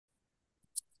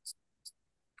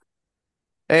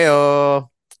Heyo,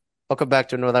 welcome back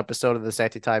to another episode of the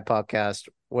Safety Time podcast,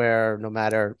 where no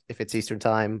matter if it's Eastern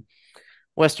Time,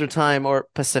 Western Time, or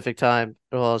Pacific Time,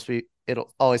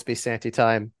 it'll always be Santy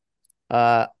Time.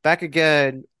 Back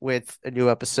again with a new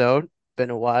episode. Been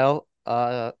a while.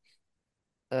 The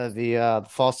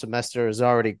fall semester is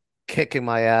already kicking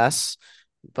my ass,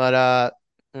 but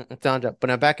but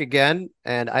I'm back again,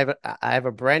 and I have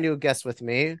a brand new guest with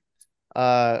me.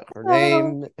 Her Hello.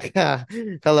 name,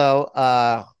 hello.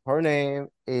 Her name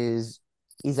is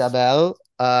Isabel.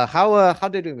 How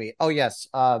did we meet? Oh yes.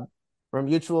 We're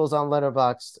mutuals on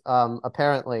Letterboxd.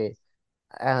 Apparently,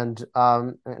 and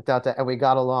we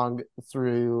got along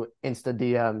through Insta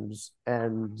DMs,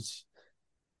 and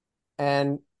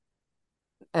and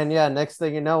yeah. Next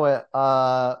thing you know,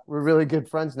 we're really good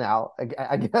friends now.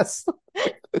 I guess.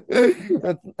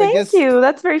 I Thank guess. you.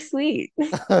 That's very sweet.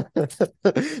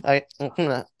 I,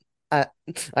 I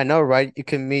I know, right? You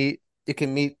can meet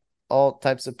all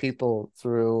types of people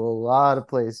through a lot of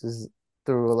places,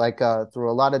 through a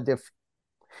lot of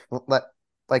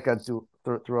like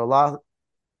through a lot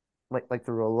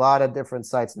through a lot of different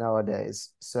sites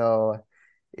nowadays. So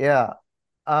yeah.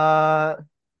 Uh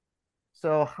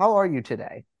so how are you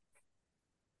today?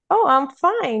 Oh, I'm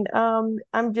fine.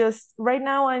 I'm just right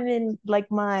now I'm in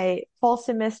like my fall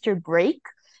semester break.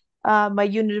 My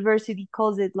university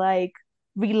calls it like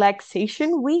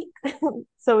relaxation week.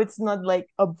 So it's not like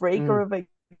a break or Mm, a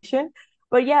vacation.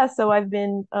 But yeah, so I've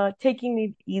been taking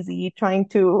it easy, trying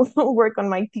to work on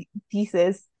my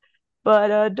thesis,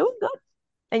 but doing good.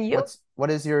 And you? what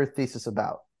is your thesis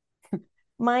about?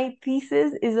 My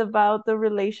thesis is about the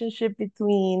relationship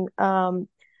between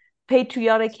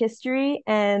patriotic history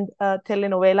and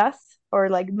telenovelas or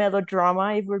like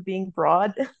melodrama if we're being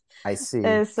broad. I see.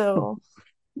 So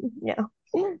yeah.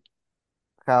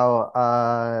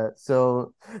 How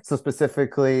so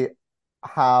specifically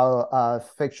how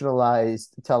fictionalized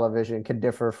television can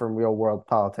differ from real world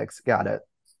politics. Got it.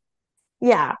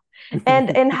 Yeah.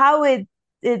 And how it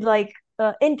like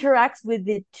interacts with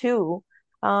it too.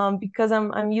 Because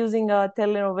I'm using a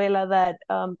telenovela that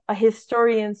a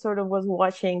historian sort of was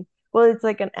watching. Well, it's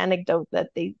like an anecdote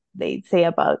that they say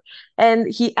about. And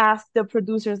he asked the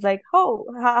producers like, "Oh,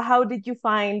 how did you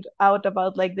find out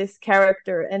about like this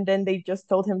character?" And then they just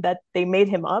told him that they made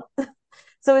him up.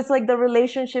 So it's like the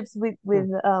relationships with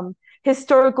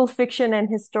historical fiction and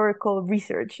historical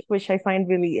research, which I find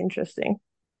really interesting.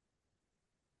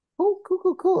 Cool, cool,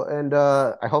 cool, cool. And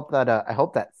I hope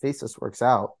that thesis works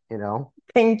out, you know.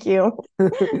 Thank you.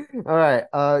 All right.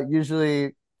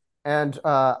 Usually and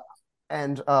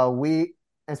and we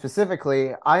and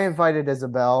specifically I invited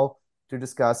Isabel to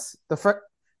discuss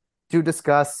to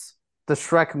discuss the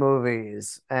Shrek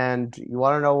movies. And you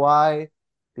want to know why?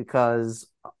 Because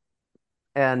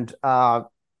and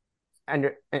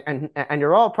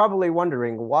you're all probably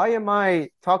wondering, why am I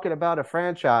talking about a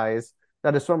franchise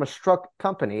that is from a struck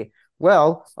company?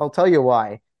 Well, I'll tell you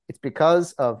why. It's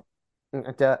because of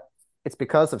it's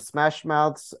because of Smash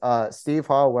Mouth's Steve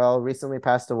Harwell recently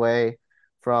passed away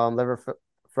from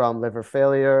liver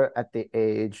failure at the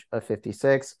age of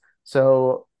 56.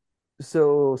 So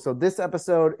this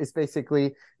episode is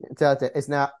basically it's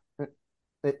not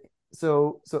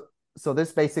so so so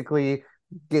this basically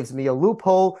gives me a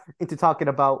loophole into talking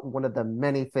about one of the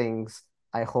many things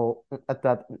I hope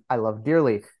that I love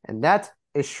dearly, and that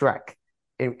is Shrek.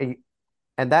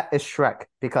 And that is Shrek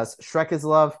because Shrek is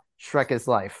love, Shrek is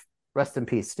life. Rest in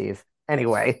peace, Steve.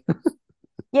 Anyway,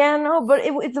 Yeah, no, but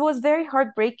it was very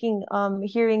heartbreaking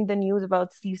hearing the news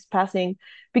about Steve's passing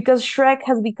because Shrek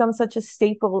has become such a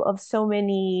staple of so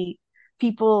many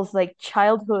people's like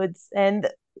childhoods and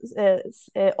uh,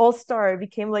 All Star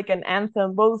became like an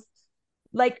anthem both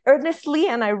like earnestly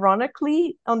and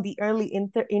ironically on the early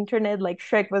internet. Like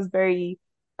Shrek was very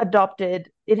adopted.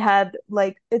 It had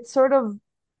like it sort of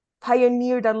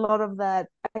pioneered a lot of that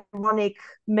ironic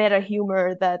meta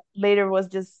humor that later was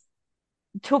just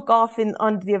took off in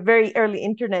on the very early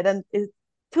internet and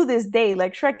to this day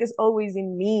like Shrek is always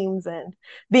in memes and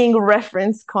being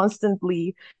referenced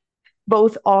constantly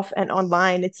both off and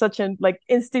online. It's such a like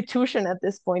institution at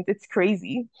this point. It's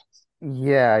crazy.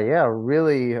 yeah, yeah,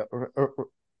 really,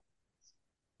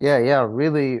 yeah, yeah,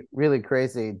 really, really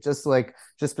crazy. Just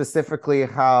specifically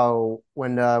how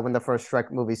when the first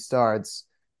Shrek movie starts,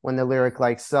 when the lyric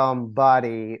like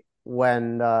somebody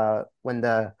when the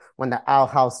owl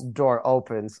house door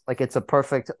opens, like it's a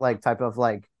perfect like type of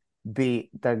like beat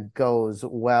that goes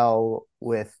well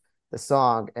with the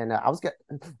song. And I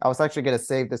was actually gonna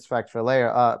save this fact for later.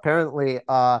 Apparently,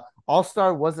 All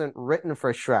Star wasn't written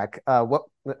for Shrek. What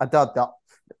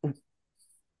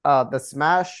the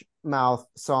Smash Mouth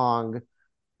song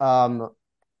um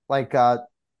like uh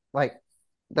like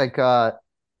like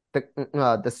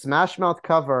the Smash Mouth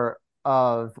cover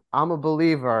of I'm a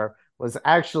Believer was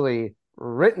actually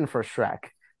written for Shrek.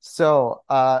 So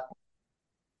All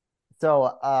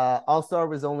Star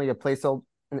was only a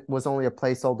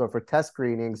placeholder for test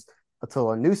screenings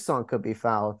until a new song could be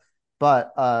found.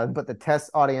 But the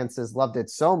test audiences loved it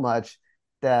so much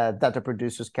that the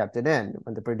producers kept it in.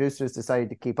 When the producers decided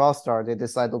to keep All Star, they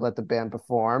decided to let the band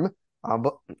perform.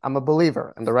 But I'm a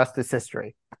Believer, and the rest is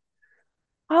history.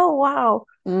 Oh wow.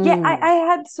 Yeah, I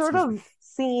had sort Excuse me. of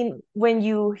seen when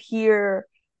you hear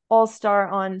All Star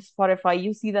on Spotify,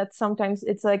 you see that sometimes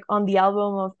it's like on the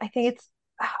album of I think it's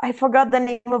I forgot the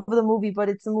name of the movie, but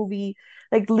it's a movie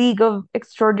like League of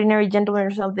Extraordinary Gentlemen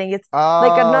or something. It's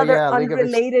like Oh another yeah,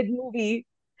 unrelated movie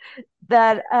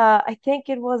that I think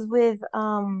it was with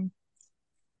oh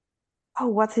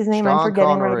what's his name? I'm Sean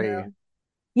forgetting right Connery, now.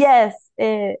 Yes.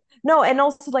 No, and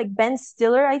also like Ben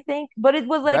Stiller, I think. But it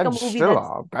was like a movie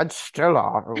that's Ben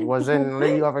Stiller was in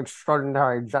League of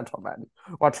Extraordinary Gentlemen.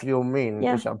 What do you mean,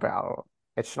 yeah. Isabel?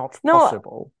 It's not No,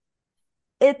 possible.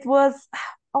 it was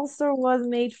also was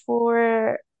made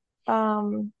for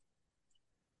um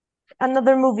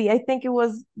another movie. I think it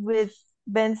was with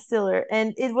Ben Stiller,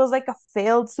 and it was like a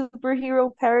failed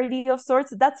superhero parody of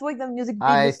sorts. That's why the music video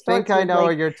I think starts I with know like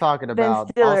what you're talking Ben about. All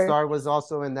Stiller. Star was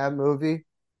also in that movie.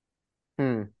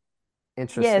 Hmm,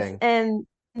 Yes, interesting. and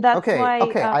that's Okay, why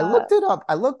okay. I looked it up.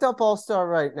 I looked up All Star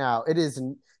right now. It is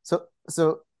so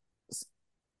so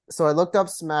so I looked up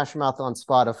Smash Mouth on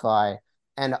Spotify,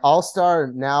 and All Star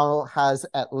now has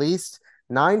at least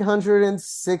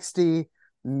 960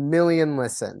 million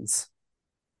listens.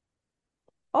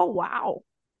 oh wow.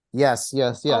 Yes,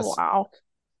 yes, Oh yes. wow.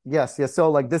 Yes, yes.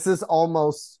 So like this is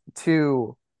almost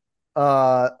to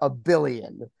a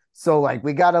billion. So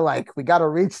we gotta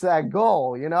reach that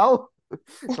goal, you know?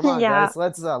 Come on, Yeah. guys.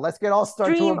 Let's get All Star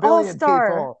to a Stream All billion Star.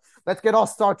 people. Let's get All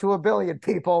Star to a billion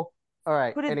people. All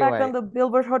right. Put it back on Anyway, the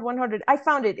Billboard Hot 100. I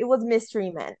found it. It was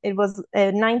Mystery Man. It was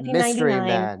Mystery 1999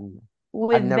 Man.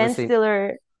 I've with never Ben seen.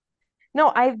 Stiller.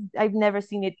 No, I've never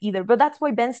seen it either. But that's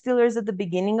why Ben Stiller is at the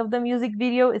beginning of the music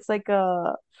video. It's like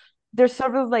they're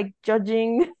sort of like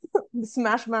judging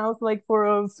Smash Mouth like for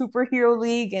a superhero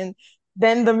league, and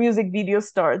then the music video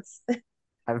starts.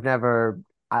 I've never.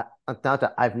 Not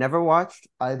that I've never watched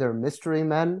either Mystery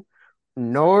Men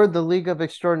nor the League of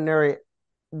Extraordinary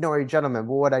Gentlemen.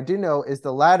 But what I do know is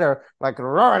the latter, like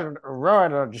ruined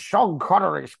Sean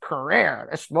Connery's career.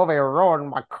 This movie ruined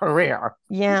my career.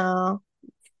 Yeah.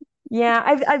 Yeah,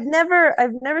 I've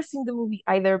never seen the movie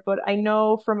either, but I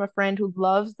know from a friend who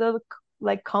loves the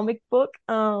like comic book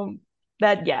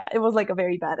that yeah, it was like a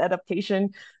very bad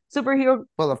adaptation. Superhero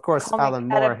Well, of course, comic Alan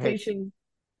Moore hates adaptation.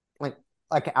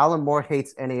 like Alan Moore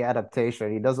hates any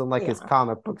adaptation. He doesn't like his Yeah.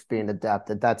 comic books being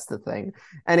adapted. That's the thing.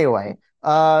 Anyway,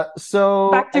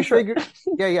 so Back to I Shrek. figured,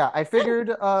 yeah, I figured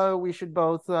we should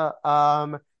both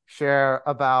share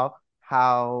about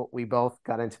how we both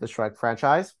got into the Shrek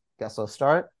franchise. Guess I'll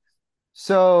start.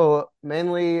 So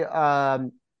mainly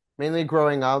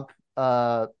growing up,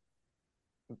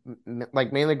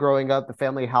 mainly growing up, the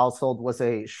family household was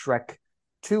a Shrek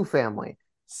 2 family.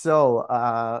 So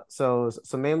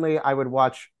mainly I would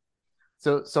watch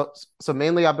so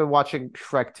mainly I've been watching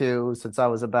Shrek 2 since I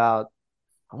was about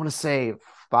I want to say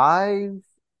 5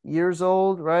 years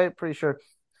old, right? Pretty sure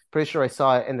I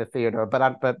saw it in the theater, but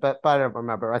I don't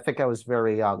remember. I think I was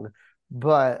very young.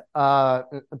 But uh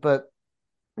but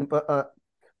but uh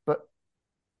but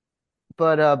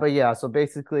but yeah, so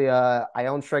basically I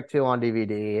own Shrek 2 on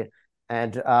DVD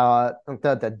and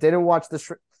that didn't watch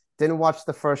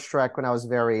the first Shrek when I was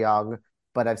very young,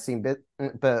 but I've seen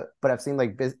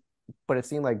like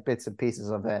bits and pieces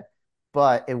of it.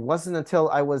 But it wasn't until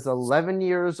I was 11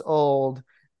 years old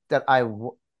that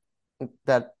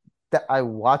that I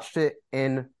watched it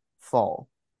in full.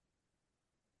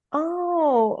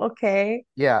 Oh, okay.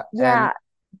 Yeah,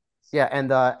 Yeah. and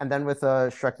then with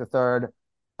Shrek the Third,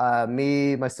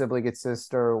 me, my sibling, and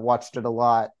sister watched it a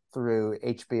lot through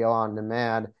HBO on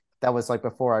demand. That was like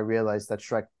before I realized that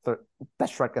Shrek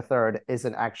the Third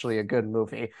isn't actually a good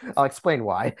movie. I'll explain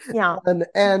why. Yeah. And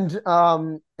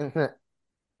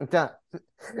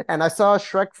and I saw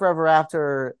Shrek Forever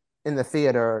After in the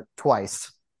theater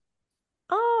twice.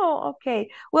 Oh, okay.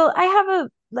 Well, I have a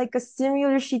like a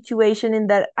similar situation in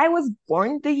that I was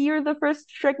born the year the first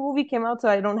Shrek movie came out, so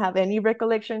I don't have any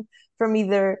recollection from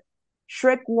either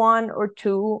Shrek 1 or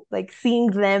 2, like seeing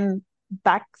them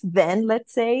back then,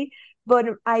 let's say. but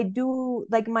I do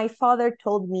like my father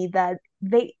told me that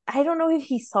I don't know if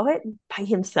he saw it by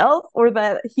himself or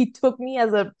that he took me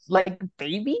as a like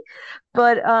baby,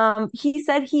 but he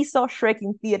said he saw Shrek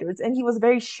in theaters and he was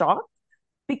very shocked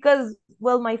because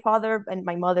well my father and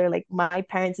my mother like my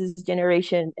parents'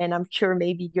 generation and I'm sure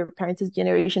maybe your parents'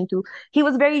 generation too, he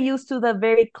was very used to the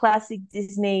very classic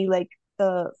Disney like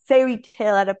fairy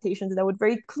tale adaptations that were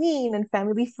very clean and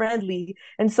family friendly,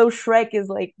 and so Shrek is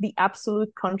like the absolute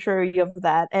contrary of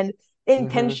that and Hmm.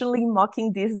 intentionally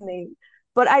mocking Disney.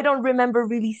 But I don't remember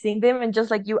really seeing them, and just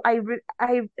like you I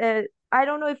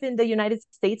don't know if in the United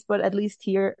States, but at least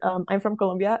here, I'm from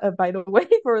Colombia, by the way,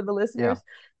 for the Yeah. listeners,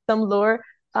 some lore.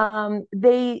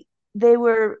 They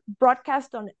were broadcast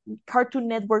on Cartoon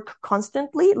Network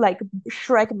constantly, like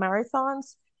Shrek marathons,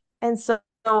 and so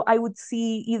I would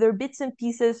see either bits and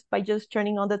pieces by just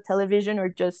turning on the television or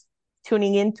just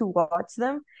tuning in to watch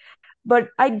them. But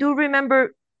I do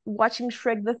remember watching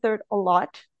Shrek the Third a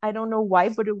lot. I don't know why,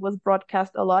 but it was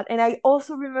broadcast a lot. And I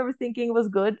also remember thinking it was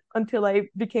good until I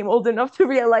became old enough to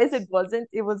realize it wasn't.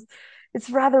 It's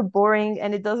rather boring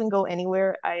and it doesn't go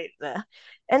anywhere.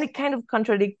 And it kind of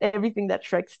contradicts everything that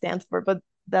Shrek stands for, but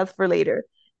that's for later.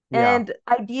 Yeah. And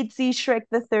I did see Shrek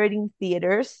the Third in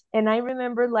theaters, and I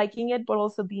remember liking it, but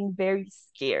also being very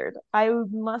scared. I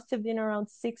must have been around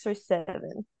 6 or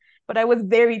 7, but I was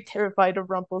very terrified of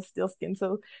Rumpelstiltskin.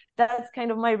 So that's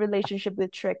kind of my relationship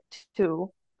with Shrek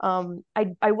too.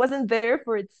 I wasn't there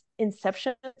for its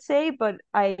inception, say, but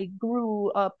I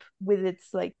grew up with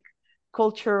its like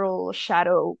cultural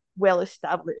shadow well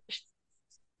established.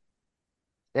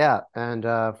 Yeah. And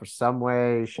for some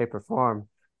way, shape, or form,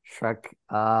 Shrek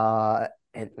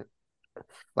it,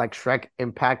 like Shrek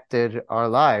impacted our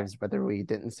lives, whether we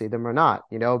didn't see them or not,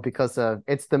 because of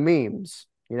it's the memes,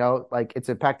 like it's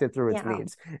impacted through its Yeah.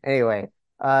 memes. Anyway,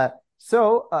 uh,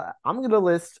 I'm gonna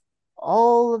list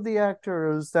all of the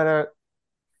actors that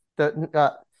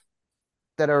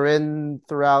that are in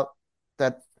throughout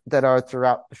that are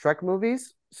throughout the Shrek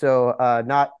movies. So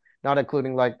not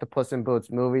including like the Puss in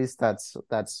Boots movies. That's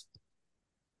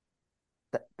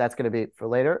gonna be for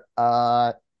later.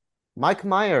 Mike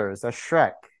Myers as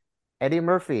Shrek, Eddie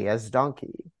Murphy as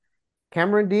Donkey,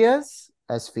 Cameron Diaz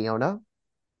as Fiona,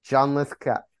 John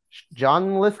Lithgow,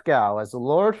 John Lithgow as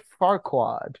Lord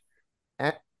Farquaad,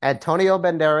 Antonio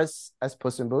Banderas as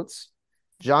Puss in Boots,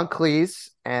 John Cleese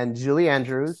and Julie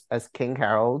Andrews as King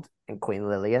Harold and Queen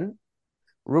Lillian,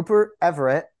 Rupert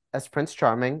Everett as Prince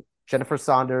Charming, Jennifer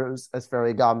Saunders as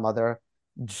Fairy Godmother,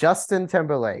 Justin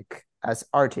Timberlake as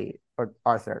Artie or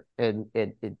Arthur in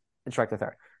Shrek the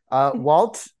Third,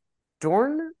 Walt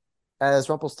Dorn as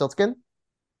Rumpelstiltskin,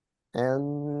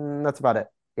 and that's about it.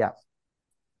 Yeah.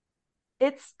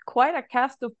 It's quite a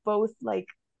cast of both like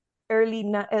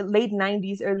late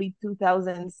 90s, early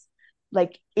 2000s,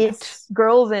 like it Yes.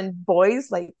 girls and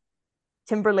boys, like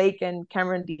Timberlake and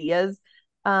Cameron Diaz,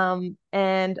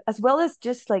 and as well as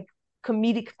just like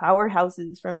comedic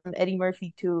powerhouses from Eddie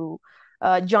Murphy to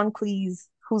John Cleese,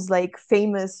 who's like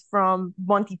famous from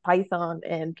Monty Python,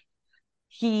 and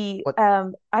he What?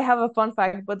 I have a fun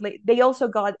fact, but like they also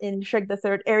got in Shrek the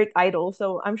Third Eric Idle,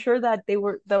 so I'm sure that they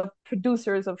were the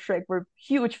producers of Shrek were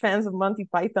huge fans of Monty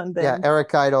Python Yeah, then.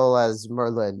 Eric Idle as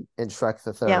Merlin in Shrek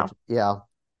the Yeah. Third. Yeah.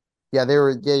 Yeah, they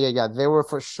were they were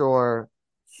for sure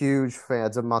huge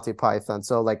fans of Monty Python.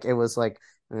 So like it was like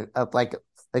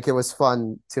it was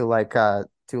fun to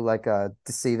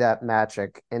see that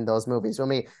magic in those movies. I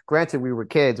mean, granted we were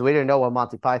kids, we didn't know what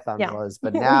Monty Python Yeah. was,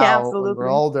 but Yeah, now when we're absolutely.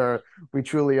 older, we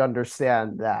truly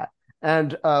understand that.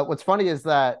 And what's funny is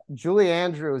that Julie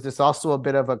Andrews is also a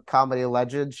bit of a comedy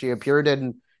legend. She appeared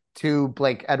in two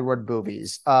Blake Edward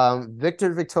movies,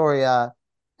 Victor Victoria,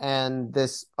 and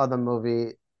this other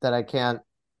movie that I can't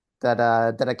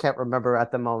remember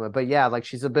at the moment. But yeah, like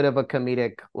she's a bit of a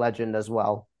comedic legend as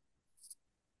well.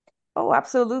 Oh,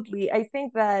 absolutely. I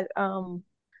think that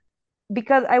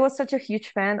because I was such a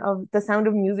huge fan of The Sound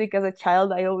of Music as a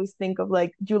child, I always think of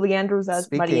like Julie Andrews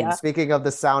as Maria. Speaking of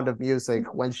the Sound of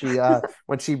Music, when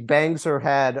she bangs her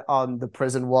head on the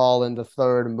prison wall in the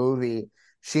third movie,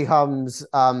 she hums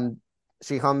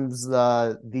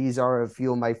the "These are a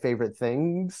few of my favorite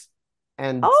things"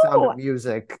 and Sound of Oh,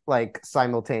 Music like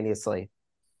simultaneously.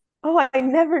 oh, I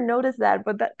never noticed that,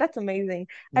 but that's amazing.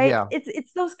 Yeah.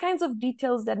 It's those kinds of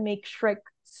details that make Shrek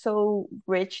so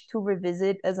rich to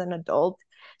revisit as an adult,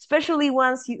 especially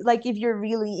once you like if you're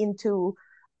really into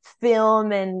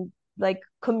film and like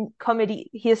comedy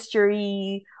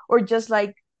history or just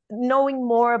like knowing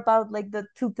more about like the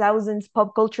 2000s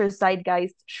pop culture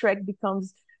zeitgeist, Shrek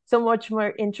becomes so much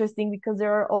more interesting because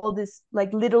there are all these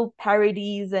like little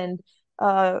parodies and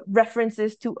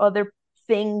references to other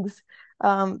things.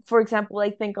 For example,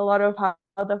 I think a lot of how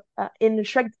in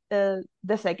Shrek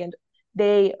the second,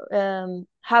 they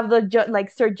have the like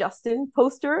Sir Justin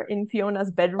poster in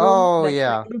Fiona's bedroom Oh that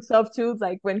Shrek yeah, looks up to,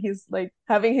 like when he's like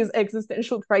having his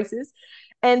existential crisis,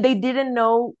 and they didn't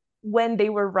know when they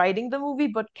were writing the movie,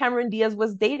 but Cameron Diaz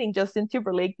was dating Justin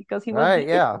Timberlake because he was right, the it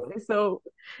yeah, boy. So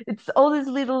it's all these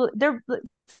little there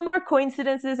some are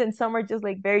coincidences and some are just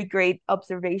like very great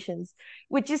observations,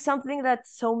 which is something that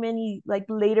so many like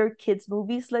later kids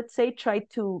movies, let's say, tried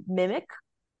to mimic.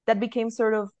 That became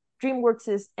sort of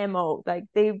DreamWorks's MO. Like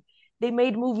they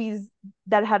made movies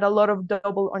that had a lot of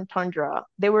double entendre.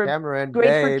 They were Cameron,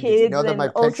 great for babe, did you kids know that my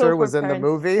and also picture for was in the parents.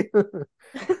 movie?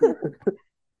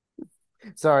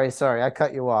 Sorry, I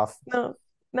cut you off. No,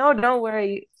 no, don't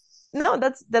worry. No,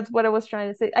 that's what I was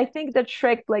trying to say. I think that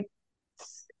Shrek like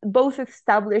both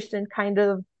established and kind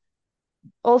of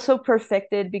also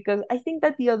perfected, because I think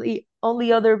that the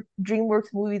only other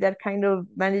DreamWorks movie that kind of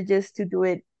manages to do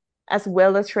it as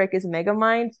well as Shrek is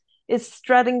Megamind. Is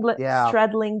Yeah,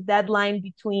 straddling that line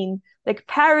between like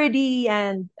parody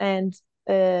and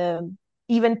um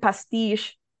even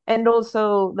pastiche, and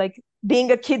also like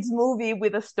being a kids movie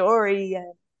with a story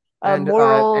and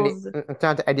morals.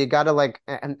 and you gotta like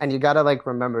and you gotta like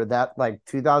remember that like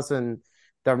 2000.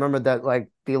 I remember that like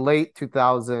the late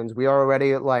 2000s, we already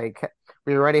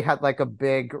had like a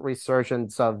big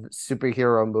resurgence of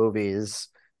superhero movies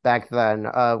back then,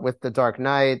 with The Dark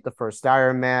Knight, the first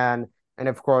Iron Man, and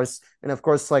of course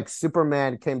like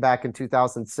Superman came back in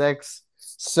 2006.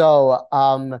 So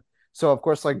of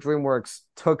course like DreamWorks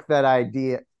took the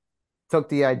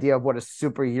idea of what a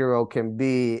superhero can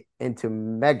be into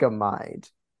Megamind.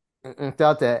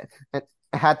 Felt it. It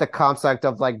had the concept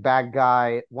of like bad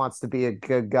guy wants to be a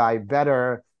good guy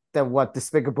better than what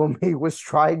Despicable Me was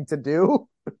trying to do.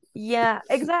 Yeah,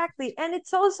 exactly. And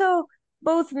it's also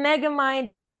both Megamind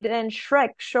and Shrek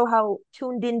show how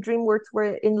tuned in DreamWorks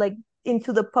were in like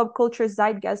into the pop culture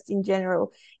zeitgeist in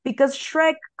general. Because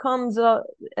Shrek comes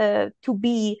to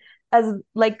be as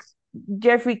like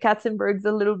Jeffrey Katzenberg's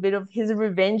a little bit of his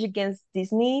revenge against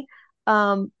Disney.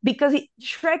 Because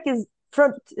Shrek is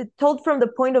from told from the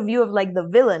point of view of like the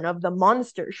villain of the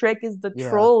monster. Shrek is the Yeah.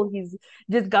 troll. He's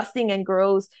disgusting and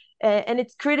gross, and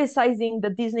it's criticizing the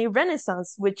Disney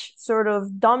Renaissance, which sort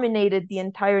of dominated the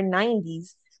entire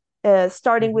 90s,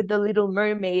 starting Mhm. with The Little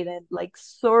Mermaid and like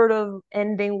sort of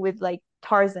ending with like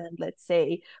Tarzan, let's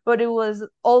say. But it was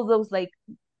all those like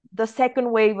the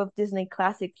second wave of Disney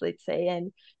classics, let's say,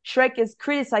 and Shrek is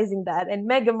criticizing that, and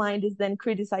Megamind is then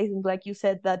criticizing, like you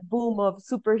said, that boom of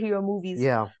superhero movies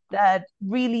Yeah. that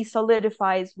really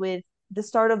solidifies with the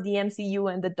start of the MCU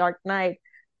and the Dark Knight.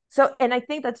 So, and I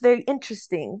think that's very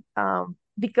interesting,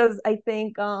 because I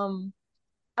think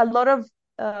a lot of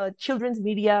children's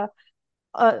media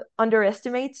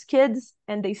underestimates kids,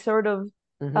 and they sort of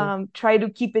Hmm. try to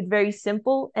keep it very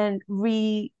simple, and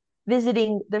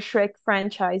revisiting the Shrek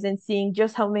franchise and seeing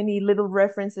just how many little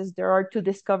references there are to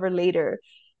discover later.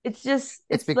 It's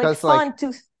It's like because like fun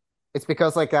to. it's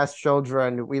because like as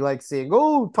children we like seeing,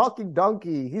 oh, talking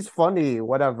donkey, he's funny,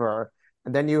 whatever.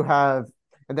 And then you have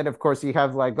and then of course you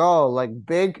have like, oh, like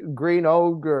big green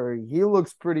ogre. He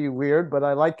looks pretty weird, but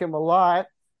I like him a lot.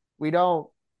 We don't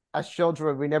As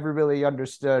children, we never really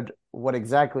understood what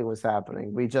exactly was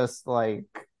happening. We just like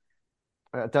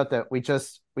thought that we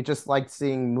just liked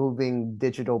seeing moving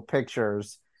digital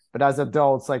pictures. But as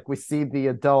adults, like we see the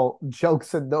adult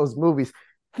jokes in those movies.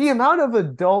 The amount of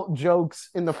adult jokes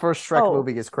in the first Shrek Oh,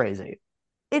 movie is crazy.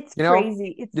 it's You know,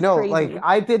 crazy. It's like crazy.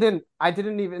 I didn't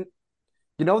even,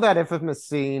 that infamous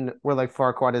scene where like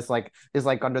Farquaad is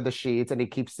like under the sheets and he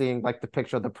keeps seeing like the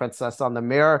picture of the princess on the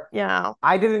mirror. Yeah.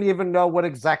 I didn't even know what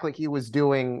exactly he was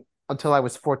doing until I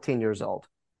was 14 years old.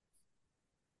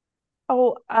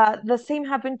 Oh, the same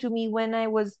happened to me when I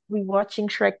was rewatching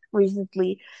Shrek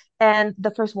recently, and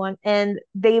the first one, and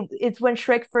it's when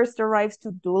Shrek first arrives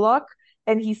to Duloc,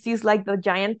 and he sees like the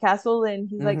giant castle, and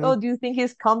he's like, "Oh, Mm-hmm. do you think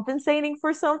he's compensating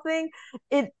for something?"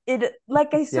 It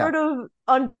like I Yeah. sort of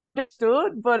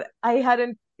understood, but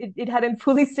it hadn't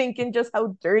fully sink in just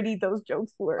how dirty those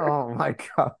jokes were. Oh my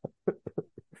God.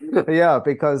 Yeah,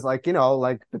 because like,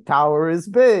 like the tower is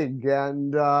big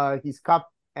and he's cup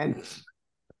and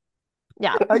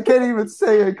Yeah, I can't even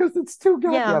say it because it's too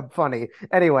yeah, goddamn funny.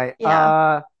 Anyway, yeah.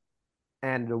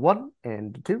 and one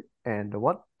and two and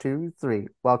one, two, three.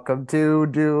 Welcome to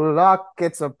Duloc.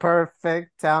 It's a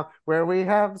perfect town where we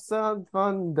have some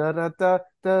fun. Da da da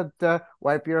da da.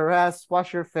 Wipe your ass,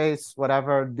 wash your face,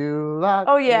 whatever. Duloc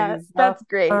Oh yeah, is a that's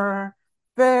great.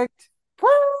 perfect.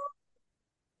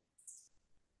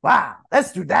 Wow,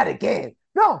 let's do that again.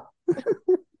 No.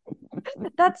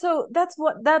 That's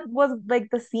what that was like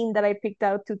the scene that I picked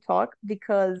out to talk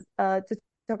because to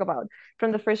talk about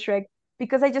from the first Shrek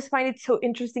because I just find it so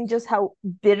interesting just how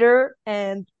bitter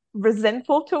and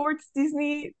resentful towards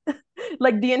Disney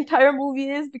like the entire movie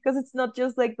is because it's not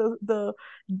just like the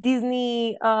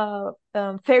Disney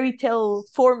fairy tale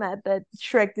format that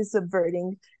Shrek is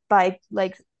subverting by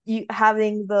like you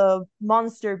having the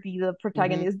monster be the Hmm.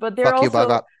 protagonist, but they're Fuck you, also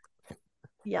Bob.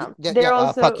 yeah, Yeah, yeah. they're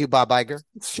Fuck also you, Bob Iger.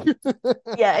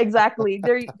 yeah, exactly.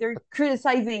 They're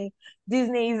criticizing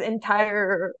Disney's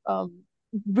entire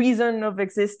reason of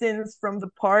existence from the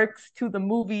parks to the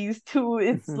movies to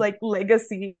its like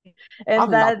legacy. And I'm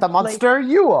not that the like monster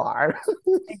you are.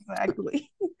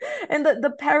 exactly. And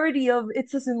the parody of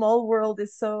It's a Small World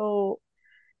is so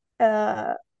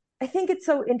uh I think it's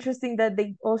so interesting that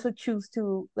they also choose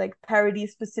to like parody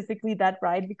specifically that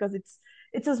ride because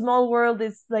it's a small world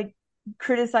is like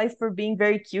criticized for being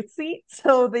very cutesy,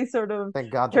 so they sort of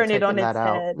Thank God they're turn it on taking that its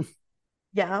out. head.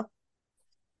 Yeah.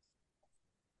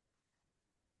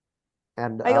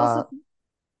 And I also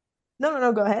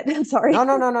no, go ahead. I'm no, sorry.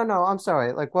 no, no, no, no. I'm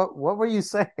sorry. Like, what were you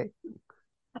saying?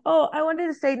 Oh, I wanted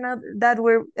to say now that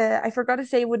we're I forgot to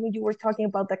say when you were talking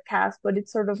about the cast, but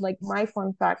it's sort of like my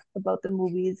fun fact about the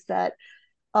movie is that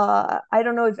I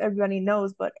don't know if everybody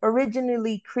knows, but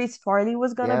originally Chris Farley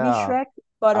was gonna be Yeah, Shrek,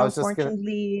 but I was just gonna.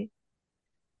 unfortunately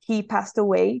he passed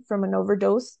away from an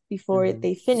overdose before Mhm.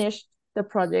 they finished the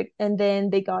project, and then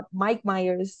they got Mike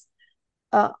Myers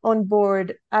on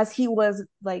board as he was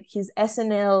like his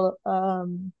SNL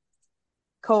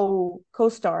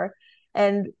co-star,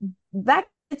 and that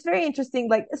it's very interesting.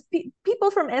 Like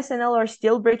people from SNL are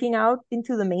still breaking out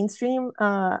into the mainstream.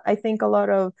 I think a lot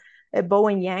of Bo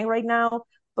and Yang right now,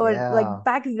 but like Yeah,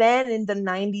 back then in the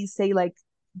 '90s, say like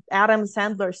Adam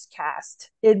Sandler's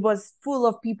cast, it was full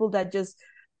of people that just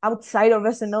outside of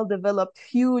SNL developed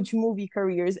huge movie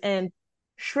careers, and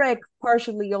Shrek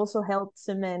partially also helped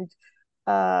cement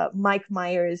Mike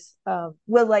Myers,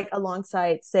 well, like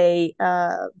alongside, say,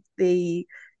 the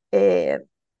uh,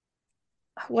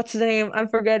 what's the name? I'm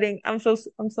forgetting. I'm so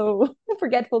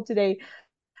forgetful today.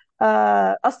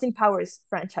 Austin Powers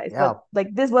franchise, but yeah.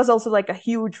 like this was also like a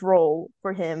huge role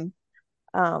for him.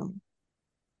 Um,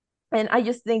 and I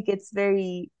just think it's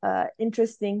very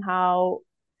interesting how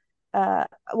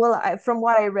well, from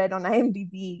what I read on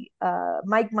IMDb,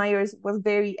 Mike Myers was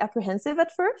very apprehensive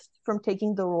at first from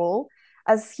taking the role,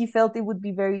 as he felt it would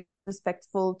be very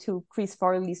respectful to Chris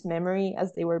Farley's memory,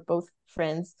 as they were both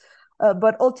friends.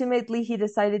 But ultimately, he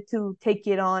decided to take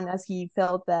it on as he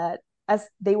felt that, as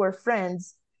they were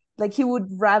friends, like he would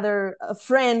rather a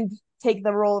friend take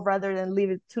the role rather than leave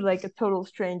it to like a total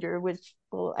stranger, which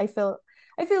well, I feel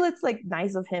it's like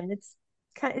nice of him. It's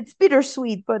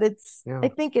bittersweet, but it's Yeah. I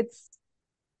think it's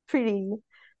pretty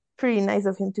pretty nice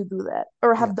of him to do that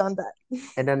or Yeah. have done that.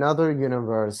 In another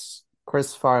universe,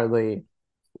 Chris Farley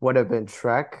would have been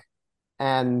Shrek,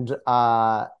 and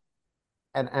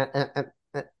and and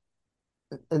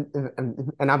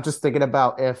and, and I'm just thinking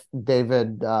about if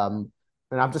David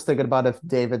and I'm just thinking about if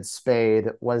David Spade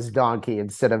was Donkey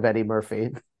instead of Eddie Murphy.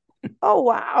 Oh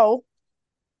wow,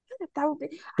 that would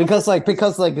be. Because like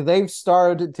they've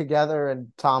starred together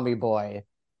in Tommy Boy,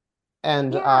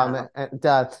 Yeah.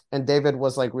 and David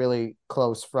was like really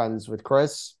close friends with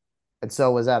Chris, and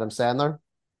so was Adam Sandler.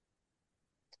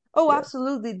 Oh, Yeah,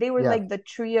 absolutely. They were yeah. like the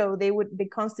trio. They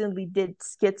constantly did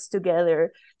skits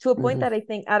together to a point Mhm. that I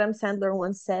think Adam Sandler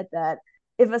once said that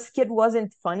if a skit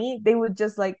wasn't funny, they would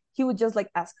just like he would just like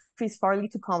ask Chris Farley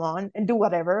to come on and do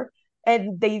whatever,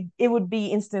 and they it would be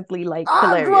instantly like I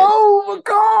hilarious. drove a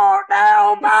car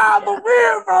down by the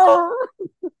Yeah, river.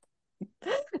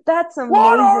 that's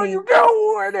What are you amazing.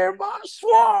 doing in my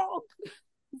swamp?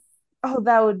 Oh,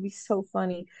 that would be so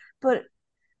funny. But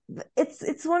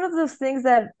it's one of those things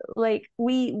that like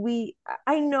we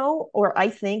I know or I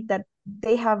think that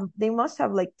they must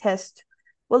have like test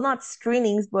well not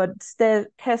screenings but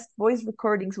test voice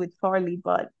recordings with Farley,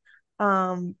 but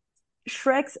um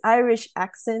Shrek's Irish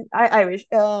accent Irish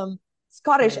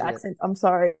Scottish Canadian. accent, I'm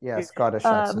sorry, Yeah, Scottish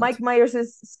Mike accent.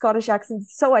 Myers's Scottish accent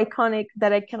is so iconic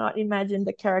that I cannot imagine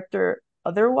the character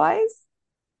otherwise.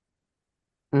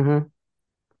 Hmm.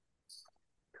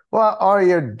 What are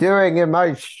you doing in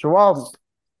my swamp?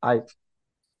 I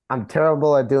I'm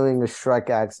terrible at doing a Shrek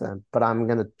accent, but I'm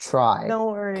gonna try.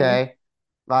 Don't worry. Okay,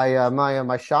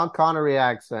 my Sean Connery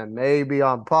accent may be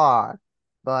on par,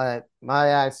 but my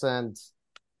accent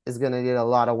is gonna need a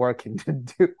lot of working to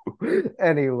do.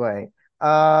 Anyway,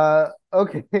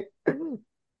 okay.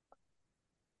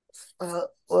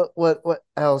 What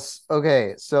else?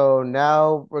 Okay, so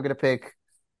now we're gonna pick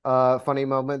funny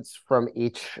moments from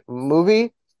each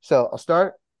movie. So I'll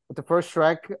start with the first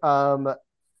Shrek.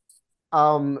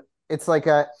 It's like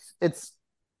a it's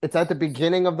it's at the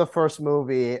beginning of the first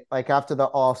movie, like after the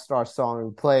All-Star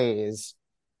song plays,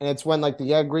 and it's when like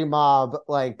the angry mob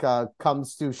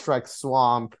comes to Shrek's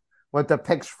swamp with the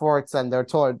pitchforks and their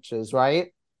torches,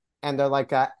 right? And they're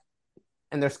like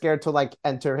and they're scared to like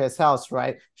enter his house,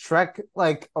 right? Shrek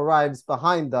like arrives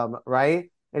behind them,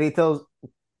 right? And he tells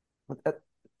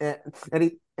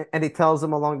and he tells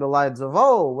them along the lines of,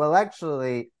 "Oh, well,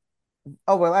 actually,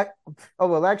 oh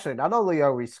well, actually, not only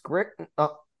are we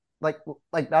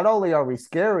like not only are we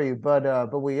scary, but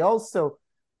we also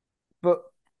but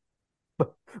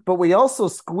but we also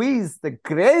squeeze the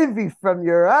gravy from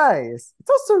your eyes. It's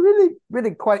also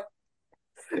really quite.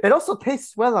 It also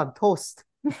tastes well on toast."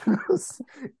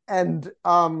 and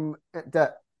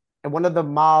the and one of the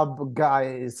mob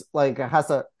guys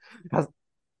has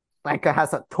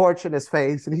has a torch in his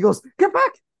face, and he goes, "Get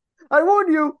back! I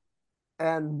warn you!"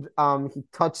 And he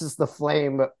touches the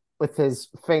flame with his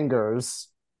fingers,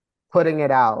 putting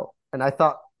it out. And I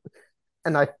thought,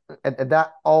 and I and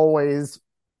that always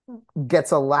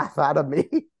gets a laugh out of me.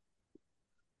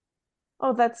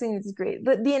 Oh, that scene is great.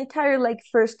 The entire like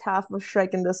first half of Shrek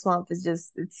in the Swamp is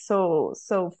just it's so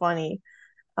funny.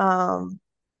 Um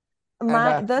And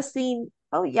my the scene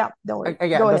oh yeah, don't worry.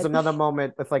 yeah, Go there's ahead. another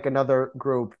moment with like another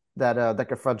group that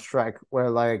confronts Shrek, where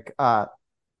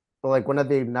like one of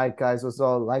the night guys was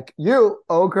all like, "You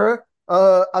ogre,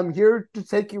 I'm here to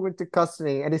take you into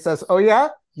custody," and he says, "Oh yeah,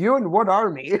 you and what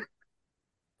army?"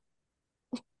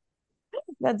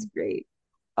 That's great.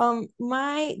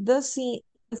 My the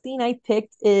scene I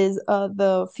picked is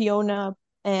the Fiona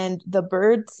and the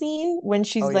bird scene when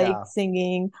she's Oh like yeah.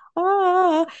 singing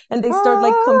and they start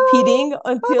like Ah, competing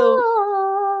until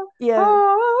ah, yeah,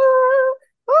 ah,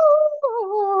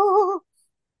 ah.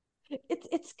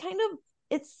 it's kind of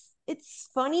it's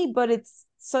funny, but it's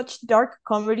such dark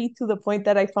comedy to the point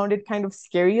that I found it kind of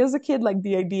scary as a kid, like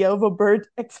the idea of a bird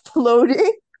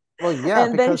exploding Well, yeah,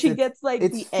 and then because she gets like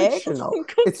it's the egg fictional. and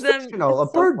cooks It's them. fictional. A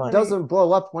It's so bird funny. doesn't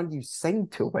blow up when you sing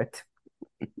to it.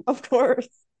 Of course.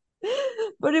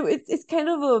 But it's kind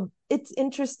of a it's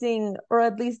interesting, or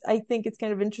at least I think it's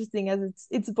kind of interesting as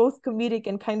it's both comedic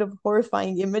and kind of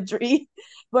horrifying imagery,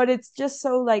 but it's just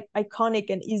so like iconic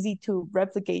and easy to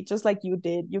replicate, just like you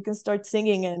did. You can start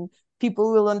singing and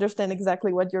people will understand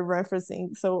exactly what you're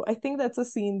referencing. So I think that's a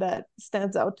scene that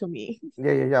stands out to me.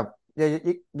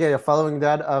 Yeah. Following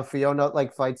that, Fiona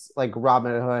like fights like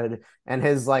Robin Hood and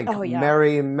his like Oh yeah.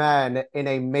 merry men in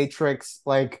a Matrix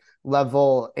like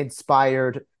level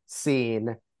inspired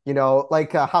scene. You know,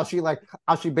 how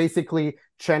she basically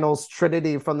channels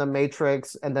Trinity from the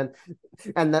Matrix, and that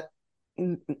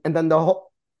and then the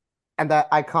whole and that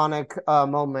iconic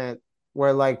moment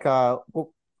where like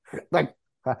like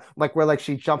where like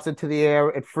she jumps into the air,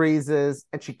 it freezes,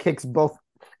 and she kicks both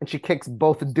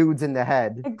dudes in the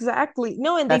head. Exactly.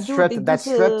 No, and they do That's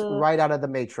stripped the right out of the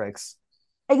Matrix.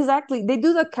 exactly. They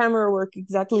do the camera work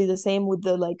exactly the same with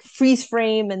the like freeze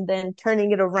frame and then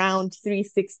turning it around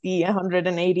 360,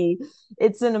 180.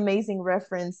 It's an amazing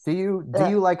reference. Do Uh,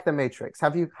 you like the Matrix?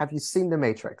 Have you seen the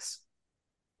Matrix?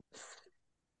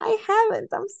 I haven't.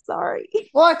 I'm sorry.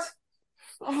 What?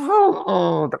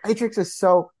 Oh, the Matrix is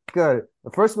so good.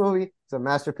 The first movie is a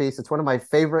masterpiece. It's one of my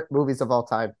favorite movies of all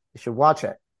time. You should watch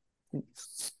it.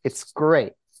 It's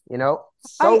great. You know,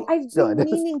 so I've been good.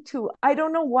 meaning to. I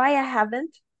don't know why I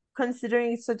haven't,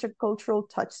 considering it's such a cultural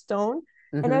touchstone.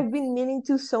 And hmm I've been meaning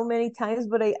to so many times,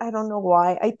 but I don't know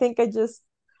why. I think I just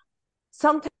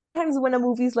sometimes when a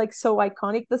movie is like so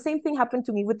iconic, the same thing happened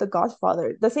to me with The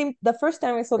Godfather. The first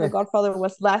time I saw The Godfather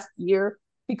was last year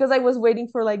because I was waiting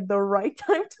for like the right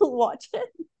time to watch it.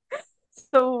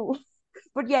 So,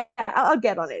 but yeah, I'll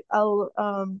get on it. I'll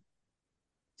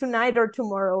tonight or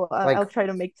tomorrow Like I'll try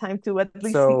to make time to at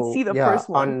least see so, the yeah, first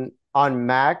one. on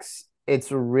Max,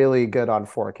 it's really good on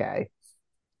 4K.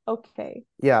 Okay.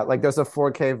 Yeah, like there's a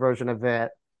 4K version of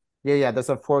it. Yeah, there's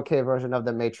a 4K version of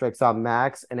the Matrix on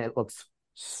Max, and it looks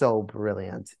so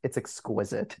brilliant. It's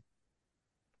exquisite.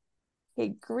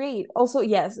 Okay, great. Also,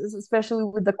 yes, especially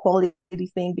with the quality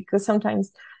thing, because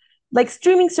sometimes like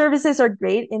streaming services are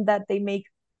great in that they make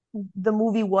the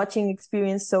movie watching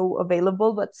experience so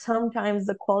available, but sometimes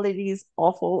the quality is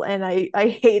awful and I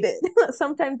hate it.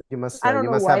 Sometimes I don't You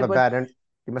know must why, have but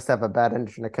you must have a bad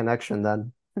internet connection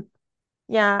then.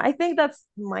 yeah, I think that's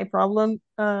my problem.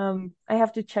 I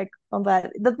have to check on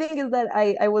that. The thing is that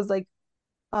I was like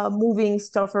moving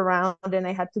stuff around and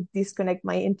I had to disconnect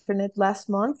my internet last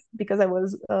month because I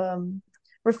was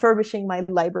refurbishing my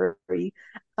library.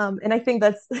 And I think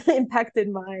that's impacted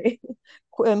my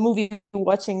movie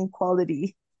watching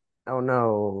quality. Oh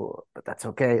no, but that's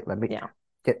okay. Let me Yeah.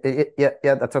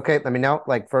 yeah, that's okay. Let me know.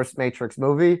 Like first Matrix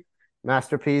movie,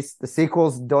 masterpiece. The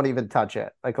sequels don't even touch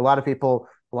it. Like a lot of people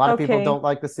Okay. don't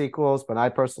like the sequels, but I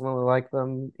personally like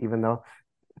them, even though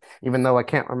I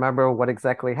can't remember what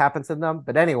exactly happens in them.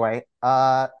 But anyway,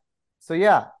 so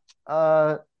yeah,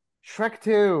 uh, Shrek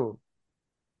 2.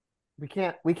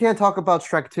 We can't talk about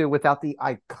Shrek 2 without the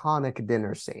iconic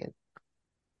dinner scene.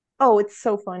 Oh, it's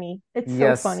so funny. It's so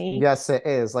Yes, funny. yes, it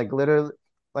is. Like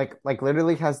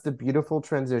literally has the beautiful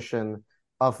transition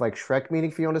of like Shrek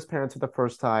meeting Fiona's parents for the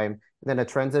first time, and then a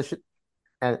transition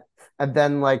and and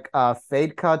then like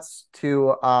fade cuts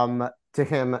to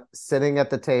him sitting at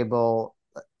the table,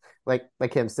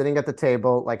 like him sitting at the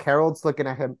table, like Harold's looking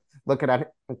at him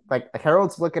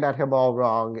all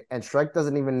wrong, and Shrek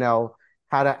doesn't even know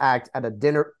how to act at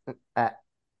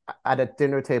a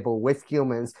dinner table with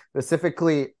humans,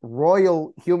 specifically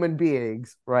royal human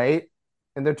beings, right?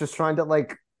 And they're just trying to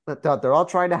they're all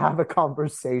trying to have a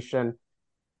conversation,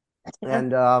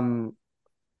 and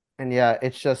yeah,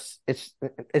 it's just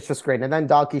great. And then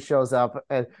Donkey shows up,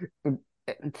 and,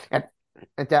 and,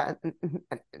 that,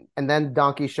 and then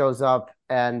Donkey shows up,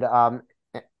 and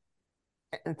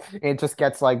it just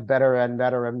gets like better and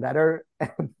better and better.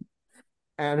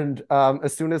 And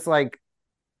as soon as like,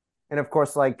 and of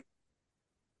course, like,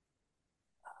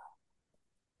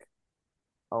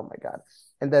 oh my God.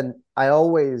 And then I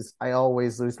always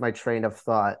lose my train of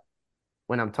thought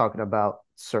when I'm talking about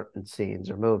certain scenes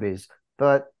or movies.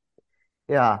 But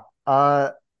yeah,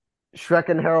 Shrek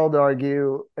and Harold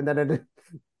argue, and then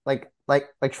like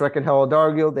Shrek and Harold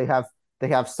argue. They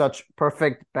have such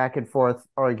perfect back and forth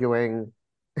arguing,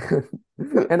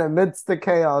 and amidst the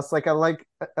chaos, I like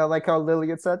how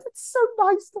Lillian said, "It's so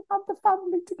nice to have the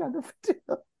family together for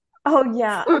dinner." Oh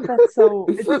yeah, it's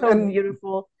so and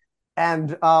beautiful.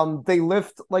 they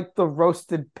lift like the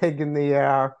roasted pig in the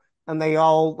air, and they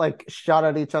all like shout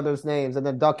at each other's names, and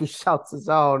then Ducky shouts his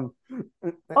own,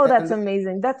 Oh, that's and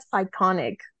amazing. That's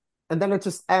iconic. and then it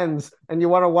just ends, and you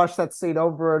want to watch that scene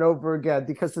over and over again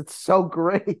because it's so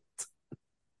great.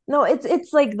 No,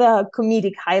 it's like the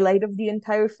comedic highlight of the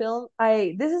entire film.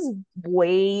 I This is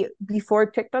way before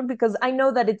TikTok because I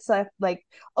know that it's like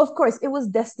of course it was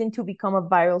destined to become a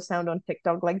viral sound on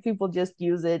TikTok. Like people just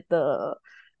use it, the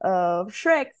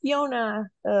Shrek, Fiona,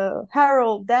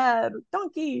 Harold, Dad,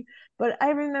 Donkey. But I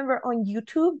remember on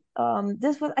YouTube,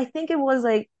 this was I think it was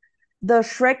like the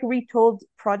Shrek Retold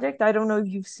project. I don't know if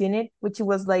you've seen it, which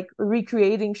was like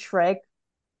recreating Shrek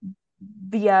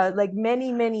via like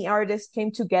many artists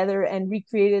came together and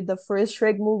recreated the first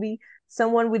Shrek movie.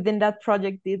 Someone within that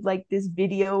project did like this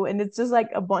video, and it's just like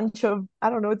a bunch of I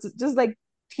don't know, it's just like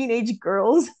teenage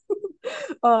girls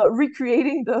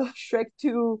recreating the Shrek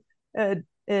 2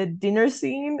 dinner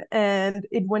scene, and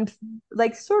it went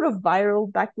like sort of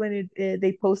viral back when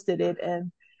they posted it,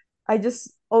 and I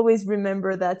just always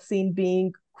remember that scene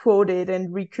being quoted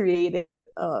and recreated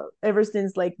ever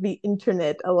since like the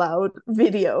internet allowed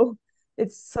video.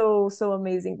 It's so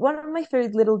amazing. One of my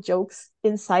favorite little jokes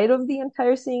inside of the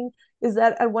entire scene is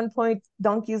that at one point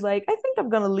Donkey's like, "I think I'm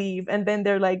gonna leave," and then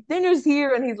they're like, "Dinner's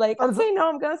here," and he's like, "Okay, no,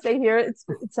 I'm gonna stay here." It's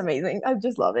amazing. I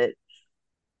just love it.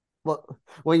 Well,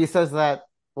 he says that.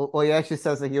 Well, he actually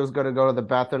says that he was going to go to the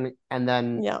bathroom, and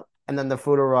then Yeah. and then the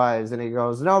food arrives, and he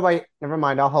goes, "No, wait, never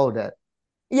mind, I'll hold it."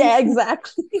 Yeah,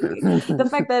 exactly. The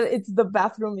fact that it's the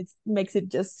bathroom it makes it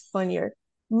just funnier.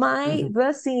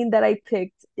 The scene that I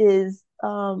picked is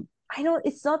I don't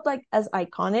it's not like as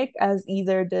iconic as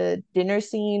either the dinner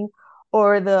scene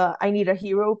or the I Need a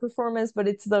Hero performance, but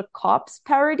it's the Cops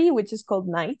parody, which is called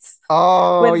Knights,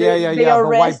 Oh where yeah, yeah, they yeah. The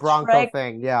white arrest Bronco Shrek.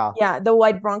 thing. Yeah, Yeah, the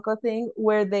white Bronco thing,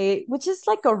 which is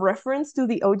like a reference to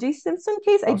the O.J. Simpson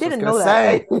case. I I was just didn't gonna know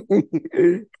that.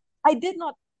 say. I did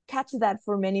not catch that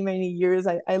for many years.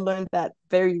 I learned that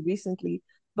very recently.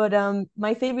 But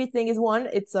my favorite thing is one,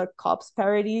 it's a cops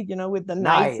parody, with the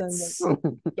knights and Knights.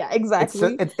 yeah, It's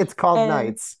exactly. it's called And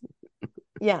Knights.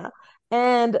 yeah.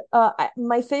 And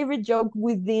my favorite joke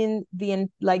within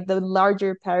like the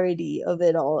larger parody of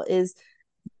it all is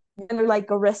when they're like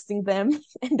arresting them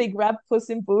and they grab Puss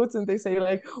in Boots and they say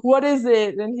like, "What is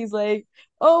it?" And he's like,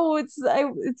 "Oh, it's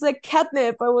like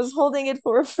catnip. I was holding it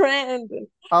for a friend." And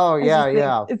Oh I yeah, just think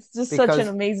yeah. it's just such an Because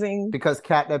amazing, because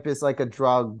catnip is like a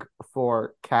drug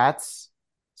for cats.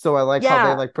 So I like how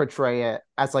they yeah, like portray it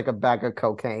as like a bag of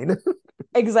cocaine.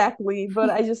 exactly. But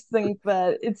I just think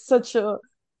that it's such a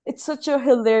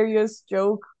hilarious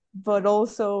joke. but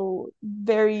also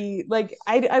very like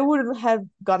I wouldn't have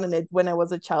gotten it when I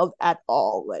was a child at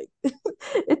all. Like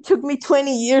it took me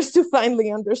 20 years to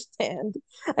finally understand.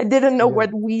 I didn't know Yeah.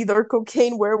 what weed or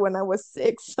cocaine were when I was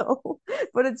 6, so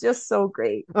but it's just so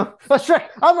great. But Shrek,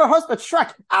 I'm her husband,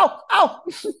 Shrek. Ow, ow.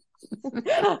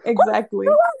 Exactly.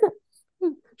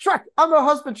 Shrek, I'm her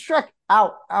husband, Shrek.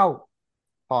 Ow, ow.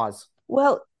 Pause.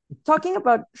 Well, talking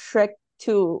about Shrek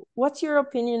 2, what's your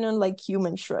opinion on like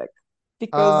human Shrek?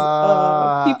 Because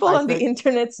people I on the think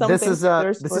internet sometimes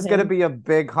thirst this for is gonna him. be a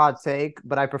big hot take,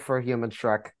 but I prefer human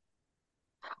Shrek.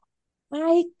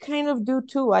 I kind of do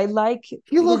too. I like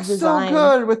He his looks so design.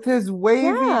 good with his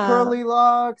wavy Yeah. curly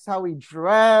locks, how he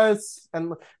dressed,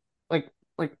 and like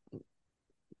like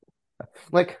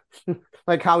like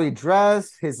like how he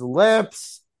dressed, his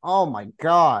lips. Oh my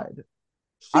God.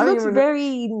 He I don't looks even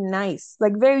very nice,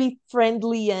 like very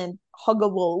friendly and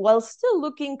huggable, while still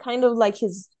looking kind of like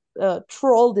his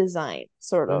troll design,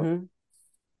 sort of. hmm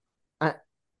I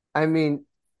I mean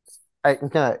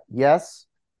yes,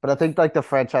 but I think like the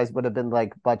franchise would have been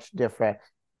like much different.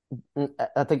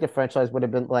 I think the franchise would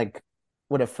have been like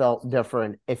would have felt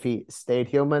different if he stayed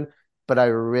human, but I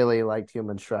really liked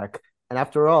human Shrek. And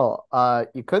after all,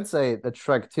 you could say that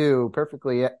Shrek 2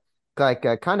 perfectly like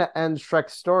kind of ends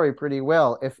Shrek's story pretty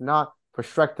well, if not for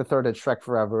Shrek the Third and Shrek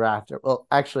Forever After. Well,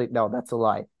 actually, no, that's a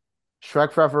lie.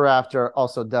 Shrek Forever After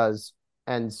also does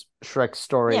ends Shrek's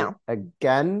story Yeah.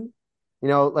 again. You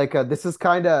know, like this is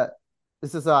kind of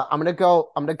this is I'm gonna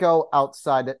go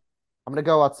outside it. I'm gonna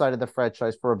go outside of the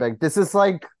franchise for a bit. This is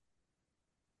like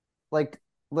like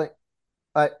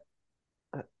uh,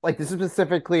 like this is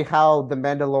specifically how the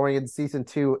Mandalorian season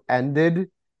 2 ended,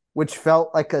 which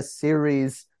felt like a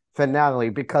series finale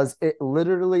because it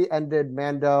literally ended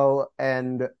Mando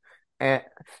and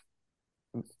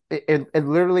it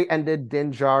literally ended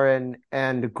Din Djarin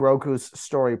and Grogu's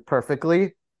story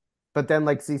perfectly. But then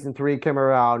like season 3 came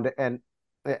around and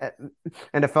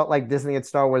it felt like Disney and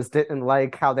Star Wars didn't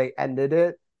like how they ended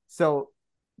it. So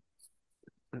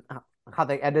how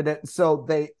they ended it. So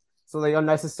they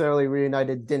unnecessarily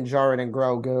reunited Din Djarin and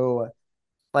Grogu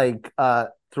like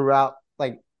throughout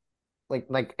like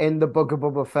in the Book of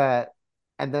Boba Fett,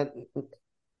 and then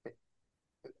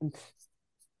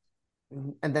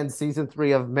season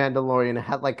 3 of Mandalorian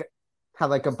had like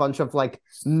a bunch of like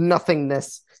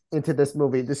nothingness into this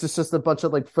movie. This is just a bunch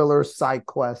of like filler side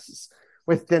quests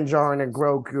with Din Djarin and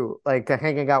Grogu like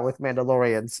hanging out with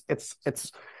Mandalorians. It's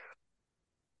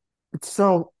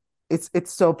so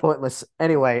it's so pointless.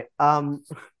 Anyway,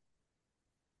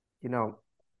 you know,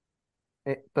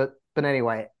 but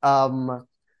anyway,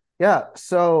 yeah.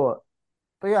 So,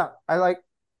 but yeah,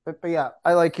 but yeah,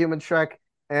 I like Human Shrek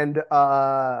and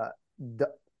D-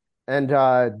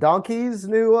 Donkey's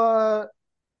new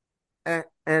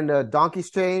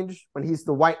Donkey's change when he's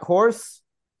the white horse.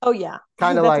 Oh yeah.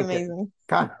 Kind of That's like it. amazing.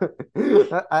 Kind of,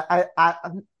 I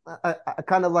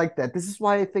kind of like that. This is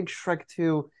why I think Shrek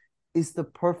 2 is the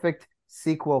perfect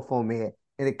sequel for me.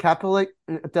 And it capitulate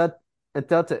it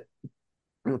does it.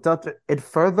 It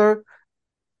further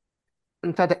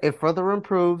in fact it further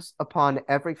improves upon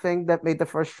everything that made the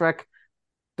first Shrek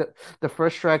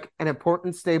an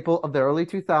important staple of the early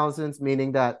 2000s,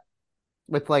 meaning that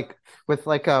with like with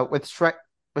Shrek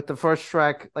with the first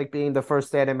Shrek like being the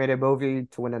first animated movie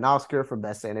to win an Oscar for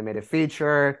best animated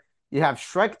feature. You have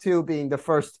Shrek 2 being the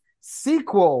first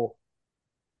sequel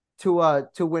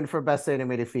to win for best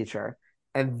animated feature.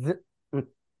 And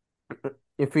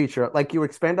feature like you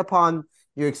expand upon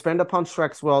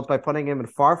Shrek's world by putting him in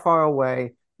Far Far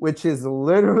Away, which is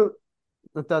literally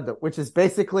which is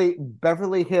basically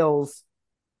Beverly Hills,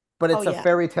 but Oh it's a yeah.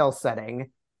 fairy tale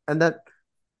setting. And that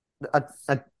uh,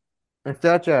 uh,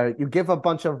 etc. You give a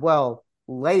bunch of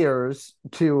layers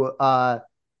to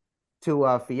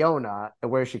Fiona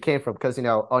and where she came from because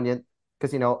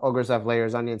ogres have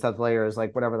layers, onions have layers,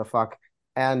 like whatever the fuck,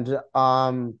 and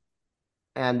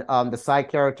the side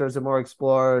characters are more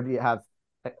explored. You have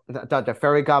the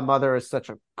fairy godmother is such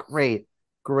a great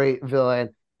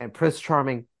villain, and Prince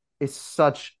Charming is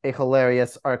such a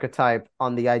hilarious archetype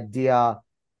on the idea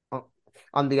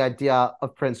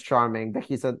of Prince Charming that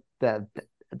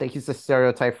he's a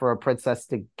stereotype for a princess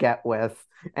to get with,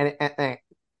 and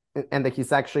that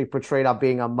he's actually portrayed on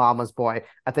being a mama's boy.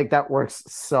 I think that works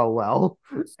so well.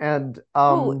 And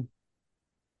Oh,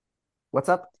 what's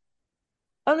up?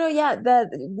 oh no, yeah, that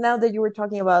now that you were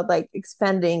talking about like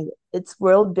expanding its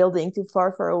world building to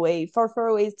Far Far Away. Far Far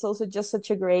Away, it's also just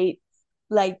such a great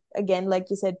like again, like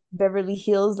you said, Beverly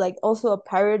Hills, like also a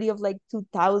parody of like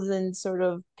 2000 sort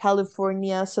of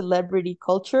California celebrity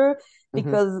culture, Hmm.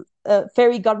 because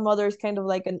fairy godmother is kind of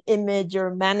like an image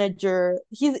or manager.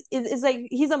 It's like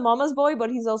he's a mama's boy,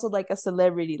 but he's also like a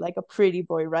celebrity, like a pretty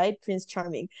boy, right? Prince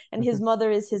Charming, and his Hmm.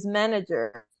 mother is his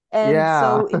manager, and Yeah.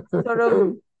 so it sort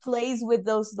of plays with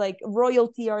those like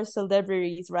royalty or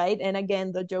celebrities, right? And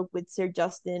again, the joke with Sir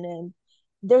Justin, and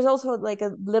there's also like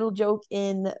a little joke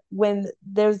in when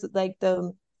there's like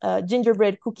the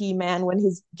gingerbread cookie man when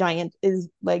his giant is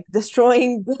like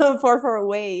destroying far far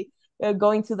away,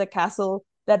 going to the castle,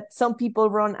 that some people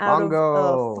run out of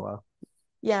Mongo.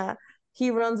 yeah, he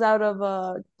runs out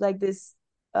of like this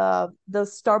the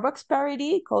Starbucks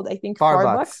parody called, I think, Farbucks.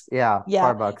 Farbucks. Yeah,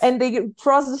 Yeah, Farbucks. and they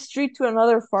cross the street to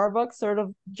another Farbucks, sort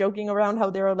of joking around how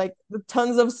there are like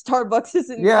tons of Starbucks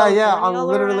in Yeah, yeah, California on all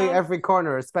literally around. every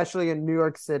corner, especially in New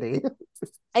York City.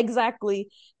 Exactly.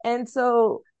 And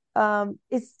so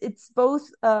it's both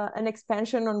an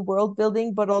expansion on world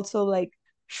building, but also like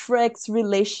Shrek's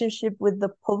relationship with the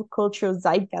pop culture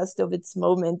zeitgeist of its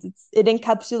moment. It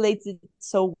encapsulates it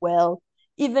so well,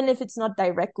 even if it's not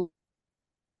directly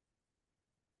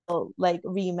like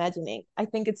reimagining. I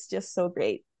think it's just so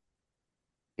great.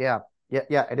 Yeah, yeah,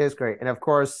 yeah, it is great. And of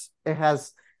course,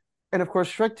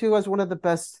 Shrek 2 has one of the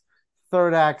best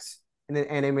third acts in an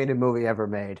animated movie ever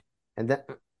made. And that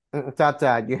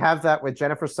you have that with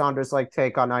Jennifer Saunders like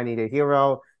take on I Need a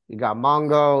Hero. You got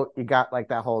Mongo, you got like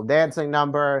that whole dancing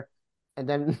number, and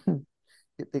then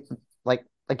like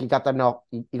you got the no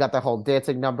you got the whole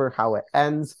dancing number, how it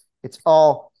ends. It's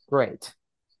all great,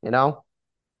 you know?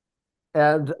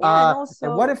 And Yeah,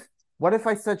 and what if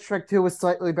I said Shrek 2 was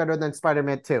slightly better than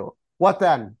Spider-Man 2? What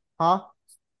then? Huh?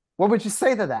 What would you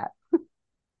say to that?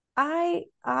 I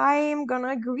am gonna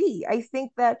agree. I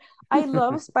think that I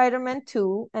love Spider-Man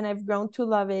 2, and I've grown to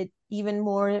love it even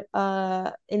more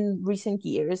in recent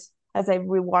years as I've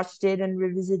rewatched it and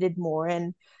revisited more.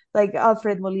 And like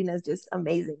Alfred Molina is just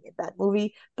amazing in that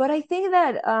movie. But I think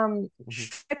that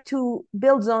Shrek 2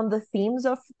 builds on the themes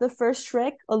of the first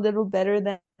Shrek a little better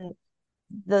than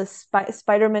the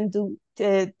Spider-Man 2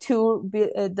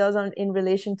 does on in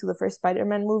relation to the first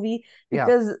Spider-Man movie, Yeah.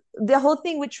 because the whole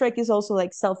thing with Shrek is also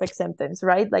like self-acceptance,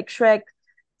 right? Like Shrek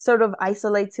sort of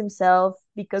isolates himself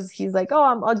because he's like, oh,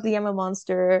 I'm ugly, I'm a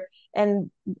monster.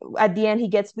 And at the end, he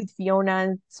gets with Fiona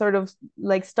and sort of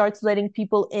like starts letting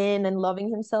people in and loving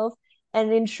himself.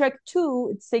 And in Shrek 2,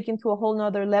 it's taken to a whole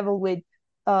nother level with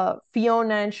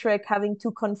Fiona and Shrek having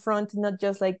to confront not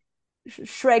just like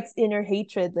Shrek's inner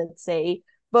hatred, let's say,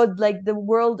 but like the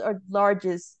world at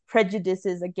large's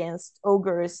prejudices against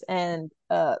ogres and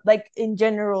like in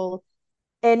general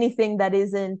anything that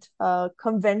isn't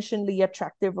conventionally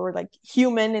attractive or like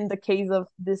human in the case of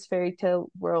this fairy tale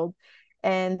world.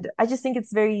 And I just think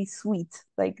it's very sweet,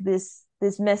 like this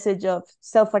message of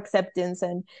self-acceptance.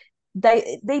 And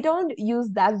they don't use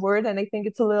that word, and I think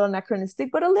it's a little anachronistic,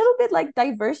 but a little bit like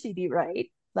diversity,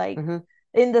 right? Like Hmm.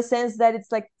 in the sense that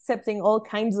it's like accepting all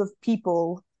kinds of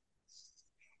people.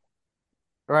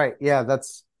 Right. Yeah, that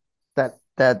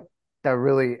that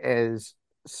really is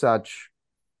such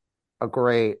a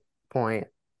great point.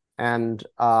 And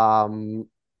was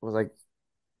like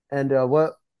and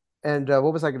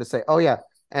what was I going to say? Oh yeah.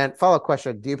 And follow-up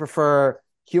question, do you prefer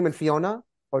human Fiona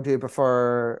or do you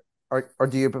prefer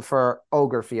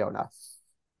ogre Fiona?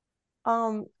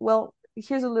 Well,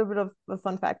 here's a little bit of a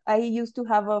fun fact. I used to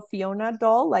have a Fiona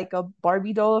doll, like a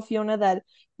Barbie doll of Fiona that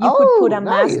you could put Oh, a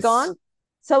mask nice. on.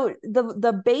 So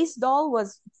the base doll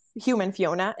was human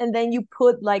Fiona, and then you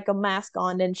put like a mask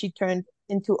on, and she turned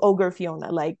into ogre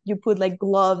Fiona. Like you put like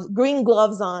gloves, green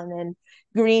gloves on, and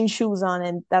green shoes on,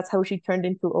 and that's how she turned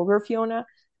into ogre Fiona.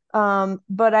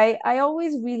 But I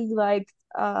always really liked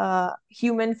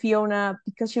human Fiona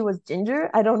because she was ginger.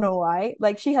 I don't know why.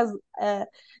 Like she has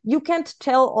you can't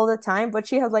tell all the time, but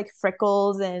she has like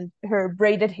freckles and her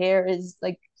braided hair is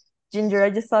like ginger. I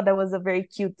just thought that was a very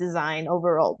cute design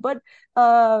overall. But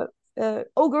uh,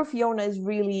 Ogre Fiona is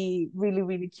really, really,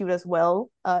 really cute as well.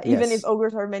 Even if Yes.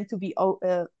 ogres are meant to be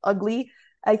ugly,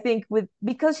 I think with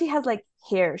because she has like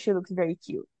hair, she looks very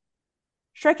cute.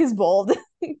 Shrek is bald.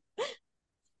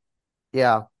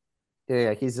 Yeah.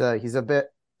 Yeah, yeah. He's a bit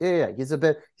yeah, yeah, he's a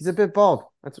bit bald.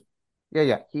 That's yeah,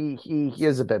 yeah. He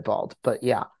is a bit bald, but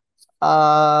yeah.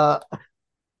 Uh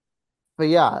but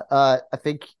yeah, I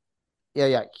think yeah,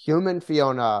 yeah. Human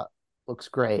Fiona looks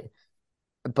great,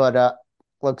 but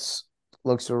looks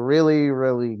looks really,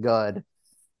 really good.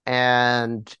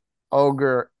 And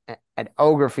Ogre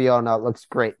Fiona looks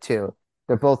great too.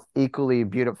 They're both equally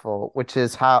beautiful, which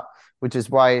is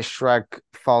why Shrek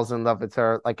falls in love with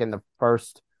her like in the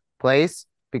first place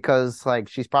because like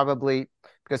she's probably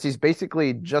because he's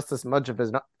basically just as much of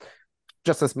an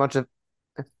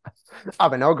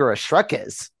ogre as Shrek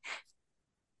is.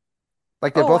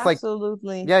 Like they're Oh, both like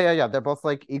absolutely. yeah. They're both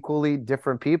like equally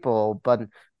different people, but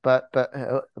but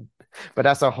uh, but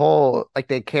as a whole, like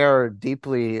they care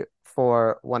deeply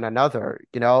for one another.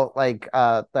 You know, like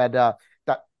that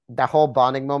whole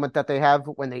bonding moment that they have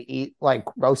when they eat like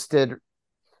roasted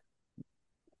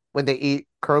when they eat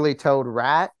curly toed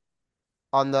rat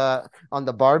on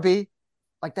the Barbie,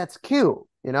 like that's cute.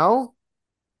 You know,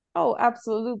 Oh,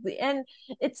 absolutely. And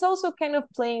it's also kind of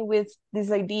playing with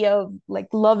this idea of like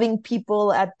loving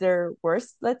people at their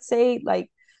worst, let's say.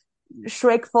 Like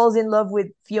Shrek falls in love with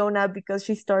Fiona because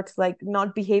she starts like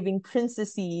not behaving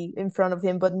princessy in front of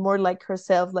him, but more like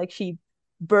herself. Like she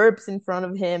burps in front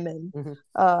of him, and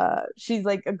mm-hmm. she's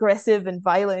like aggressive and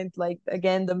violent. Like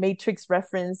again, the Matrix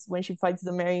reference when she fights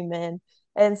the Merry Man.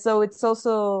 And so it's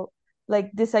also like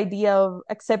this idea of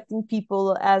accepting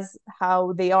people as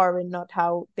how they are and not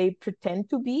how they pretend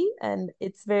to be. And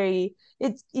it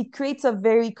creates a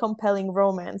very compelling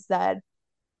romance that,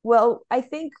 well, I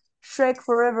think Shrek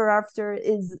Forever After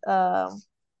is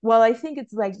well, I think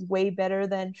it's like way better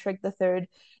than Shrek the Third.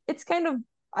 It's kind of,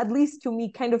 at least to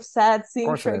me, kind of sad Of seeing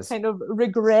course it Shrek is. kind of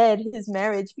regret his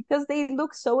marriage because they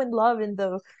look so in love in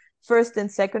the first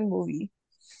and second movie.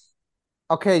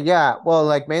 Okay, yeah. Well,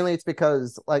 like mainly it's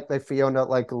because like Fiona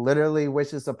like literally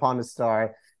wishes upon a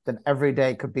star that every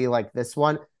day could be like this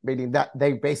one, meaning that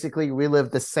they basically relive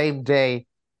the same day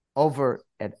over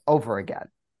and over again.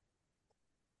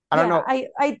 I don't Yeah, know,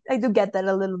 I do get that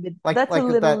a little bit. That's a like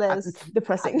little that. less I,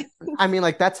 depressing. I mean,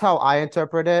 like that's how I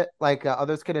interpret it. Like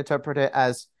others can interpret it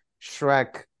as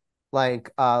Shrek,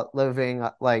 living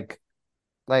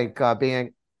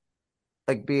being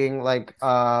being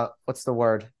what's the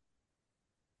word?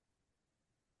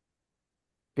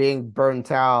 Being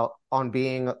burnt out on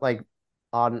being like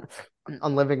on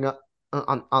on living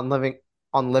on living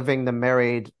on living the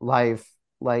married life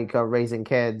raising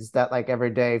kids that like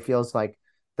every day feels like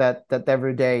that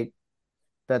every day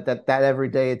that every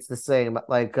day it's the same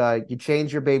you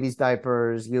change your baby's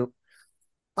diapers you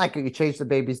change the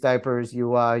baby's diapers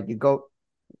you go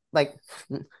like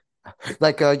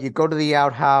you go to the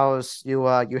outhouse, you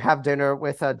have dinner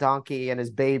with a donkey and his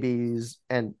babies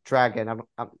and dragon.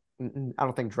 I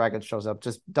don't think dragon shows up.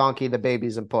 Just donkey, the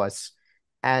babies, and puss.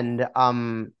 And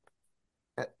and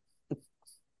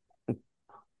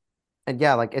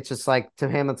yeah, like it's just like to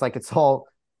him, it's like it's all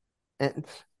and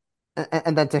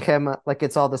and then to him, like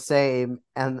it's all the same.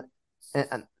 And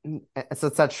so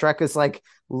it's that Shrek is like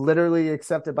literally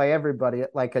accepted by everybody.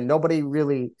 Like, and nobody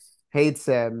really hates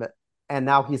him. And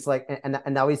now he's like, and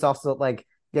now he's also like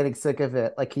getting sick of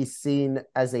it. Like he's seen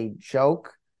as a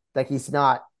joke. Like he's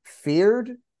not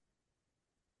feared.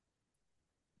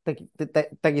 Like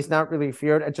he's not really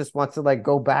feared. And just wants to like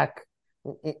go back.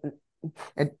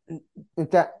 And, and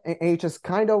he just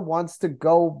kind of wants to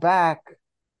go back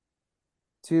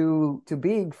to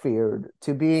being feared,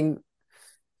 to being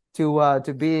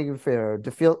feared,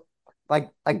 to feel like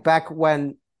back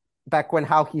when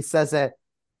how he says it,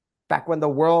 back when the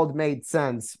world made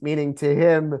sense, meaning to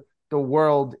him the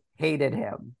world hated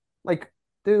him. Like,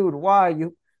 dude, why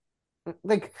you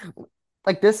like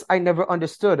like this I never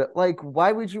understood. Like,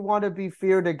 why would you want to be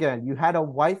feared again? You had a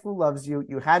wife who loves you,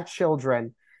 you had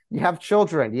children, you have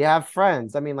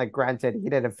friends. I mean, like, granted, he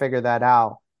didn't figure that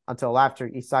out until after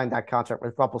he signed that contract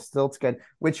with Rumpelstiltskin,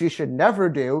 which you should never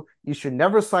do. You should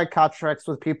never sign contracts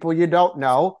with people you don't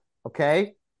know.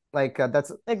 Okay,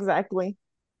 that's Exactly.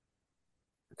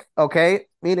 okay,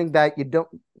 meaning that you don't.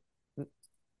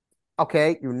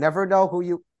 Okay, you never know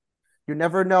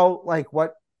like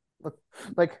what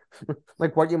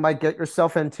you might get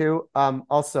yourself into.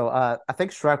 Also, I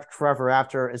think Shrek Forever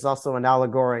After is also an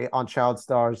allegory on child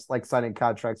stars like signing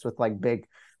contracts with like big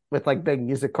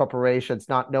music corporations,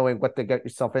 not knowing what to get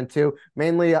yourself into.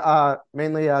 Mainly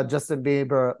Justin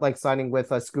Bieber like signing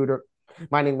with a Scooter,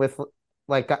 mining with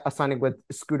signing with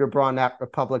Scooter Braun at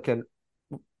Republican,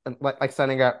 like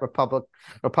signing at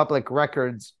Republic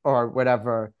Records or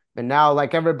whatever. And now,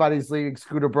 like everybody's leaving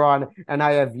Scooter Braun, and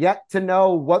I have yet to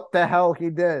know what the hell he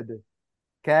did.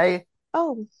 Okay.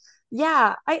 Oh,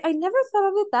 yeah. I never thought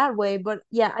of it that way, but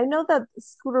yeah, I know that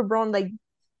Scooter Braun, like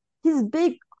his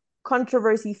big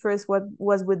controversy first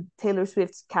was with Taylor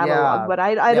Swift's catalog, Yeah. but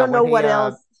I Yeah. don't know what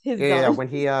else he's Yeah, done. when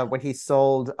he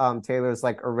sold Taylor's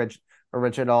like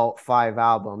original 5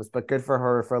 albums, but good for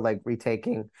her for like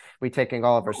retaking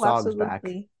all of her Oh, songs back.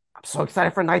 absolutely. I'm so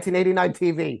excited for 1989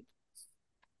 TV.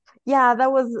 Yeah,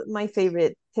 that was my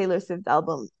favorite Taylor Swift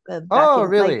album back Oh, in like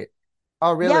really?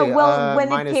 Oh, Yeah, really? well, when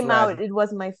Mine it is came out, red. it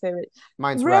was my favorite.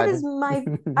 Mine's Red is red. my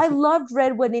I loved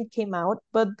Red when it came out,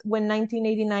 but when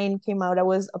 1989 came out, I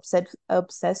was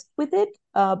obsessed with it.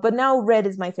 But now Red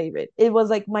is my favorite. It was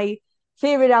like my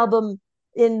favorite album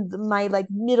in my like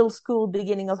middle school,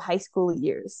 beginning of high school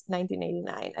years,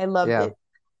 1989. I loved Yeah. it.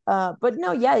 But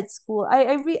no, yeah, it's cool. I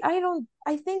don't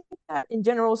I think that in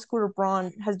general Scooter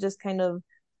Braun has just kind of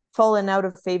fallen out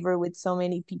of favor with so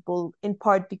many people in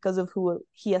part because of who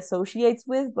he associates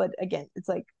with. But again, it's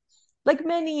like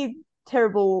many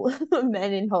terrible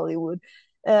men in Hollywood.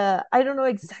 I don't know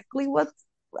exactly what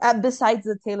besides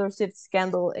the Taylor Swift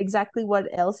scandal, exactly what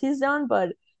else he's done, but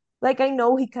like I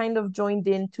know he kind of joined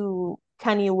into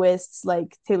Kanye West's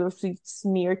like Taylor Swift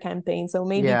smear campaign, so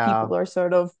maybe Yeah. people are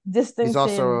sort of He's distance him.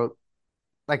 also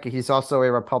he's also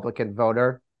a Republican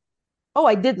voter. Oh,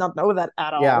 I did not know that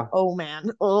at all. Yeah. Oh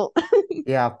man. Oh.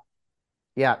 Yeah.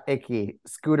 Yeah, icky.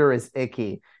 Scooter is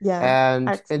icky. Yeah,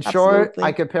 And in short,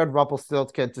 I absolutely. compared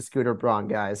Rumpelstiltskin to Scooter Braun,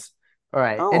 guys. All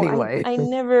right. Oh, Anyway. I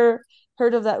never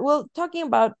heard of that. Well, talking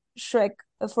about Shrek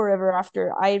Forever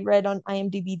After, I read on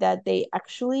IMDb that they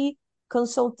actually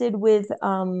consulted with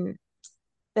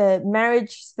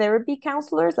marriage therapy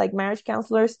counselors, like marriage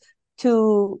counselors,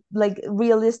 to like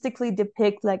realistically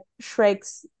depict like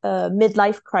Shrek's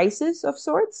midlife crisis of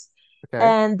sorts.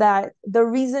 Okay. And that the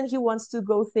reason he wants to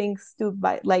go things to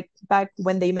by like back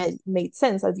when they made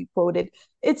sense, as you quoted,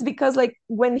 it's because like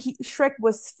when Shrek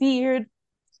was feared,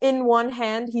 in one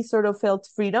hand he sort of felt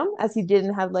freedom as he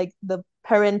didn't have like the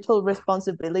parental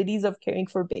responsibilities of caring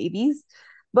for babies,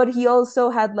 but he also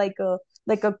had like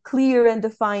a clear and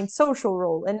defined social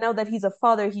role. And now that he's a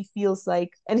father, he feels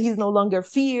like, and he's no longer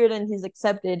feared and he's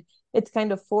accepted, it's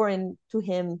kind of foreign to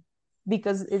him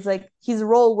because it's like his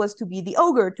role was to be the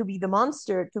ogre, to be the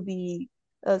monster, to be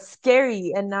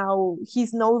scary, and now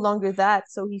he's no longer that,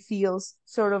 so he feels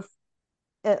sort of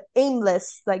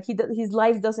aimless, like his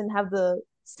life doesn't have the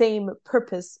same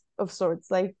purpose of sorts.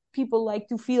 Like people like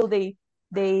to feel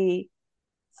they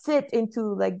fit into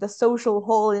like the social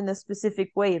hole in a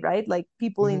specific way, right? Like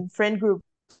people Mhm. in friend groups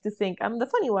to think I'm the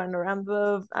funny one, or I'm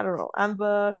the, I don't know, I'm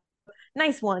the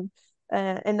nice one.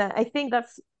 And I think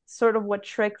that's sort of what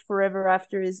Shrek Forever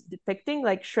After is depicting,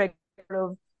 like Shrek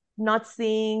sort of not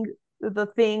seeing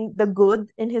the good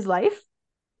in his life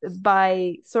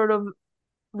by sort of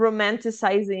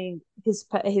romanticizing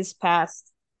his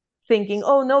past, thinking,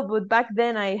 oh no, but back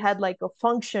then I had like a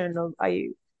function of I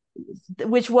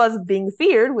which was being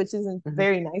feared, which isn't Mhm.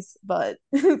 very nice, but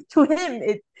to him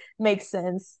it makes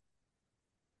sense.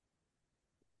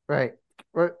 Right.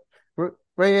 Right. Right.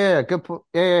 Yeah. Yeah. Good.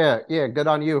 Yeah. Yeah. Yeah. Yeah, good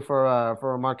on you for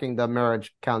remarking the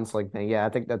marriage counseling thing. Yeah, I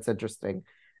think that's interesting.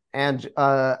 And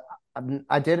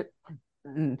I did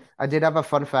I did have a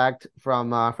fun fact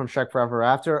from Shrek Forever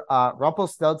After.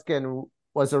 Rumpelstiltskin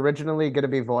was originally going to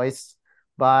be voiced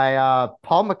by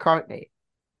Paul McCartney.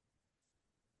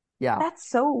 Yeah, That's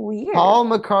so weird. Paul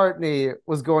McCartney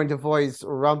was going to voice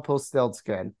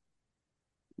Rumpelstiltskin.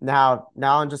 Now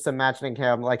I'm just imagining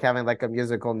him like having like a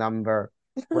musical number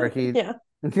where he, Yeah,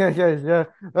 yeah, yeah, yeah.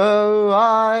 Oh,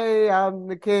 I am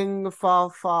the king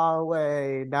far, far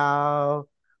away now.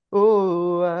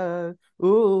 I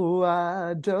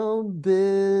don't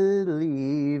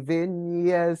believe in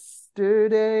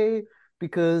yesterday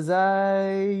because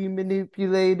I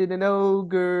manipulated an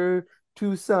ogre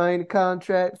to sign a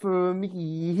contract for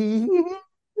me.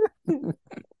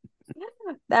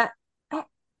 that I,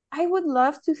 I would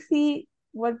love to see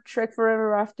what Shrek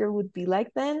Forever After would be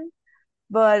like then.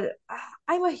 But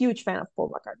I'm a huge fan of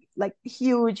Paul McCartney, like Oh,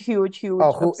 huge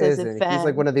who obsessive isn't? He's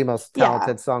like one fan. of the most Yeah,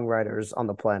 talented songwriters on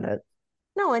the planet.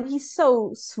 no, and he's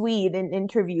so sweet in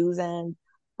interviews, and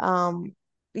um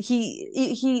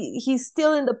he's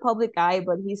still in the public eye,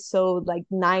 but he's so like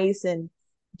nice and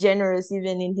generous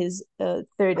even in his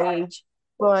third age.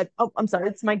 But oh, I'm sorry,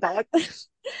 it's my dog.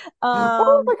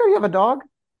 Oh my um God, you have a dog?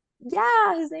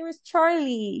 yeah, his name is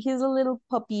Charlie. He's a little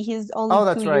puppy. He's only Oh, two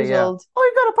that's right. years Yeah. old. Oh,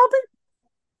 you got a puppy?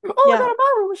 Oh, I Yeah. got a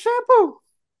bottle with shampoo.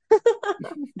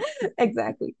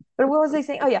 Exactly. But what was I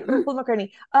saying? Oh yeah, Paul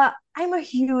McCartney. I'm a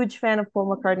huge fan of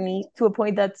Paul McCartney to a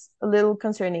point that's a little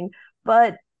concerning,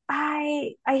 but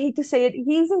I hate to say it,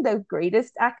 he isn't the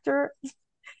greatest actor.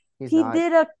 He's He not.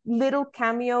 did a little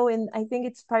cameo in, I think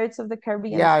it's Pirates of the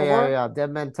Caribbean Yeah, yeah, 4. yeah. Dead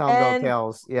men tell no And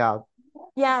tales. Yeah,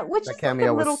 yeah, which that is like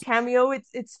cameo a little was. cameo.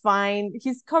 It's fine.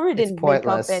 He's covered It's in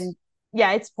makeup pointless. and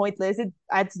yeah, it's pointless. It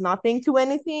adds nothing to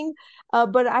anything.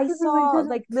 But I It really saw didn't.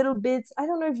 like little bits. I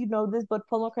don't know if you know this, but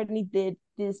Paul McCartney did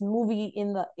this movie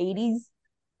in the 80s,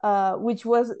 which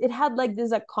was, it had like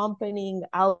this accompanying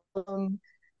album.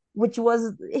 which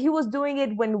was he was doing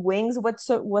it when Wings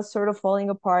was sort of falling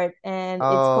apart, and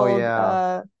it's Oh called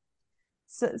yeah.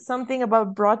 something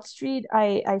about Broad Street.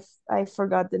 I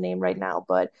forgot the name right now,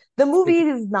 but the movie Speak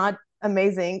is not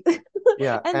amazing,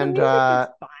 yeah, and the music is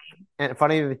fine. and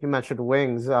funny that you mentioned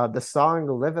Wings. The song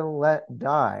 "Live and Let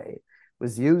Die"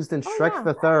 was used in Oh Shrek yeah,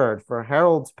 the Third for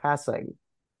Harold's passing.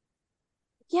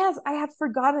 yes, I had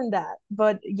forgotten that,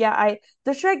 but yeah, I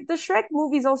the Shrek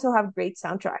movies also have great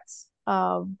soundtracks.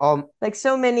 Like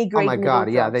so many Oh great my middle God,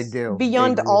 yeah, they drops do. They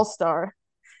beyond do. All Star.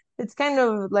 It's kind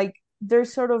of like they're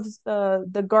sort of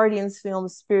the Guardians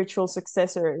film's spiritual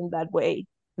successor in that way.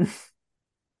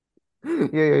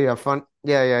 Yeah. Fun.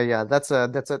 Yeah. That's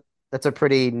a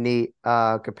pretty neat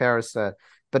comparison.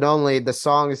 But only the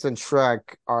songs in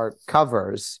Shrek are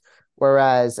covers,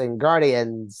 whereas in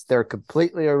Guardians, they're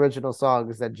completely original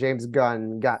songs that James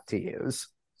Gunn got to use.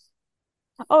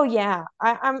 Oh yeah,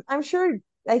 I'm sure.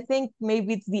 I think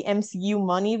maybe it's the MCU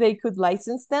money they could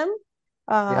license them.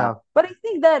 Yeah. But I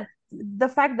think that the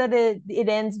fact that it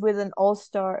ends with an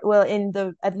all-star, well, in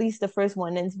the at least the first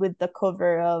one ends with the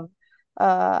cover of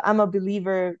 "I'm a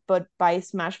Believer" but by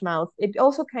Smash Mouth. It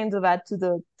also kind of adds to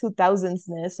the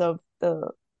 2000s-ness of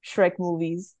the Shrek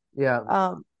movies. Yeah.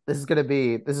 Um, This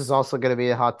is also gonna be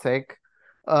a hot take.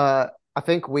 I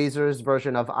think Weezer's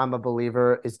version of "I'm a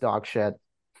Believer" is dog shit.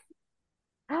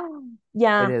 It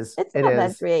yeah, is. it's It not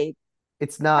that is. great.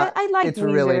 It's not. I like It's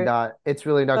really Weezer, not. It's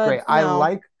really not but great.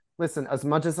 no. Listen, as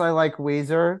much as I like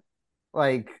Weezer,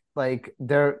 like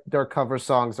their cover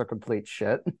songs are complete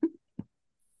shit.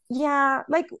 Yeah,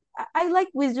 like I like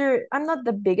Weezer. I'm not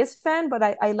the biggest fan, but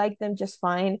I like them just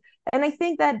fine. And I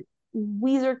think that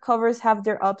Weezer covers have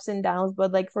their ups and downs,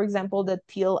 but like for example, the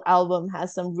Teal album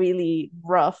has some really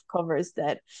rough covers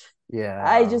that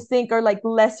I Yeah. just think are like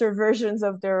lesser versions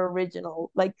of their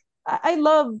original. Like I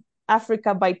love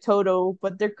Africa by Toto,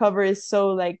 but their cover is so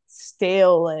like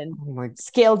stale and Oh my,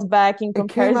 scaled back in it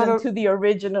came out comparison of to the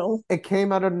original. it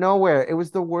came out of nowhere. It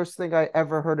was the worst thing I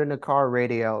ever heard in a car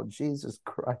radio. Jesus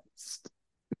Christ.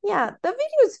 Yeah, the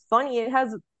video is funny. It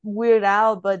has Weird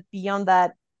Al, but beyond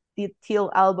that, the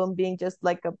Teal album being just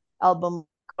like a album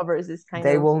covers is kind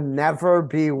They of will never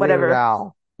be Weird whatever.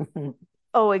 Al.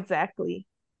 Oh, exactly.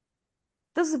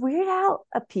 Does Weird Al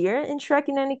appear in Shrek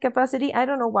in any capacity? I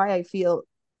don't know why I feel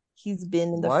he's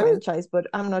been in the What? franchise, but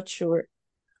I'm not sure.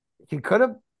 He could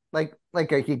have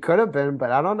he could have been,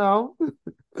 but I don't know.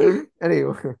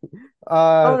 Anyway,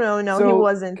 Oh no, no, he so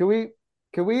wasn't. can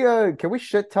we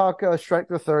shit talk Shrek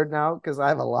the Third now? Because I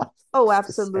have a lot of Oh, things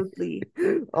to say. absolutely.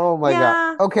 Oh my God.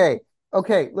 Yeah,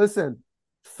 Okay, listen.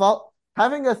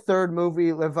 Having a third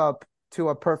movie live up to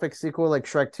a perfect sequel like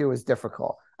Shrek 2 is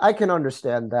difficult. I can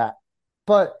understand that.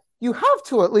 But you have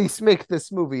to at least make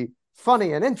this movie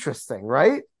funny and interesting,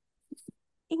 right?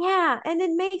 yeah, and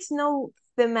it makes no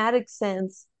thematic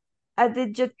sense.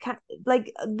 It just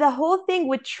like the whole thing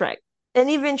with Shrek and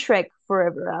even Shrek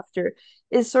Forever After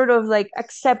is sort of like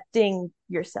accepting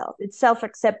yourself. It's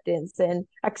self-acceptance and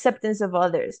acceptance of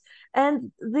others.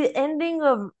 And the ending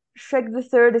of Shrek the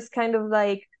Third is kind of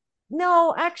like,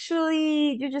 no,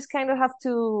 actually, you just kind of have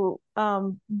to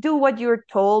do what you're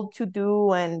told to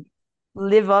do and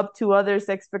live up to others'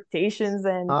 expectations.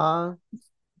 And Uh,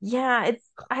 yeah,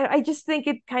 I just think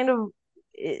it kind of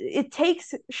it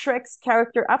takes Shrek's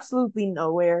character absolutely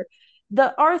nowhere.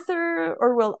 The Arthur,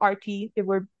 or well, RT, if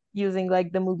we're using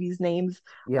like the movie's names,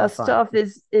 yeah, fine. stuff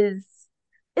is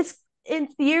it's in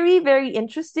theory very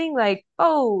interesting. Like,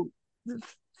 oh,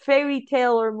 fairy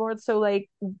tale, or more so like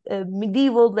a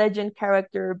medieval legend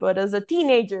character, but as a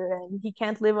teenager, and he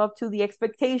can't live up to the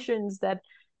expectations that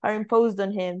are imposed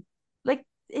on him. Like,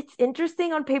 it's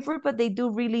interesting on paper, but they do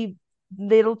really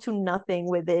little to nothing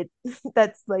with it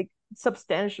that's like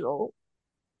substantial.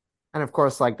 And of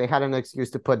course, like they had an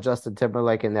excuse to put Justin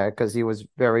Timberlake in there because he was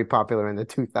very popular in the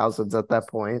 2000s at that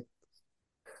point.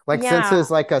 Like Yeah.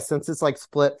 since it's like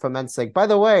split from NSYNC. By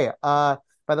the way,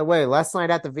 last night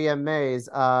at the VMAs,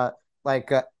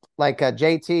 like uh,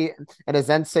 JT and his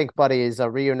NSYNC buddies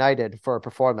reunited for a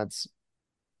performance.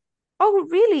 Oh,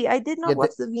 really? I did Yeah, not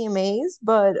watch the VMAs,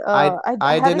 but I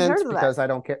I hadn't didn't heard of that. because I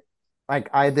don't care. Like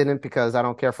I didn't because I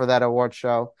don't care for that award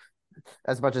show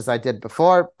as much as I did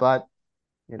before. But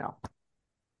you know,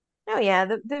 Oh yeah,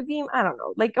 the VM, I don't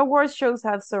know. Like awards shows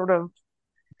have sort of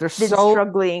they're been so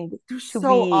struggling they're to so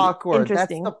be awkward.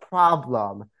 That's the interesting.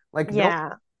 problem. Like no,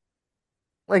 Yeah.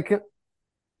 like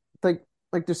like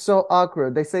like they're so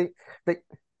awkward. They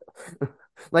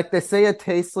like they say a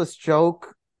tasteless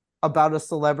joke about a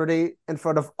celebrity in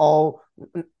front of all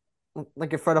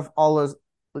like in front of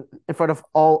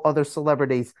all other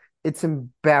celebrities. It's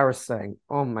embarrassing.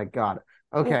 Oh my God.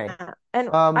 Okay. Yeah. And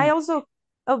I Um, also,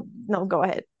 oh, no, go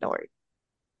ahead. Don't worry.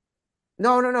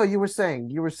 no, no, no. You were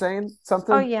saying Oh,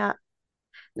 something? yeah.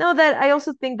 No, that I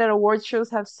also think that award shows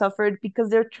have suffered because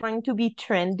they're trying to be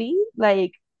trendy.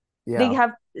 Like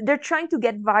Yeah. they're trying to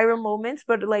get viral moments,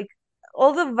 but like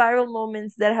all the viral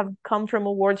moments that have come from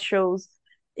award shows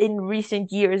in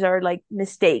recent years are like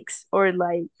mistakes or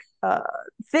like uh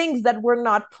things that were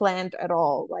not planned at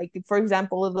all. Like for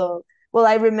example,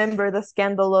 I remember the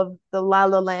scandal of the La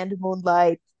La Land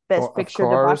Moonlight Best Of Picture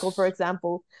debacle, for course.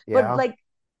 example. But Yeah. like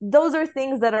those are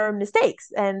things that are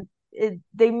mistakes, and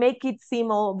they make it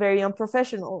seem all very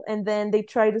unprofessional, and then they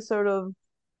try to sort of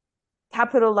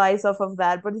capitalize off of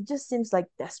that, but it just seems like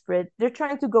desperate. They're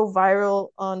trying to go viral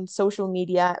on social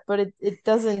media, but it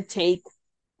doesn't take.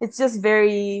 It's just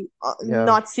very Yeah.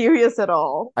 not serious at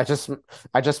all. I just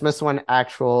I just miss when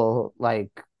actual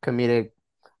like comedic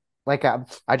like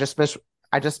I just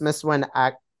miss when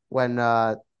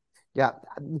yeah,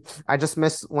 I just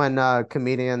miss when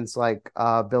comedians like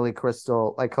Billy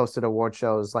Crystal like hosted award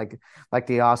shows like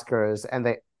the Oscars, and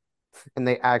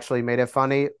they actually made it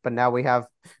funny, but now we have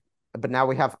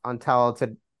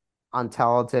untalented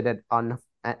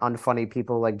and unfunny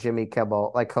people like Jimmy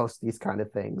Kimmel like host these kind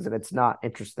of things, and it's not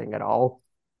interesting at all.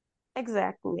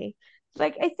 Exactly.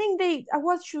 Like I think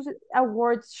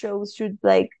awards shows should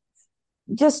like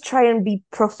just try and be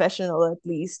professional at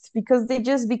least because they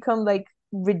just become like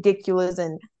ridiculous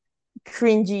and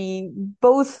cringy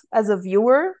both as a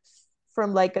viewer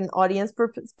from like an audience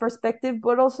perspective,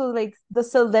 but also like the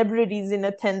celebrities in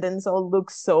attendance all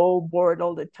look so bored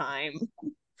all the time.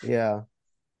 Yeah.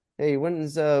 Hey, when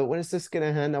is this gonna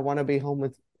end? I want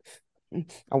to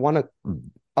I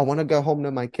want to go home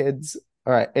to my kids.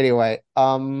 All right. Anyway,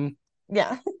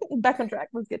 Yeah. Back on track.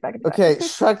 Let's get back on track. okay,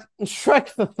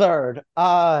 Shrek the Third.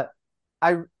 I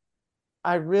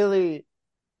I really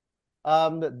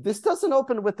this doesn't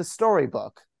open with the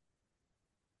storybook,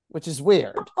 which is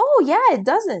weird. Oh yeah, it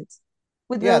doesn't.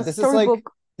 With Yeah, the this is like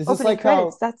storybook this is opening like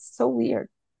credits. how That's so weird.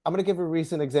 I'm gonna give a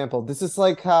recent example. This is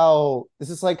like how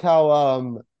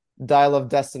Dial of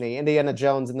Destiny, Indiana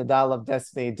Jones and the Dial of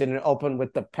Destiny didn't open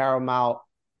with the Paramount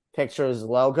Pictures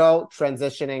logo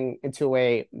transitioning into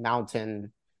a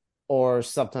mountain or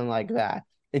something like that.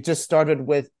 It just started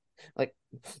with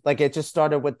like it just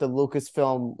started with the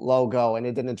Lucasfilm logo, and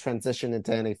it didn't transition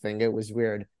into anything. It was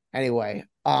weird. Anyway,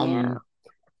 Yeah.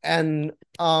 and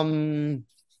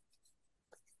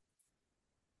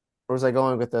where was I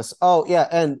going with this? Oh yeah,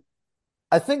 and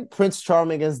I think Prince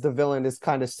Charming as the villain is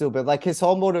kind of stupid. Like his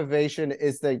whole motivation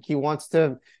is that he wants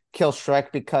to kill Shrek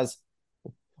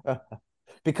uh,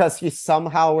 because he's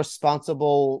somehow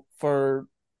responsible for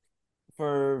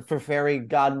fairy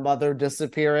godmother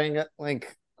disappearing.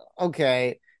 Like,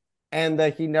 okay, and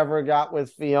that he never got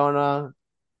with Fiona.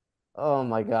 Oh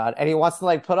my god! And he wants to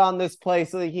like put on this play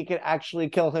so that he can actually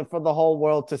kill him for the whole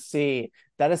world to see.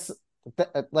 That is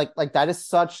like that is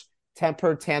such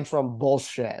temper tantrum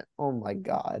bullshit. Oh my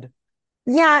god.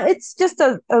 Yeah, it's just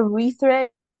a rethread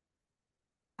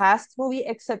past movie,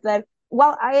 except that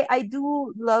while I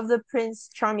do love the Prince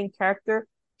Charming character,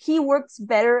 he works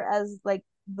better as like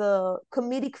the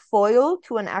comedic foil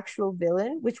to an actual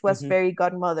villain, which was Mm-hmm. Fairy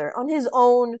Godmother. On his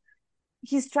own,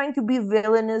 he's trying to be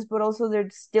villainous, but also they're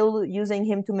still using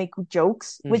him to make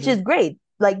jokes, which Mm-hmm. is great.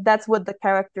 Like that's what the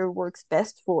character works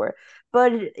best for.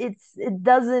 But it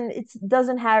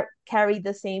doesn't have carry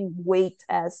the same weight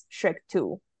as Shrek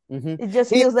 2. Mm-hmm. It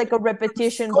just In feels like a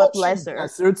repetition but scorching lesser.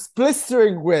 deserts,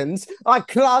 blistering winds, I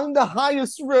climbed the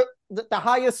highest, the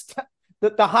highest to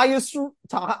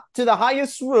the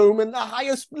highest room in the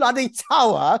highest bloody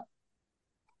tower.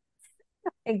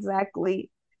 Exactly.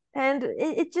 And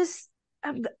it just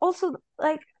also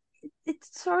like it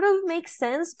sort of makes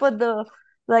sense, but the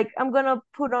like I'm gonna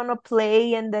put on a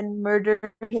play and then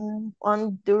murder him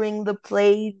on during the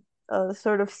play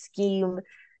sort of scheme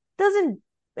doesn't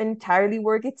entirely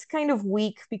work. It's kind of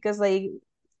weak because like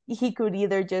he could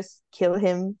either just kill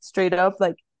him straight up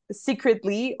like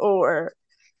secretly, or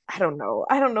I don't know.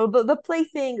 I don't know. The play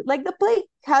thing, like the play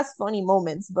has funny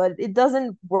moments, but it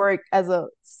doesn't work as a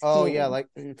Oh yeah, scheme. like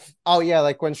oh yeah,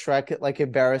 like when Shrek like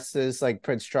embarrasses like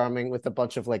Prince Charming with a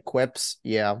bunch of like quips.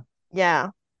 Yeah.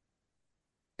 Yeah.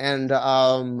 And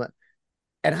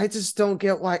and I just don't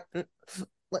get why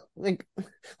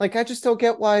like I just don't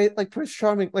get why like Prince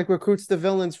Charming like recruits the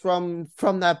villains from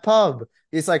that pub.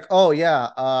 He's like, "Oh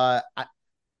yeah,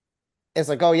 it's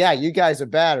like, oh yeah, you guys are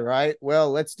bad, right?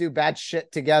 Well, let's do bad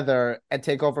shit together and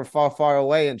take over far, far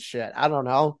away and shit. I don't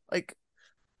know. Like,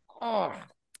 oh,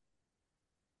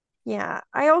 Yeah.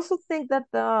 I also think that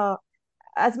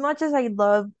as much as I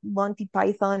love Monty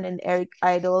Python and Eric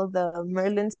Idle, the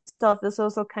Merlin stuff is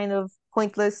also kind of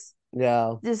pointless.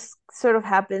 Yeah. Just sort of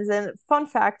happens. And fun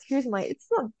fact, here's my, it's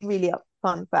not really a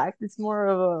fun fact, it's more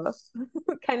of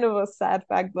a kind of a sad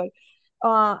fact, but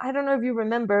I don't know if you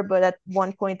remember, but at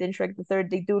one point in Shrek the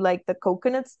Third, they do like the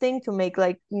coconuts thing to make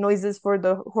like noises for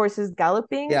the horses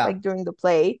galloping, Yeah. like during the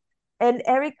play. And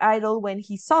Eric Idle, when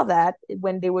he saw that,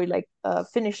 when they were like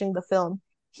finishing the film,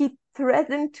 he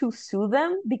threatened to sue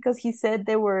them because he said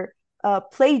they were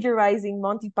plagiarizing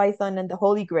Monty Python and the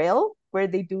Holy Grail, where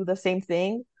they do the same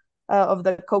thing of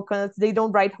the coconuts. They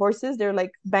don't ride horses; they're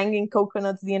like banging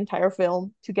coconuts the entire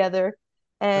film together.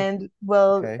 And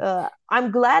well, Okay.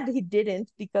 I'm glad he didn't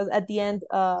because at the end,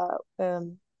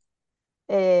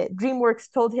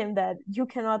 DreamWorks told him that you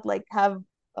cannot like have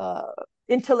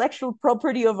intellectual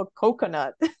property of a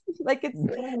coconut. Like it's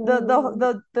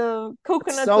the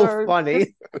It's coconuts so are just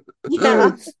funny.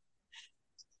 yeah.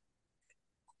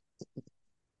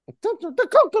 The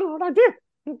coconut idea.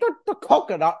 The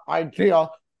coconut idea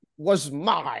was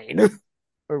mine,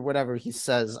 or whatever he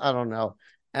says. I don't know.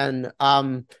 And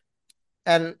and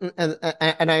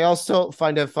I also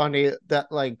find it funny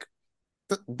that like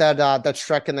that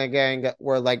Shrek and the gang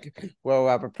were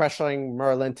pressuring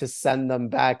Merlin to send them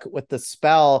back with the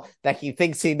spell that he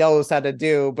thinks he knows how to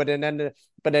do, but it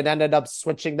ended up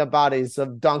switching the bodies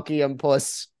of Donkey and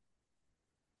Puss.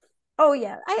 Oh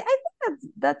yeah, I think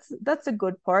that's a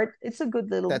good part. It's a good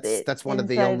little bit That's one of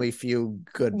the inside. only few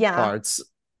good Yeah, parts.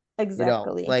 You know,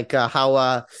 exactly. like how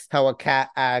a cat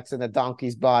acts in a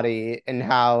donkey's body and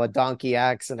how a donkey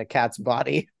acts in a cat's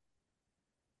body.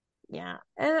 Yeah,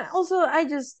 and also I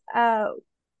just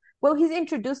well, he's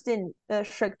introduced in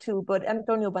Shrek 2, but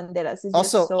Antonio Banderas is just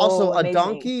Also so a amazing.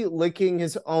 donkey licking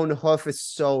his own hoof is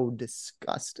so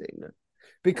disgusting.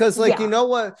 Because like you Yeah, know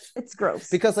what? it's gross.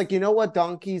 Because like you know what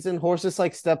donkeys and horses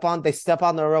like step on? They step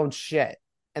on their own shit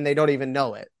and they don't even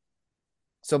know it.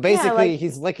 So Yeah, basically like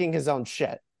he's licking his own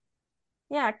shit.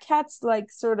 yeah, cats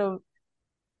like sort of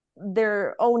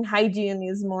their own hygiene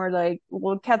is more like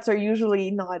well, cats are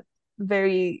usually not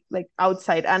very like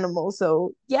outside animals,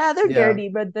 so yeah, they're Yeah. dirty,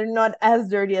 but they're not as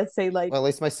dirty as say like Well, at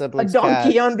least my a sibling's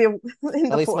cat donkey on the in At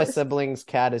the least my forest. sibling's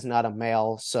cat is not a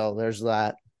male, so there's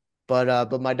that.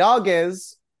 But my dog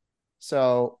is.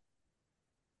 So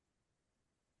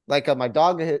my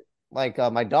dog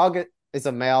my dog is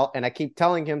a male, and I keep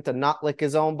telling him to not lick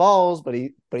his own balls, but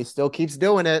he still keeps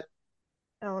doing it.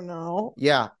 Oh no.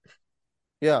 Yeah,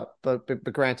 yeah. But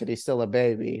granted, he's still a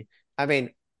baby. I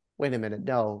mean, wait a minute,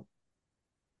 no,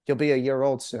 he'll be a year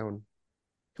old soon.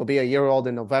 He'll be a year old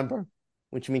in November,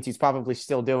 which means he's probably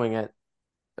still doing it.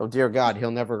 Oh dear God,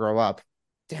 he'll never grow up.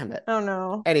 Damn it. Oh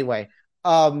no. Anyway,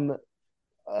 um,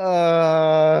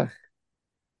 uh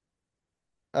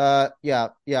yeah.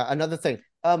 Another thing.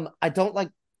 I don't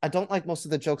like most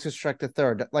of the jokes in Shrek the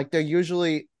Third. Like they're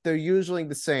usually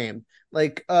the same.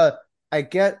 Like I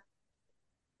get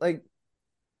like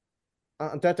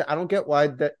I don't get why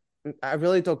that I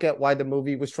really don't get why the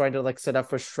movie was trying to like set up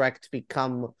for Shrek to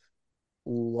become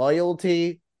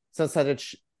loyalty since that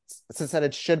since that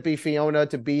it should be Fiona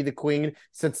to be the queen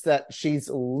since that she's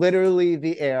literally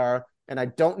the heir and I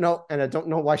don't know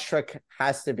why Shrek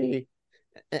has to be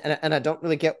and I don't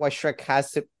really get why Shrek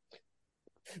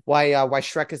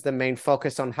is the main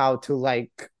focus on how to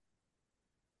like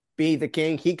be the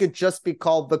king. He could just be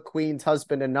called the queen's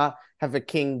husband and not have a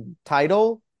king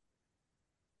title.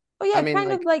 Oh I yeah, mean,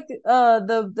 kind of like, like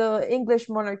the English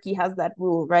monarchy has that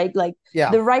rule, right? Like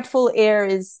yeah, the rightful heir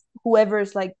is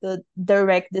whoever's like the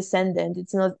direct descendant.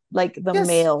 It's not like the yes,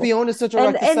 male. Fiona's a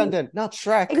And direct descendant, not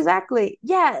Shrek. exactly.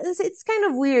 Yeah, it's kind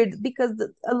of weird because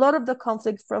a lot of the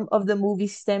conflict from of the movie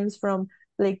stems from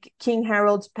like King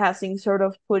Harold's passing, sort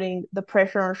of putting the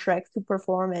pressure on Shrek to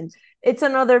perform. And it's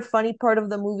another funny part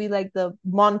of the movie, like the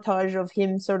montage of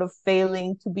him sort of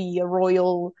failing to be a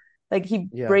royal. Like he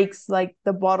Yeah, breaks like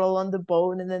the bottle on the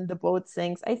boat, and then the boat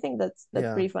sinks. I think that's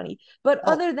yeah. pretty funny. But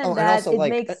other than And that, also it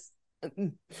like, makes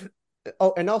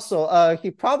and also,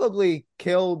 he probably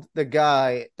killed the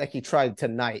guy that he tried to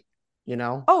knight. You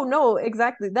know, oh no,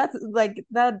 exactly. That's like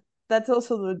that. That's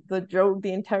also the joke.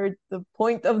 The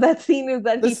point of that scene is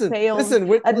that he fails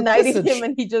at knighting listen. him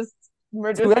and he just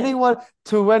To murders him.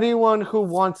 anyone who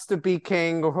wants to be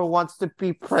king or who wants to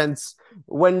be prince,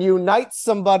 when you knight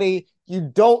somebody, you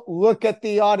don't look at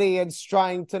the audience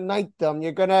trying to knight them.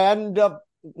 You're gonna end up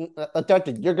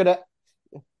you're gonna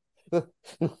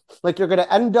you're gonna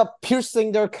end up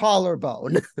piercing their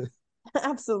collarbone.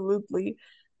 Absolutely.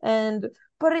 And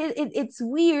but it's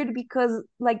weird because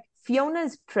like Fiona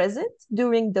is present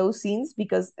during those scenes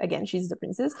because again she's the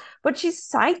princess, but she's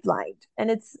sidelined.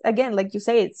 And it's again, like you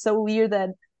say, it's so weird that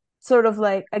sort of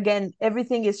like again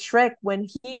everything is Shrek when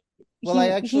he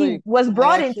Well, he was I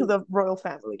brought into actually, the royal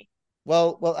family.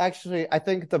 actually, I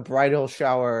think the bridal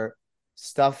shower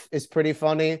stuff is pretty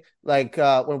funny. Like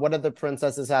when one of the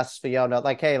princesses asks Fiona,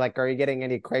 like, "Hey, like, are you getting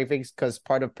any cravings? Because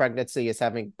part of pregnancy is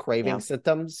having craving Yeah.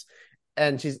 symptoms."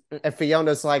 And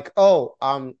Fiona's like, "Oh,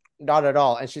 not at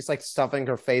all." And she's like stuffing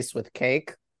her face with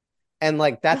cake. And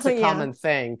like that's Oh a yeah. common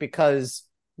thing because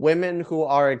women who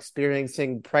are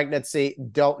experiencing pregnancy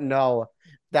don't know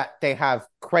that they have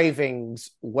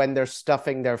cravings when they're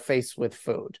stuffing their face with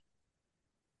food,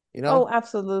 you Oh, know?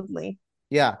 absolutely.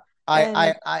 Yeah. And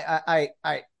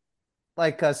I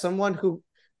like someone who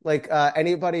like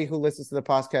anybody who listens to the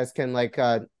podcast can like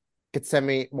could send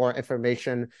me more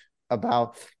information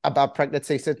about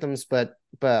pregnancy symptoms, but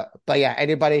yeah,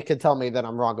 anybody can tell me that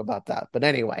I'm wrong about that. But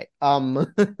anyway,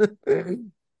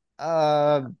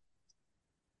 uh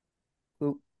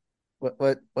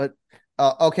what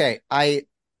okay, I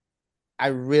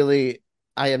really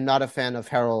I am not a fan of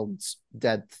Harold's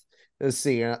death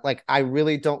scene. Like I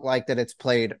really don't like that it's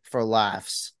played for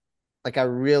laughs. Like I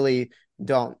really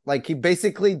don't. Like he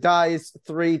basically dies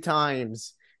 3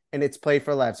 times and it's played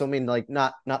for laughs. I mean like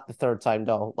not the third time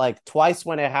though. Like twice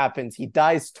when it happens, he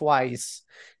dies twice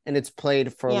and it's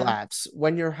played for yeah. laughs.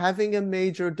 When you're having a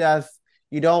major death,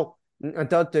 you don't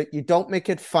make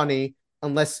it funny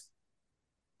unless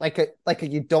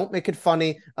you don't make it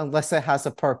funny unless it has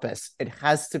a purpose. It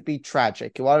has to be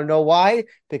tragic. You want to know why?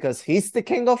 Because he's the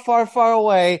king of far, far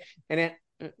away, and it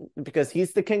because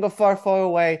he's the king of far, far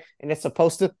away, and it's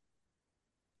supposed to.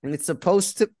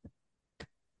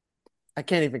 I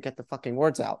can't even get the fucking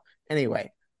words out.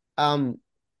 Anyway, um,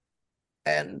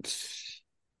 and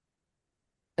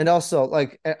also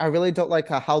like I really don't like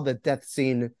how the death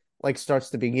scene like starts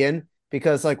to begin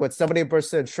because like when somebody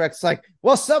bursts in, Shrek's like,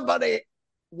 well,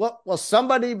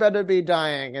 somebody better be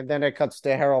dying, and then it cuts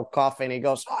to Harold coughing. He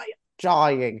goes, "I am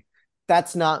dying."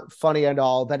 That's not funny at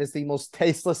all. That is the most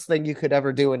tasteless thing you could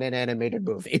ever do in an animated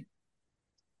movie.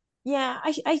 Yeah,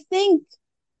 I think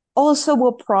also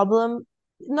a problem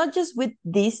not just with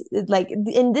this like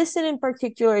in this scene in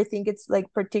particular. I think it's like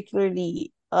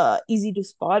particularly easy to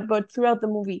spot, but throughout the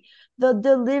movie the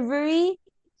delivery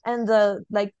and the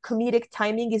like comedic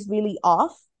timing is really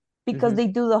off because Mm-hmm. they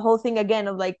do the whole thing again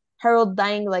of like Harold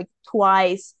dying like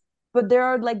twice, but there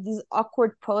are like these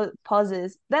awkward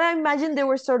pauses that I imagine they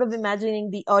were sort of imagining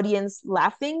the audience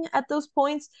laughing at those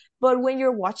points. But when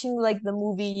you're watching like the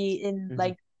movie in Mm-hmm.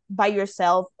 like by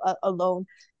yourself alone,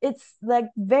 it's like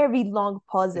very long It's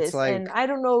pauses. And like, I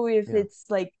don't know if yeah. it's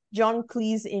like John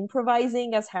Cleese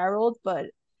improvising as Harold, but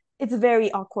it's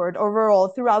very awkward overall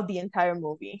throughout the entire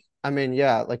movie. I mean,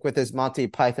 yeah, like with his Monty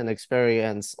Python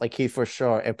experience, like he for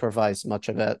sure improvised much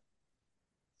of it,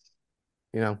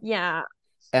 you know. Yeah.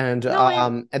 And No,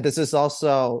 and this is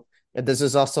also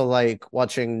like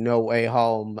watching No Way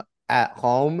Home at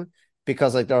home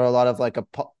because like there are a lot of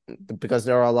because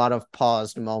there are a lot of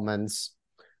paused moments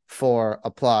for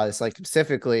applause, like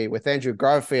specifically with Andrew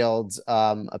Garfield's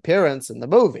appearance in the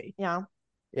movie. yeah.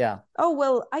 Yeah. Oh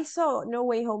well, I saw No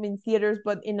Way Home in theaters,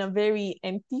 but in a very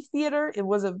empty theater. It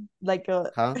was a like a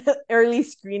Huh? early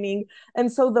screening, and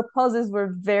so the pauses were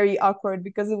very awkward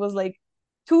because it was like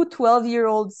two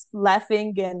 12-year-olds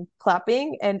laughing and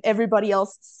clapping and everybody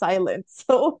else silent.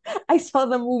 So I saw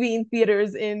the movie in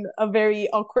theaters in a very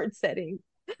awkward setting.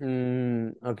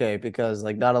 Okay, because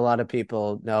like not a lot of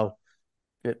people know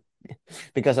it,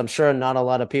 because I'm sure not a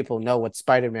lot of people know what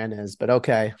Spider-Man is, but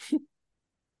okay.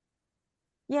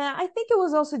 Yeah, I think it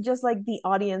was also just like the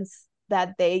audience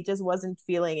that day just wasn't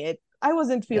feeling it. I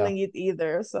wasn't Yeah. feeling it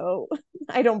either, so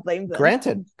I don't blame them.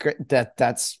 Granted,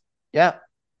 that's yeah.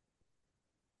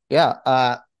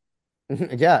 Yeah.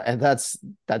 Yeah, and that's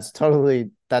I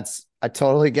totally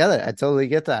get it. I totally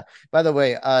get that. By the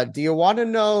way, do you want to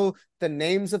know the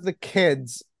names of the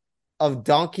kids of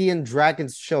Donkey and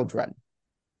Dragon's children?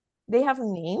 They have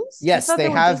names? I Yes, thought they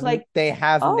were just like, they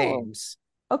have oh, names.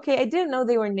 okay. I didn't know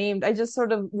they were named. I just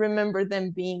sort of remember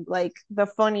them being like the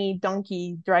funny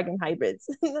donkey dragon hybrids.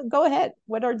 Go ahead.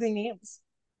 What are the names?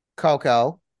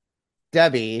 Coco,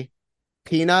 Debbie,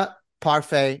 Peanut,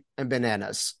 Parfait, and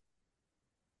Bananas.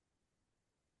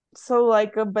 So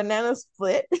like a banana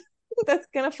split? That's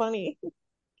kind of funny.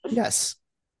 Yes.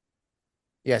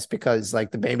 Yes, because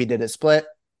like the baby did a split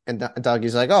and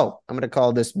Doggy's like, "Oh, I'm going to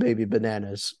call this baby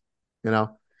Bananas." You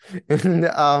know?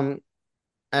 And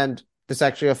and there's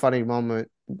actually a funny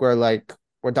moment where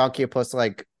Donkey is supposed to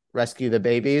like rescue the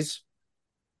babies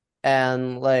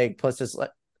and like Puss is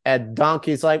like and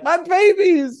Donkey's like, my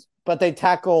babies, but they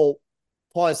tackle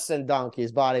Puss and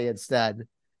Donkey's body instead,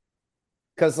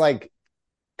 because like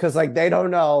they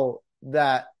don't know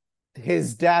that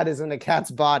his dad is in a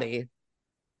cat's body.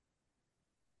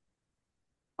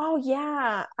 Oh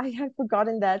yeah, I had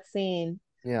forgotten that scene.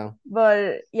 Yeah.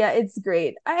 But yeah, it's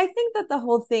great. I think that the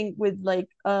whole thing with like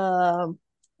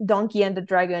Donkey and the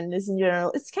Dragon is in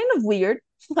general, it's kind of weird,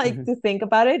 like Mm-hmm. to think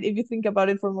about it if you think about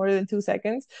it for more than 2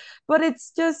 seconds. But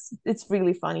it's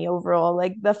really funny overall.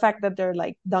 Like the fact that they're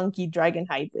like donkey dragon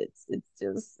hybrids.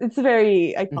 It's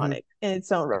very Mm-hmm. iconic in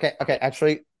its own Okay. right.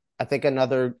 Actually, I think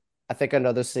another I think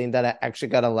another scene that I actually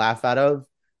got a laugh out of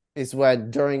is when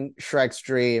during Shrek's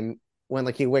dream, when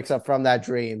like he wakes up from that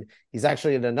dream, he's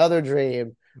actually in another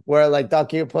dream where like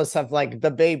Donkey and Puss have like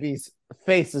the baby's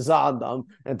faces on them,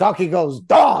 and Donkey goes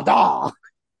da da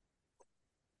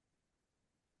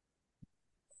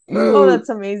Oh, moo. that's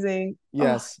amazing. Oh,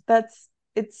 Yes. that's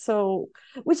it's so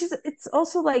which is it's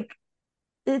also like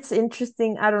it's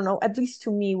interesting. I don't know, at least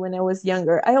to me when I was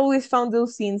younger. I always found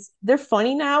those scenes, they're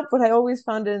funny now, but I always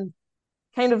found them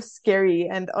kind of scary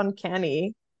and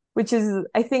uncanny, which is,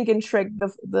 I think, in Shrek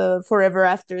the Forever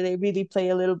After, they really play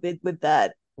a little bit with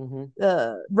that.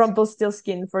 Mm-hmm.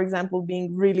 Rumpelstiltskin, for example,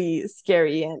 being really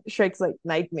scary and Shrek's like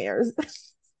nightmares.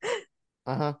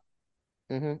 Uh-huh.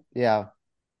 Mm-hmm. Yeah.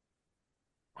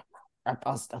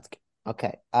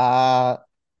 Okay.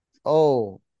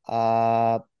 Oh.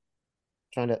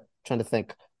 Trying to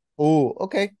think. Oh,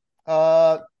 okay.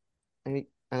 Uh I mean,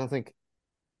 I don't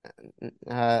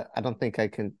think I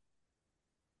can.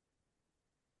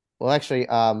 Well, actually,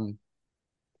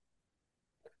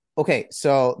 okay,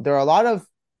 so there are a lot of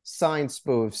sign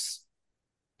spoofs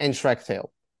in Shrek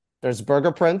Tale. There's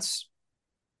Burger Prince,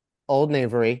 Old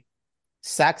Knavery,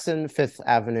 Saxon Fifth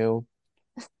Avenue,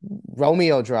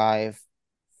 Romeo Drive,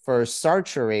 First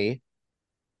Archery,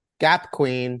 Gap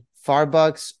Queen,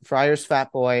 Farbucks, Friars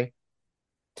Fat Boy,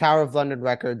 Tower of London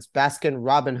Records, Baskin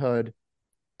Robin Hood,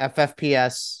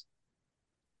 FFPS,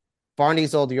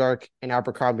 Barney's Old York, and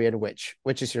Abercrombie and Witch.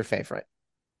 Which is your favorite?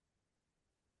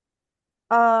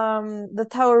 The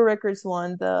Tower Records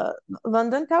one, the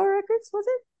London Tower Records, was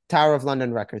it? Tower of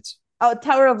London Records. Oh,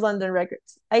 Tower of London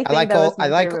Records. I think that was I my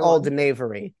like favorite Old one.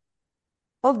 Knavery.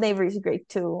 Old Navy is great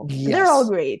too. They're all Yes.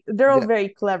 great. They're all Yeah. very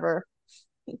clever.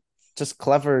 Just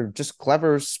clever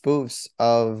spoofs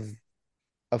of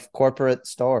corporate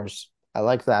stores. I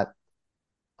like that.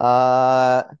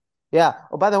 Uh yeah.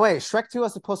 Oh, by the way, Shrek 2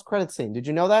 has a post-credit scene. Did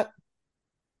you know that?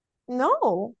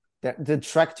 No. Did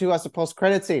Shrek 2 has a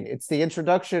post-credit scene? It's the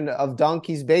introduction of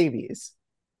Donkey's babies.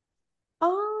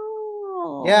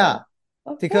 Yeah,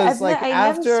 Oh, okay. because like I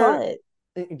never saw after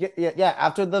it. yeah,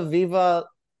 after the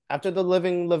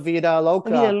Living La Vida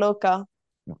Vida Loca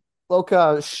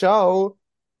Loca. show,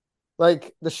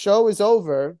 like the show is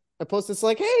over. And Post is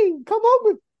like, "Hey, come home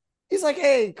with." He's like,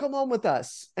 "Hey, come home with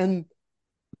us," and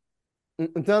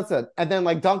does it. And then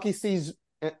like Donkey sees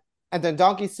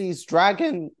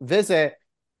Dragon visit,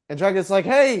 and Dragon's like,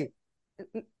 "Hey,"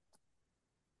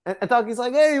 and Donkey's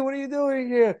like, "Hey, what are you doing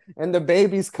here?" And the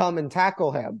babies come and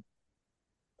tackle him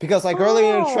because like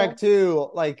earlier in Shrek Oh,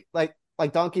 2, like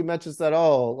Donkey mentions that,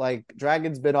 oh, like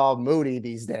Dragon's been all moody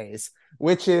these days,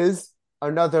 which is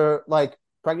another like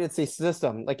pregnancy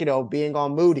system, like being all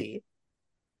moody,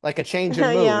 like a change in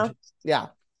yeah. mood. Yeah.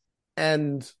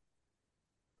 And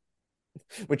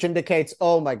which indicates,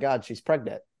 oh my God, she's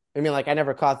pregnant. I mean, like I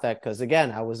never caught that because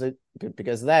then I was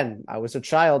a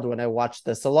child when I watched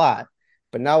this a lot.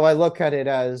 But now I look at it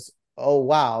as, oh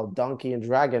wow, Donkey and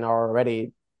Dragon are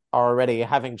already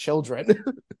having children.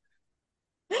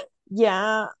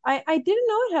 Yeah. I didn't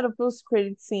know it had a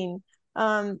post-credit scene.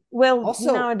 Well,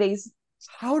 Also, nowadays,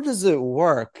 how does it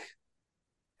work?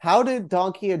 How did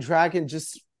Donkey and Dragon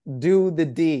just do the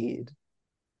deed?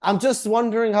 I'm just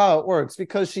wondering how it works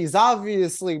because she's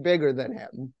obviously bigger than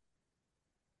him.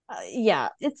 yeah,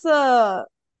 it's a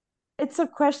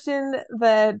question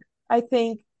that I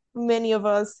think many of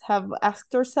us have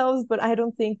asked ourselves, but I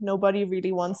don't think nobody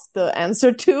really wants the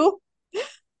answer to.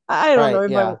 I don't know Right,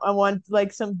 if yeah. I want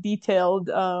like some detailed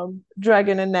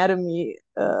dragon anatomy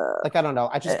Like I don't know.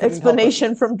 I just couldn't help but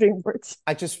explanation from DreamWorks.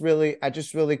 I just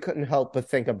really couldn't help but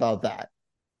think about that.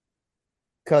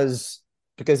 Because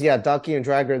yeah, Ducky and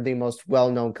Drag are the most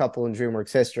well-known couple in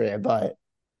DreamWorks history, but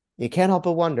you can't help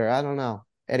but wonder. I don't know.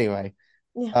 Anyway,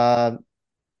 Yeah. uh,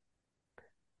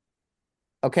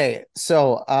 okay,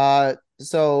 so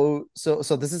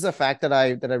this is a fact that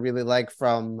I really like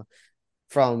from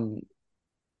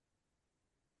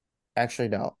actually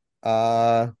no.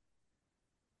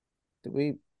 Did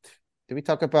we did we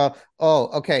talk about?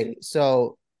 Oh, okay.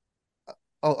 So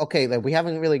Oh, okay. Like we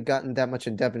haven't really gotten that much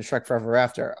in depth in Shrek Forever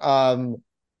After.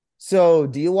 So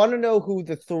do you want to know who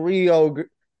three of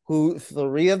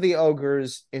the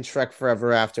ogres in Shrek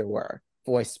Forever After were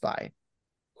voiced by,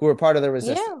 who were part of the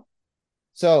Resistance? Yeah.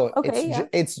 So Okay, yeah.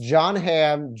 it's John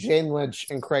Hamm, Jane Lynch,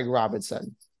 and Craig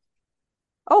Robinson.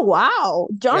 Oh wow.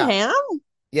 John Yeah, Hamm?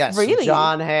 yes, Really?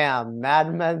 John Hamm,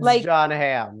 Mad Men's Like John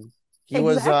Hamm. He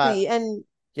was exactly. And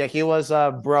yeah, he was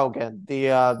Brogan,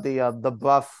 the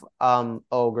buff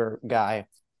ogre guy.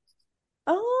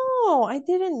 oh, I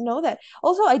didn't know that.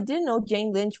 Also, I didn't know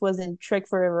Jane Lynch was in Trek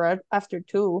Forever After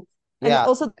too. And Yeah,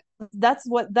 also that's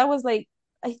what that was like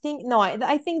I think no,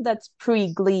 I think that's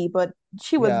pre-Glee, but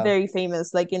she was yeah. very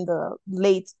famous like in the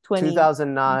late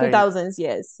 2009. 2000s,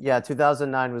 yes. Yeah,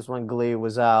 2009 was when Glee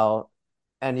was out.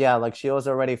 And yeah, like she was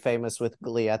already famous with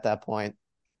Glee at that point.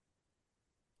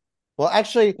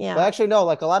 Yeah. No,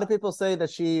 like a lot of people say that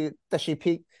she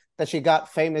peaked that she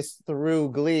got famous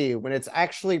through Glee when it's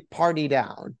actually Party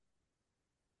Down.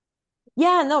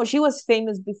 Yeah, no, she was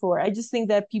famous before. I just think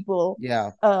that people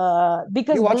Yeah. You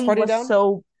because watch Glee Party was Down?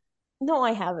 so no,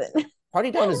 I haven't.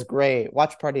 Party Down is great.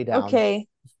 Watch Party Down. Okay.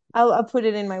 I'll put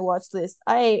it in my watch list.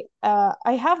 I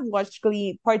have watched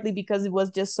Glee partly because it was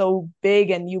just so big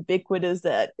and ubiquitous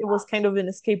that it was kind of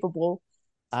inescapable.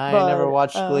 I never But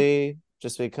watched Glee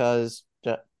just because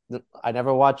I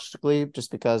never watched Glee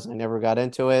just because I never got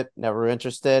into it, never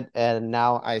interested, and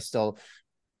now I still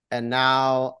and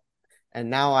now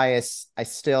I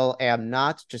still am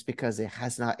not just because it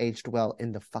has not aged well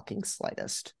in the fucking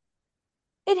slightest.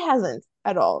 it hasn't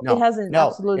at all. It No, hasn't, no, it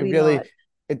absolutely really not.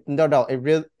 it no no it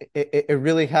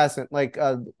really hasn't. Like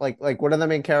one of the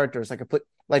main characters, like I put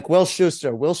like Will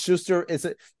Schuester. Will Schuester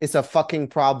is a fucking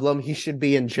problem. He should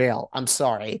be in jail. I'm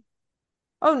sorry.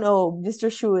 Oh no,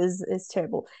 Mr. Shu is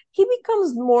terrible. He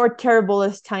becomes more terrible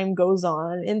as time goes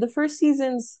on. In the first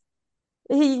seasons,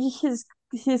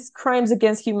 his crimes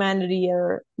against humanity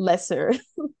are lesser.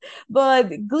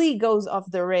 But Glee goes off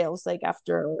the rails like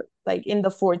after like in the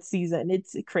fourth season.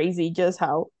 It's crazy just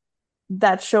how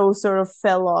that show sort of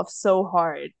fell off so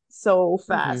hard, so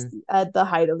fast Mm-hmm. at the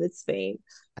height of its fame.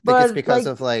 I think it's But because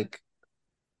like, of like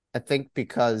I think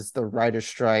because the writer's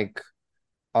strike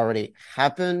already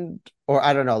happened, or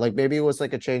I don't know, like maybe it was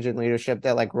like a change in leadership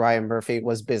that like Ryan Murphy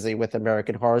was busy with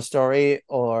American Horror Story,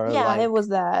 or yeah, it like was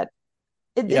that.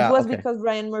 It yeah, was okay. because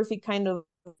Ryan Murphy kind of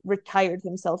retired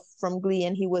himself from Glee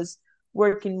and he was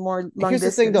working more long Here's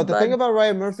the thing though, distance. the But thing about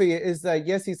Ryan Murphy is that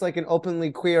yes, he's like an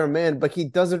openly queer man, but he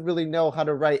doesn't really know how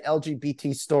to write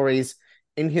LGBT stories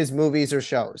in his movies or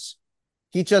shows.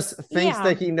 He just thinks yeah,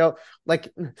 that he know like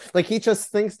he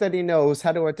just thinks that he knows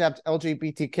how to adapt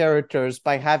LGBT characters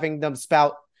by having them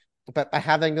spout by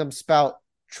having them spout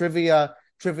trivia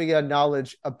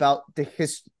knowledge about the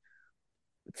his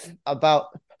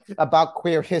about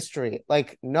queer history.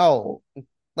 Like no.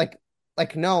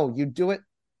 Like no, you do it.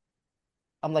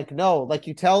 I'm like no, like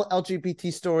you tell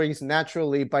LGBT stories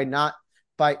naturally by not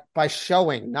by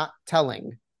showing, not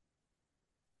telling.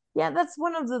 yeah, that's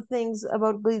one of the things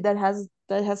about Glee that has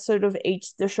sort of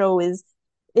aged the show is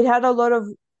it had a lot of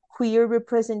queer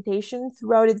representation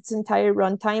throughout its entire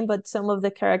runtime, but some of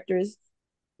the characters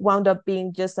wound up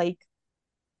being just like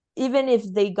even if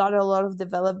they got a lot of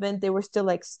development, they were still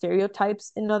like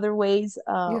stereotypes in other ways.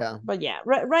 Yeah. But yeah,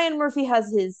 Ryan Murphy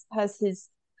has his.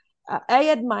 I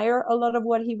admire a lot of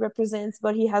what he represents,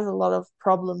 but he has a lot of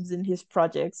problems in his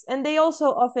projects, and they also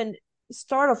often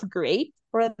start off great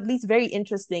or at least very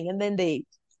interesting, and then they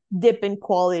dip in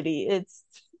quality. It's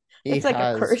like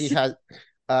a He curse. has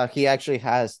he actually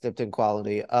has dipped in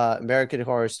quality. American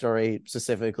Horror Story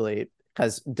specifically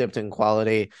has dipped in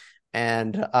quality,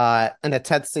 and the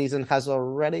 10th season has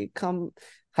already come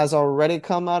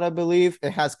out, I believe.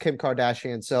 It has Kim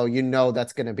Kardashian, so you know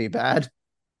that's gonna be bad.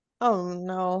 Oh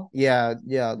no. Yeah,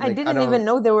 yeah, I like I didn't even don't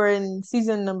know they were in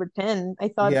season number 10. I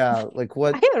thought yeah, like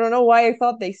I don't know why I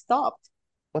thought they stopped.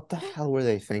 what the hell were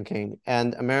they thinking?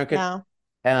 Yeah.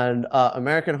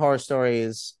 American Horror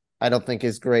Stories I don't think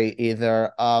is great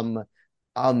either.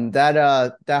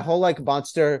 That whole like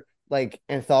monster like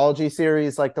anthology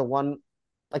series, like the one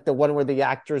where the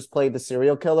actors play the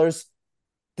serial killers,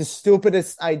 the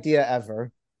stupidest idea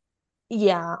ever.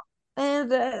 Yeah.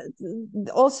 And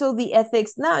also the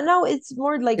ethics. No, it's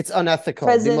more like It's unethical.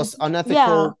 The present. most Yeah.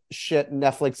 unethical shit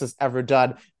Netflix has ever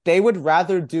done. They would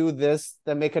rather do this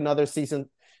than make another season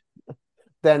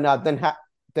than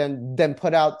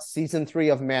put out season 3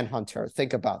 of Manhunter.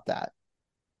 Think about that.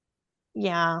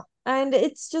 Yeah. And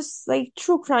it's just like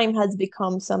true crime has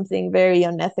become something very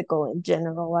unethical in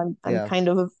general. I'm Yeah. kind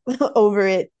of over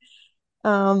it.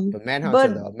 But Manhunter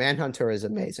But though, Manhunter is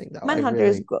amazing though. I Manhunter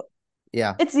is really good.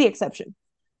 yeah. It's the exception.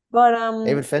 But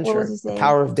David what was Fincher, he the saying?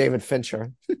 power of David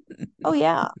Fincher. Oh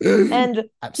yeah. And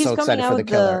I'm he's so coming excited for out the with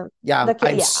killer. Yeah,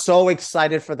 I'm yeah. so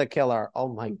excited for the killer. Oh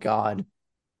my God.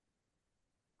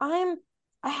 I'm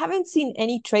I haven't seen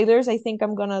any trailers. I think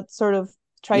I'm gonna sort of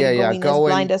try to Yeah, go yeah, in as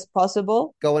blind as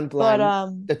possible. going But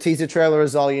blind. The teaser trailer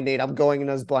is all you need. I'm going in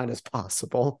as blind as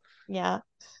possible. yeah.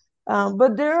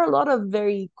 But there are a lot of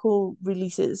very cool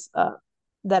releases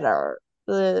that are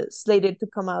slated to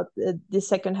come out the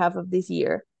second half of this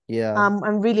year. Yeah.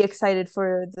 I'm really excited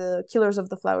for the Killers of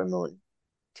the Flower Moon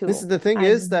This too. is the thing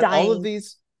is I'm that all of dying.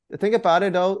 these, the thing about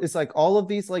it though, is like all of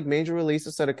these like major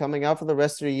releases that are coming out for the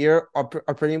rest of the year are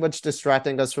pretty much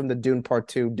distracting us from the Dune Part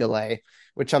 2 delay,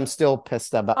 which I'm still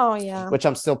pissed about, Oh yeah. which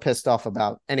I'm still pissed off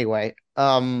about. Anyway,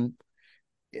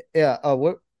 yeah,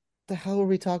 what the hell are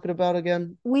we talking about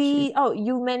again? Jeez.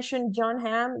 You mentioned John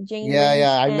Hamm, Jane Yeah,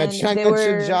 yeah, Lynch, and I they mentioned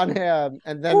were John Hamm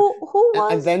who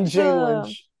and was then Jane the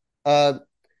Lynch.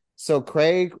 So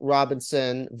Craig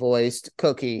Robinson voiced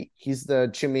Cookie. He's the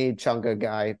chimichanga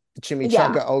guy, the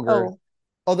yeah. chimichanga ogre. Oh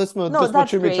Oh, no, that's my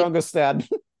that's great. chimichanga stand.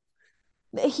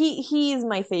 He is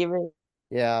my favorite,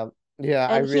 Yeah, yeah,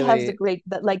 I and he has the really, great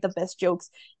like the best jokes.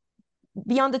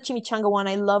 Beyond the chimichanga one,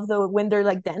 I love the when they're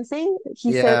like dancing.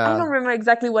 He says, I yeah, don't remember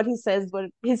exactly what he says, but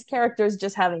his character is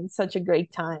just having such a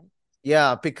great time.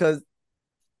 yeah, because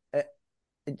uh,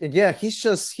 yeah, he's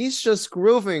just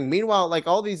grooving. Meanwhile, like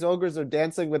all these ogres are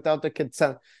dancing without the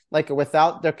consent, like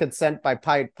without their consent by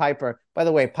Pied Piper. By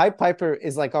the way, Pied Piper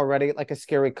is like already like a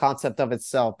scary concept of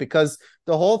itself because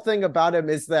the whole thing about him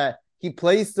is that he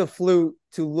plays the flute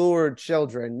to lure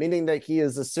children, meaning that he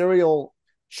is a serial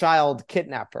child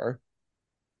kidnapper.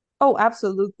 Oh,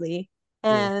 absolutely.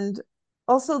 Yeah, And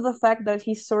also the fact that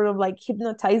he's sort of like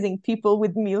hypnotizing people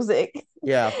with music.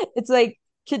 yeah, It's like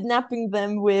kidnapping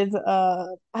them with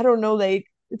I don't know, like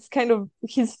it's kind of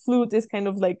his flute is kind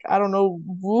of like I don't know,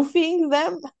 roofing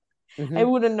them. I mm-hmm.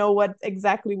 wouldn't know what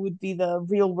exactly would be the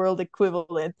real world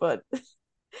equivalent, but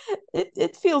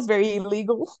it feels very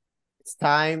illegal. It's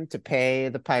time to pay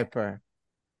the piper.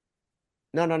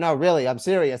 No, no, no, really, I'm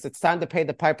serious. It's time to pay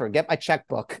the piper. Get my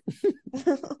checkbook.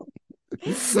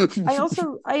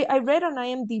 I read on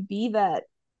IMDb that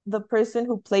the person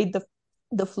who played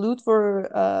the flute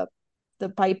for the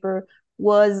Piper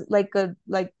was like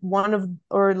one of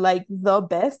or like the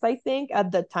best, I think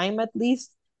at the time at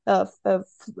least,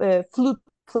 flute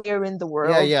player in the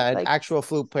Yeah, world. yeah, an Like, actual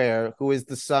flute player who is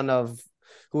the son of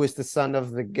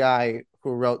the guy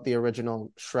who wrote the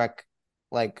original Shrek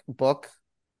like book,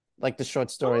 like the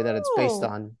short story that it's based oh,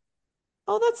 on.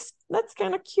 oh, that's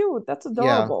kind of cute. That's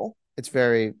Yeah, adorable. it's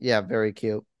very yeah, very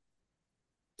cute.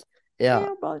 Yeah.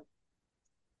 Yeah, but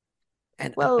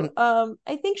And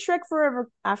I think Shrek Forever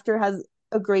After has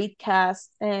a great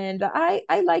cast, and I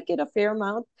like it a fair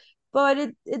amount, but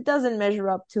it doesn't measure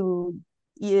up to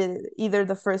either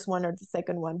the first one or the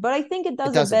second one. But I think it it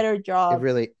does a doesn't. better job. It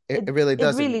really It doesn't. really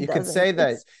doesn't.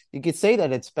 It's You could say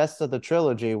that it's best of the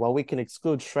trilogy, while we can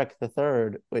exclude Shrek the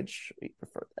Third, which we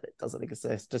prefer that it doesn't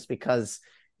exist, just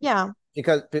yeah,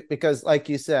 because like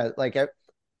you said,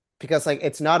 because like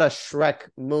it's not a Shrek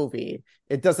movie.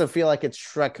 It doesn't feel like it's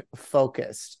Shrek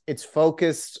focused. It's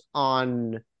focused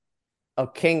on a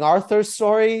King Arthur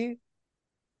story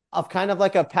of kind of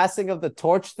like a passing of the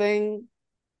torch thing.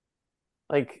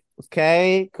 Like,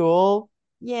 okay, cool.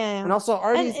 yeah, And also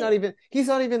Artie's and not even he's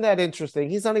not even that interesting.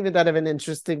 He's not even that of an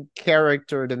interesting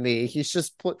character to me. He's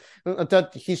just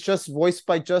voiced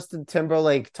by Justin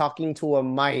Timberlake talking to a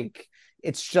mic.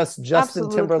 It's just Justin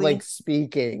Timberlake absolutely.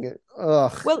 speaking.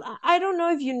 Ugh. Well, I don't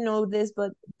know if you know this,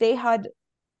 but they had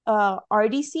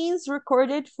arty scenes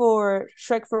recorded for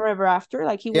Shrek Forever After.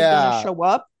 Like he was gonna Yeah. show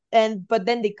up, and but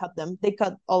then they cut them. They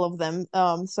cut all of them.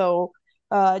 So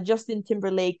Justin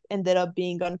Timberlake ended up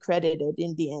being uncredited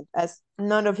in the end, as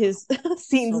none of his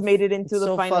scenes So made it into it's the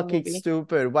so final fucking movie.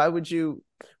 stupid. Why would you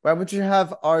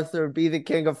have Arthur be the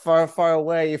king of far, far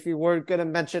away if you weren't gonna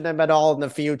mention him at all in the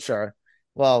future?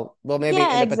 Well, maybe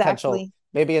Yeah, in a potential, exactly.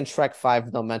 maybe in Shrek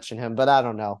 5 they'll mention him, but I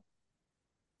don't know.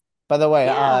 By the way,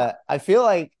 Yeah. I feel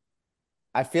like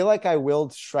I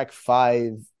willed Shrek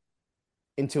 5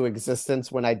 into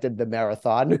existence when I did the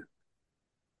marathon.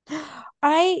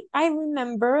 I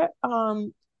remember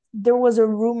there was a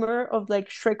rumor of like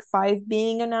Shrek 5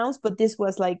 being announced, but this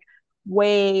was like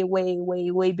way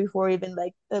before even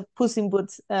like Puss in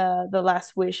Boots The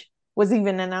Last Wish was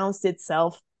even announced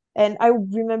itself. And I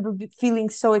remember feeling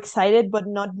so excited but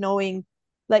not knowing,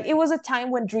 like it was a time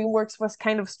when DreamWorks was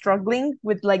kind of struggling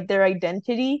with like their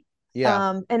identity.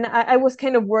 Yeah. And I was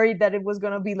kind of worried that it was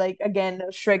gonna be like again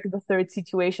a Shrek the Third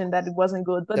situation, that it wasn't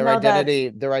good. But now that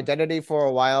Their identity for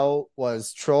a while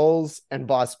was Trolls and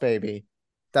Boss Baby.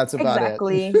 That's about it.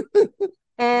 Exactly.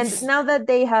 And now that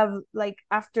they have like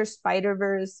after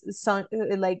Spider-Verse,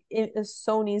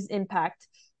 Sony's impact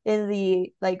in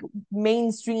the like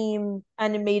mainstream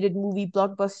animated movie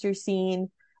blockbuster scene,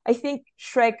 I think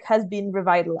Shrek has been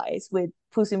revitalized with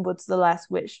Puss in Boots: The Last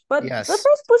Wish. But the Yes.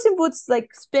 first Puss in Boots like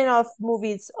spin-off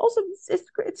movie, it's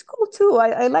cool too.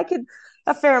 I like it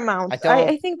a fair I amount. don't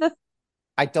I think the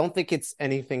I don't think it's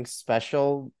anything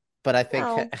special, but I think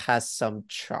it no, has some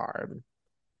charm.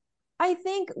 I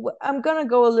think I'm gonna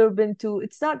go a little bit into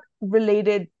it's not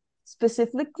related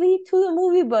specifically to the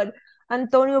movie, but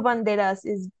Antonio Banderas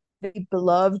is very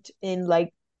beloved in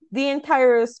like the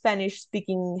entire Spanish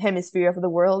speaking hemisphere of the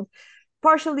world,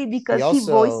 partially He because he also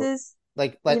voices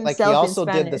like he himself in also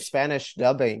did the Spanish. Spanish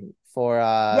dubbing for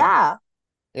Yeah,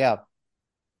 yeah,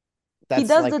 he that's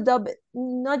does the like dub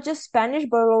not just Spanish,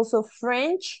 but also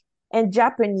French and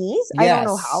Japanese. I don't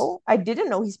know yes. how. I didn't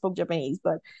know he spoke Japanese,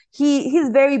 but he's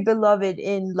very beloved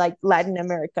in like Latin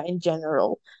America in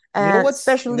general, and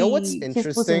You know what's especially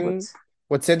his Puss in interesting? Boots.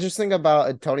 What's interesting about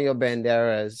Antonio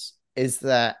Banderas is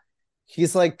that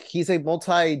he's a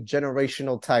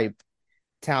multi-generational type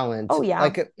Oh talent.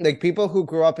 yeah, Like people who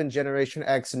grew up in Generation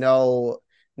X know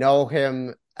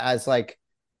him as like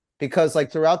because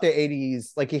like throughout the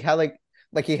 80s, like he has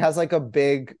like a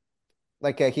big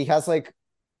he has like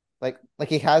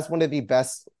he has one of the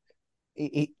best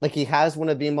like he has one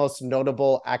of the most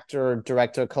notable actor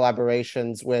director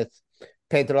collaborations with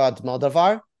Pedro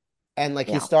Almodovar, and like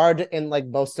he yeah. starred in like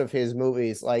most of his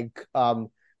movies, like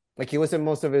he was in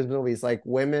most of his movies, like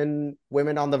Women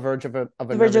on the Verge of a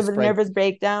The Verge of Nervous a Break. Nervous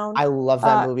Breakdown. I love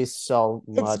that Uh, movie so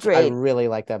it's much. I great. really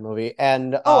like that movie,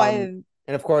 Oh, I and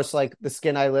of course like The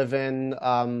Skin I Live In,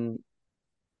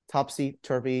 Topsy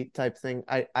Turvy type thing.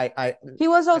 he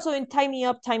was also in Tie Me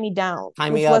Up, Tie Me Down, Tie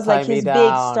Me which Up, was like Tie Me his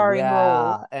big Down, starring role.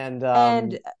 yeah, and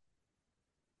And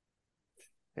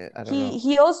I don't he know.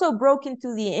 he also broke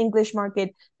into the English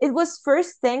market. It was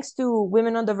first thanks to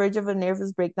Women on the Verge of a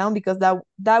Nervous Breakdown because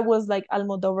that was like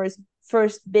Almodovar's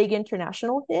first big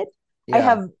international hit. I Yeah,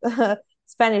 have a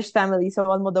Spanish family, so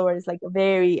Almodovar is like a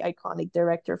very iconic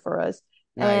director for us.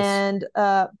 nice. And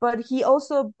but he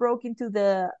also broke into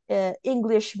the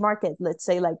English market, let's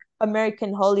say like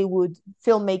American Hollywood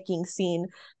filmmaking scene,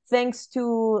 thanks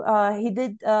to he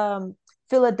did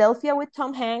Philadelphia with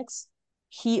Tom Hanks.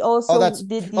 He also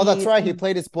did Oh, that's the right. He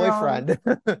played his Brown. boyfriend.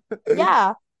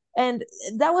 Yeah. And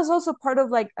that was also part of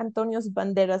like Antonio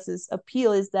Banderas's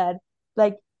appeal is that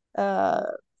like uh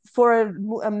for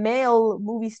a male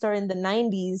movie star in the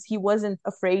 90s, he wasn't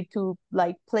afraid to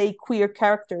like play queer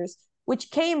characters,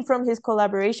 which came from his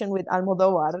collaboration with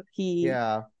Almodovar.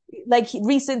 Yeah,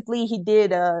 Recently he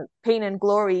did Pain and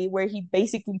Glory where he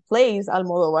basically plays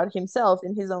Almodovar himself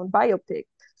in his own biopic.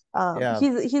 yeah,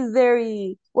 He's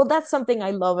very well. That's something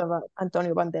I love about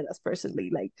Antonio Banderas personally.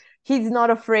 Like he's not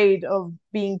afraid of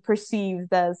being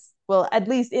perceived as well. At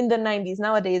least in the 90s.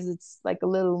 Nowadays it's like a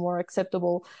little more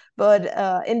acceptable, but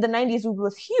in the 90s it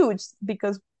was huge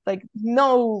because like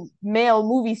no male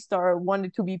movie star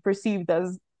wanted to be perceived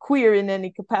as queer in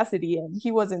any capacity, and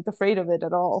he wasn't afraid of it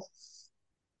at all.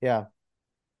 yeah.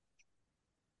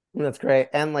 That's great.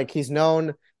 And like he's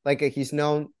known,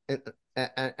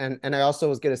 and I also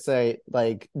was gonna say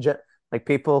like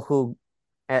people who,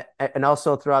 and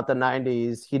also throughout the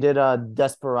 90s, he did a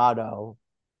Desperado.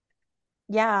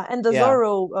 Yeah, and the Yeah,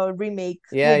 Zorro remake,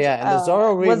 yeah, which yeah. And the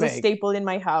Zorro was a remake. staple in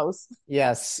my house.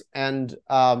 Yes, and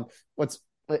what's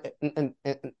and,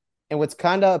 and, and what's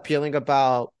kind of appealing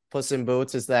about Puss in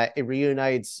Boots is that it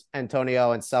reunites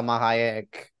Antonio and Selma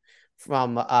Hayek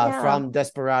Yeah, from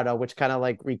Desperado, which kind of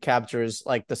like recaptures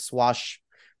like the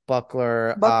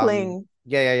swashbuckler buckling.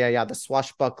 the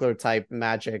swashbuckler type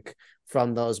magic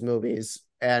from those movies.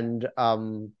 And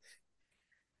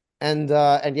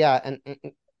yeah,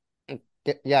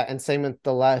 yeah, and same with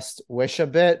The Last Wish a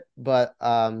bit, but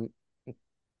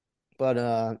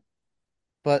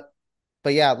but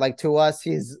but yeah, like to us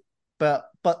he's but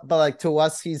like to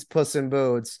us he's Puss in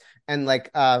Boots, and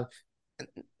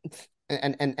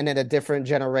and in a different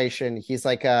generation he's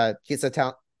a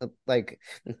town like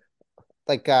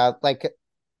like uh like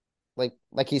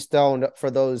like he's stoned for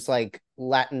those like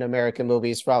Latin American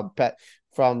movies from Pedro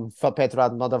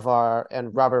Almodovar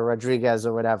and Robert Rodriguez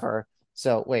or whatever.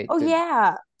 So wait, Oh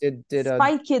yeah, did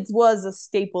Spy Kids was a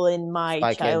staple in my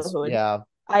Spy Kids? childhood. Yeah,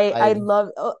 I I love.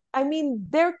 I mean,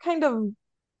 they're kind of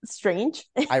strange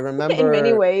I in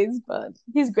many remember ways, but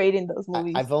he's great in those I,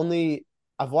 movies. I've only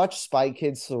I've watched Spy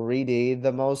Kids 3D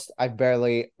the most. I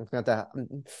barely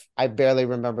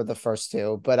remember the first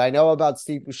two, but I know about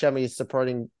Steve Buscemi's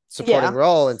supporting Yeah,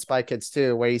 role in Spy Kids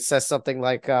 2, where he says something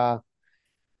like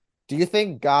Do you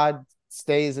think God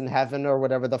stays in heaven or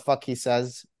whatever the fuck he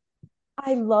says?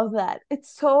 I love that.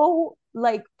 It's so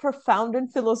like profound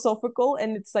and philosophical,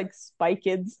 and it's like Spy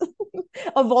Kids.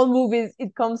 Of all movies,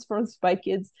 it comes from Spy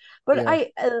Kids. But Yeah.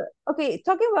 okay,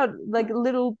 talking about like a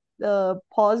little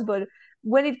pause, but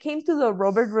when it came to the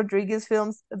Robert Rodriguez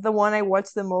films, the one I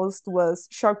watched the most was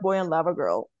Shark Boy and Lava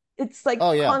Girl. It's like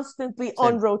Oh yeah. constantly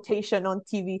on Same. rotation on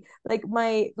TV. Like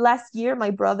my last year, my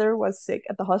brother was sick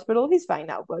at the hospital. He's fine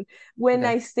now, but when Okay.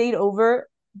 I stayed over,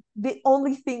 the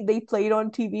only thing they played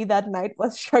on TV that night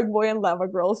was Shark Boy and Lava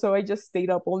Girl, so I just stayed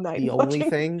up all night The only watching.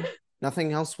 thing,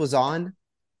 nothing else was on.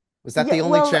 Was that Yeah, the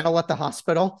only well, channel at the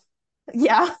hospital?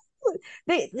 yeah.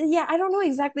 Yeah, I don't know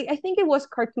exactly. I think it was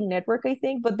Cartoon Network, I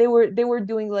think, but they were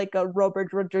doing like a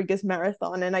Robert Rodriguez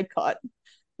marathon, and I caught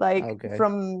like Okay.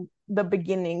 from the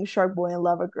beginning Shark Boy and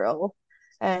Lava Girl.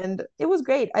 And it was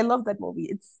great. I love that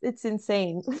movie. It's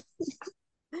insane.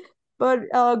 But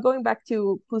going back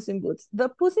to Puss in Boots. The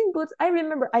Puss in Boots, I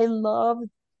remember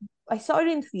I saw it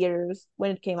in theaters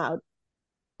when it came out,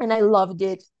 and I loved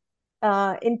it.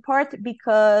 In part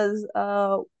because,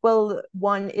 well,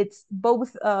 one, it's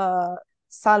both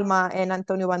Salma and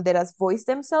Antonio Banderas voice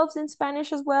themselves in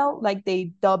Spanish as well. Like they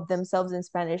dub themselves in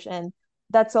Spanish, and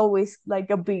that's always like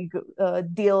a big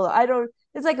deal. I don't.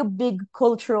 It's like a big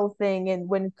cultural thing, and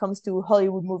when it comes to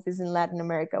Hollywood movies in Latin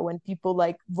America, when people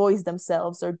like voice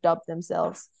themselves or dub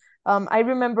themselves. I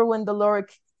remember when the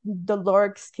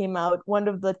Lorks came out, one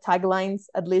of the taglines,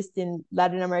 at least in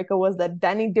Latin America, was that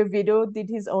Danny DeVito did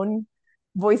his own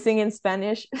voicing in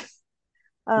Spanish.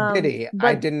 Did he? I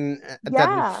But didn't that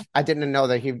yeah, I didn't know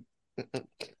that he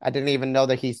I didn't even know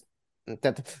that he's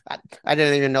that I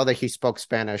didn't even know that he spoke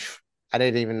Spanish. I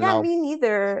didn't even yeah, know. me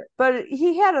neither. But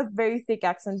he had a very thick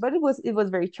accent, but it was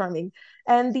very charming.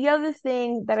 And the other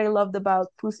thing that I loved about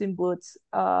Puss in Boots,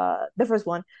 the first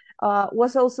one,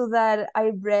 was also that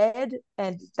I read,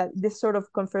 and that this sort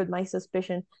of confirmed my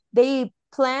suspicion. They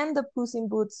planned the Puss in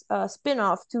Boots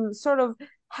spin-off to sort of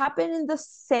happen in the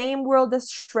same world as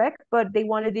Shrek, but they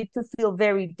wanted it to feel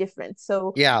very different.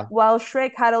 So Yeah, while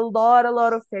Shrek had a lot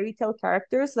of fairy tale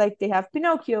characters, like they have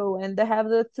Pinocchio and they have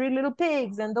the three little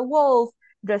pigs and the wolf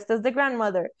dressed as the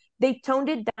grandmother. They toned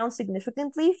it down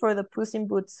significantly for the Puss in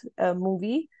Boots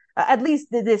movie. At least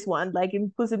this one, like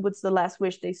in Puss in Boots: The Last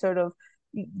Wish, they sort of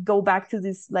go back to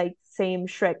this like same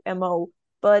Shrek MO,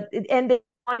 and they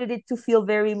wanted it to feel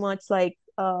very much like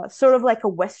sort of like a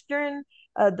Western,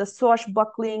 the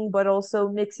swashbuckling, but also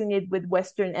mixing it with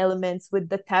Western elements with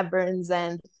the taverns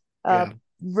and uh, yeah.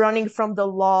 running from the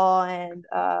law and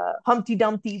Humpty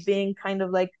Dumpty being kind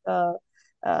of like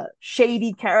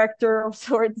shady character of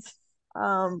sorts.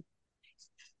 Um,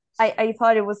 I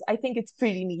thought I think it's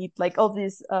pretty neat, like all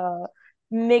this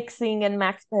mixing and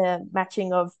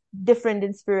matching of different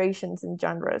inspirations and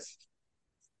genres.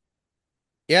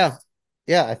 Yeah.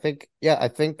 I think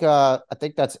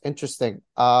that's interesting.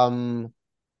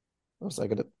 What was I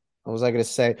gonna what was I gonna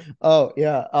say? Oh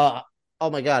yeah. Oh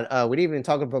my God. We didn't even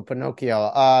talk about Pinocchio.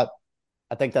 I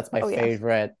think that's my Oh yeah,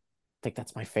 favorite. I think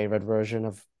that's my favorite version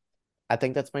of I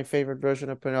think that's my favorite version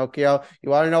of Pinocchio. You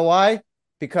want to know why?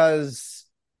 Because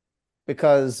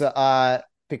because uh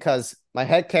because my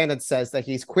headcanon says that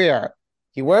he's queer.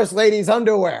 He wears ladies'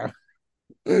 underwear.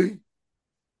 I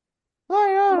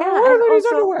yeah, and wear ladies' also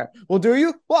underwear. Well, do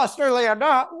you? Well, Australia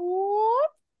not. What?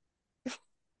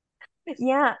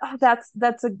 yeah,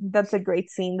 that's a great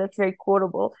scene. That's very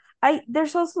quotable. I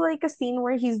There's also like a scene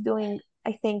where he's doing,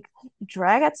 I think,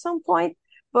 drag at some point,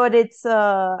 but it's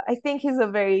I think he's a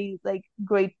very like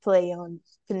great play on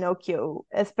Pinocchio,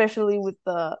 especially with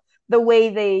the way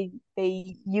they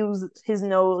use his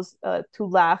nose to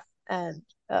laugh and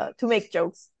to make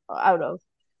jokes out of.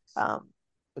 Um,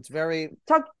 It's very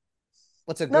talk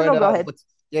what's a No, good no, go ahead. what's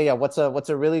yeah, yeah, what's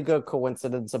a really good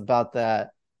coincidence about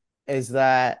that is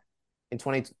that in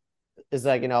 20 is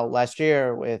like, last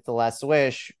year with The Last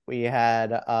Wish, we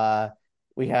had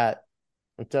we had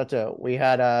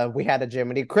a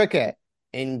Jiminy Cricket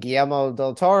in Guillermo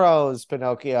del Toro's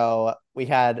Pinocchio. We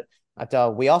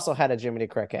also had a Jiminy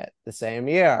Cricket the same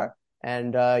year.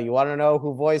 And you want to know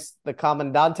who voiced the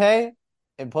Commandante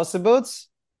in Puss in Boots?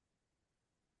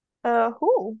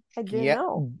 Who? I didn't Gu-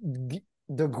 know.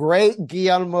 the great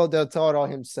Guillermo del Toro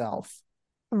himself.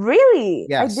 Really?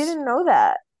 I Yes. didn't know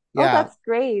that. Oh, Yeah. that's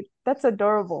great. That's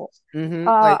adorable.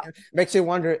 Like, Uh, makes you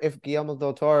wonder if Guillermo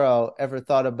del Toro ever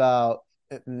thought about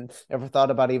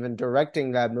even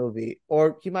directing that movie,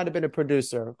 or he might have been a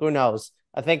producer. Who knows?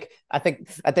 I think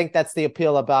that's the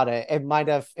appeal about it. It might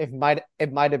have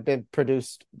been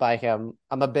produced by him.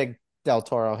 I'm a big Del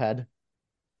Toro head.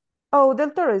 oh,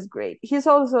 Del Toro is great. He's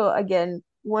also, again,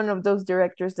 one of those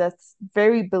directors that's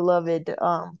very beloved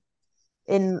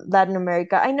in Latin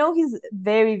America. I know he's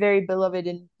very, very beloved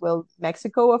in, well,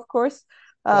 Mexico, of course.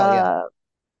 Oh yeah. Uh,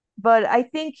 but I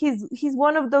think he's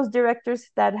one of those directors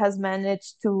that has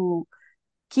managed to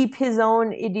keep his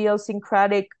own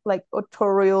idiosyncratic, like,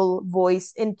 autorial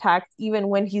voice intact, even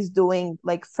when he's doing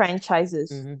like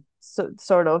franchises. Hmm. So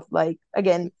sort of like,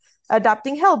 again,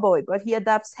 adapting Hellboy, but he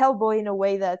adapts Hellboy in a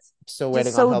way that's Still just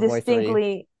waiting on so Hellboy 3.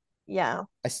 distinctly, yeah.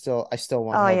 I still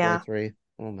want Oh Hellboy yeah. 3.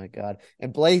 Oh my God.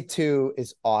 And Blade 2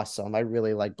 is awesome. I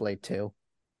really like Blade 2.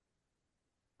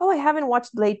 Oh, I haven't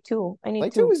watched Blade 2. I need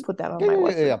Blade 2 to is put that on yeah, my yeah,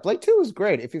 watch yeah, yeah. list. Blade 2 is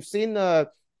great. If you've seen the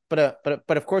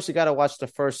but of course you got to watch the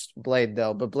first Blade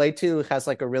though. But Blade 2 has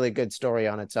like a really good story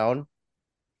on its own.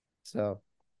 So,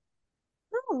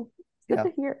 Oh, it's good yeah.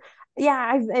 to hear.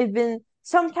 Yeah, I've been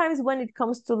sometimes when it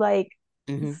comes to like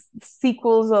Hmm.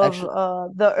 sequels of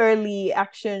Actually, the early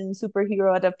action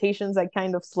superhero adaptations, I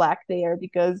kind of slack there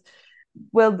because,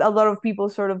 well, a lot of people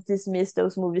sort of dismiss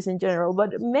those movies in general,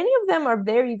 but many of them are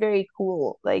very, very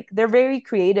cool. Like they're very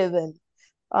creative and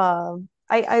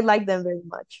I like them very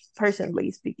much,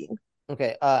 personally speaking.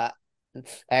 okay. I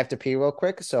have to pee real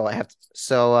quick, so I have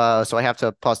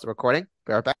to pause the recording.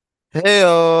 Be right back.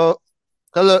 Heyo.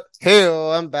 Hello.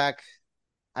 Heyo, I'm back.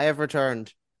 I have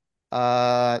returned.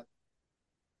 Uh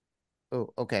oh,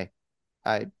 okay.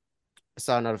 I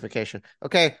saw a notification.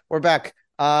 Okay, we're back.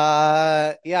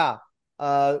 Yeah.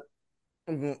 Uh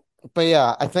mhm. But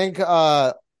yeah, I think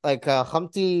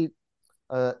Humpty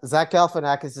Zach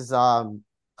Galifianakis'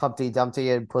 Humpty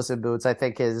Dumpty and Puss in Boots I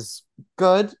think is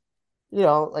good.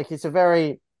 Like he's a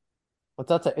very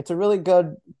it's a really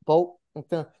good boat.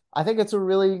 I think it's a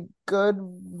really good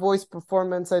voice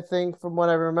performance, I think, from what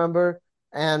I remember.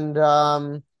 And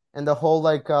the whole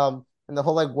like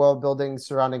world building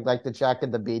surrounding like the Jack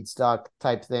and the Beanstalk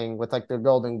type thing with like the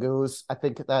golden goose. I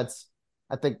think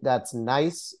that's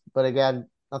nice, but again,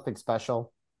 nothing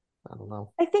special. I don't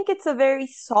know. I think it's a very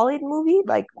solid movie,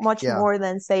 like much Yeah. more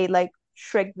than say like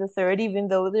Shrek the Third, even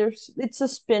though it's a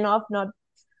spin-off, not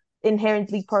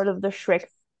inherently part of the Shrek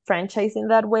franchise in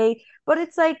that way. But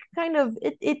it's like kind of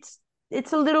it's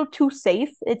a little too safe.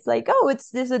 It's like, oh, it's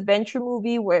this adventure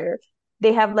movie where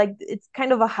they have like it's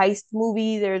kind of a heist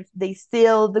movie. They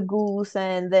steal the goose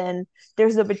and then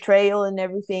there's a betrayal and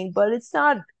everything, but it's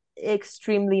not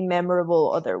extremely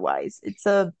memorable otherwise. It's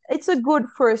a good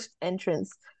first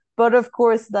entrance. But of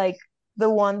course, like the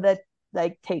one that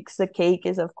like takes the cake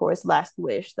is of course Last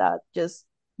Wish, that just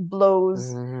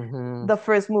blows Hmm. the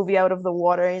first movie out of the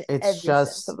water in It's every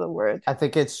sense of just the word. I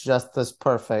think it's just as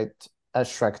perfect as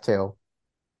Shrek 2.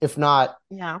 If not,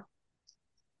 Yeah.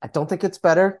 I don't think it's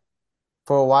better.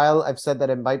 For a while, I've said that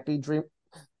it might be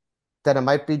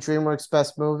DreamWorks'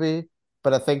 best movie,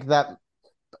 but I think that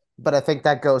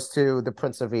goes to The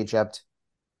Prince of Egypt.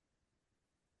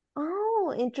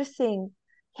 Oh, interesting.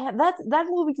 Yeah, that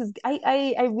movie is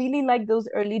I really like those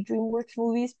early DreamWorks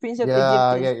movies. Prince of Egypt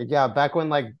Yeah, yeah, is yeah. Back when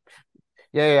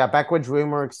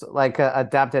DreamWorks like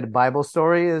adapted Bible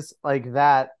stories like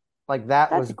that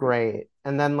that's was great.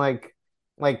 And then like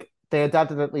they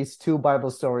adapted at least two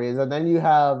Bible stories, and then you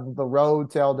have The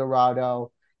Road to El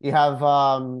Dorado. You have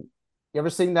you ever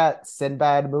seen that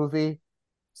Sinbad movie? oh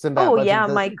Sinbad Legend yeah,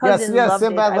 of my the Yes, cousin yes, loved it.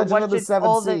 Sinbad I Legend of watched the it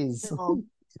Seven Seas.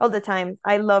 all the time.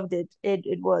 I loved it.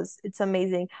 It's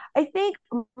amazing. I think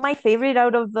my favorite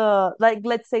out of the, like,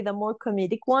 let's say the more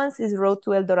comedic ones is Road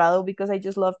to El Dorado, because I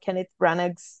just love Kenneth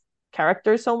Branagh's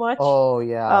character so much. Oh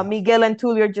yeah. Miguel and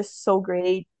Tulio are just so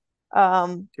great.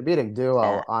 Um, Comedic uh,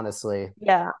 duo, honestly.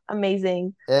 yeah,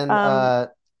 amazing. And Um,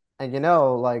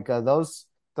 like those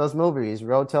movies,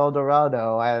 Road to El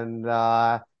Dorado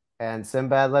and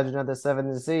Sinbad Legend of the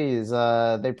Seven Seas,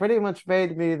 they pretty much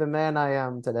made me the man I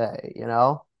am today, you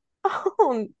know?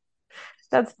 oh,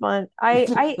 that's fun. I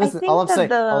Listen, think that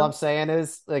all the I'm saying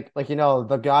is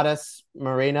the goddess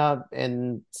Marina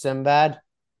in Sinbad,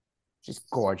 she's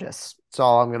gorgeous. That's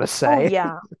all I'm gonna oh say.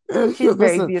 yeah, she's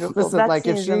very beautiful. Listen, That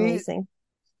scene is amazing.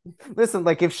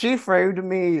 like if she framed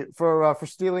me for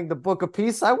stealing the Book of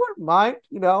Peace, I wouldn't mind,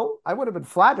 I would have been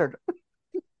flattered.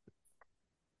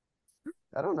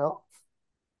 I don't know.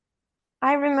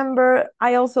 I remember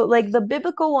I also like the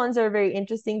biblical ones are very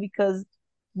interesting because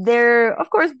they're of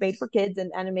course made for kids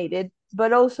and animated,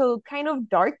 but also kind of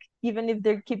dark, even if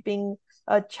they're keeping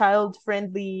a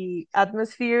child-friendly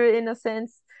atmosphere in a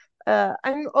sense.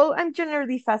 I'm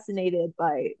generally fascinated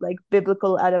by like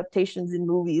biblical adaptations in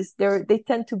movies. They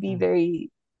tend to be Mm.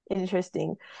 very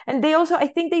interesting. And they also, I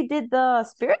think they did the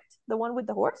Spirit, the one with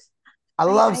the horse. I I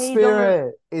love I don't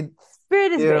remember. Spirit.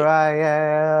 Spirit is Here great.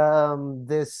 I am.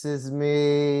 This is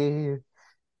me.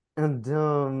 And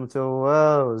doomed to a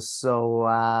world so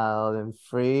wild and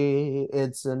free.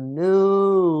 It's a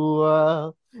new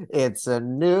world. It's a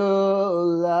new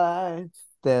life.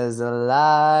 There's a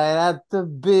light at the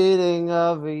beating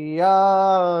of a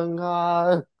young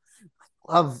heart.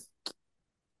 Love,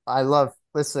 I love,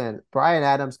 listen, Brian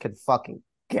Adams can fucking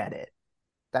get it.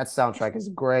 That soundtrack is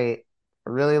great. I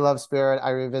really love Spirit. I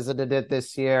revisited it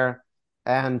this year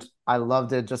and I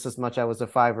loved it just as much as I was a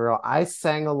 5 year old. I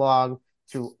sang along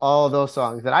to all those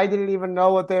songs that I didn't even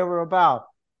know what they were about.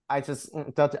 I just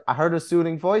I heard a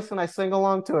soothing voice and I sang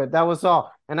along to it. That was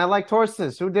all. And I liked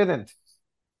horses. Who didn't?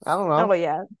 I don't Oh know.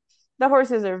 yeah, the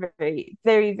horses are very,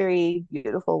 very, very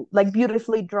beautiful, like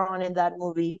beautifully drawn in that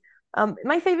movie.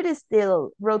 My favorite is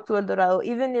still Road to El Dorado,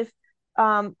 even if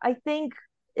I think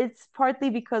it's partly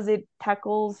because it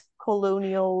tackles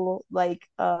colonial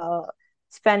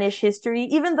Spanish history,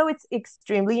 even though it's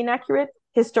extremely inaccurate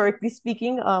historically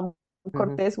speaking. Mhm.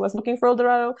 Cortés was looking for El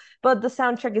Dorado, but the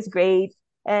soundtrack is great.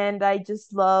 And I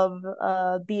just love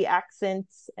the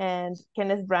accents and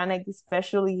Kenneth Branagh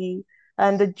especially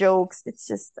and the jokes. It's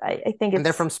just I think And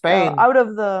they're it's from Spain. out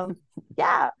of the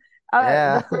yeah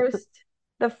Yeah. from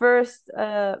the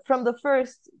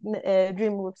first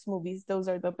DreamWorks movies, those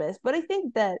are the best. But I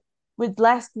think that with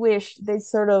Last Wish, they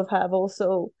sort of have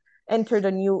also entered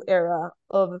a new era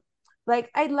of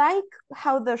like I like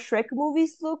how the Shrek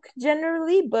movies look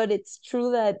generally, but it's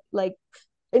true that like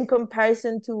in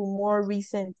comparison to more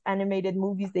recent animated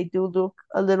movies, they do look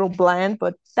a little bland,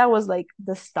 but that was like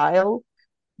the style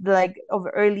like of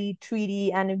early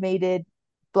 3D animated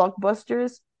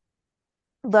blockbusters.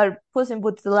 The Puss in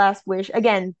Boots: The Last Wish,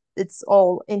 again, it's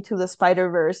all into the Spider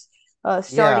Verse, Yeah,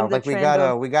 starting the like trend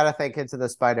of we gotta think Into the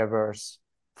Spider-Verse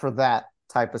for that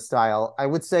type of style. I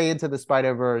would say Into the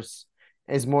Spider-Verse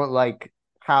is more like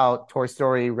how Toy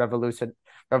Story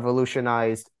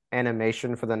revolutionized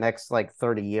animation for the next like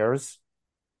 30 years.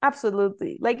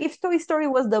 absolutely like if Toy Story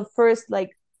was the first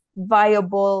like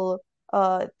viable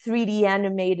 3D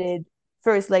animated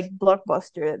first like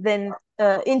blockbuster, then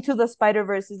Into the Spider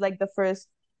Verse is like the first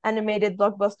animated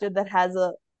blockbuster that has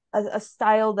a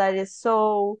style that is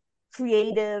so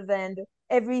creative and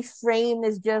every frame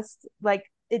is just like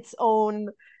its own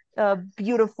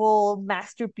beautiful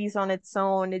masterpiece on its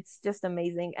own. It's just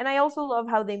amazing. And I also love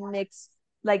how they mix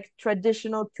like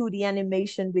traditional 2D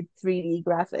animation with 3D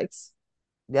graphics.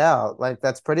 Yeah, like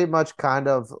that's pretty much kind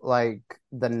of like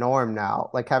the norm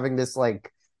now. Like having this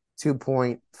like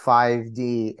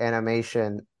 2.5D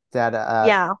animation that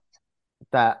Yeah,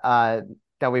 that uh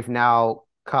that we've now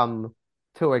come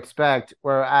to expect,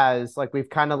 whereas like we've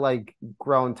kind of like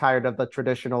grown tired of the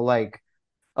traditional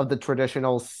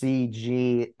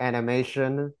CG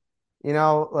animation,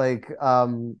 yeah.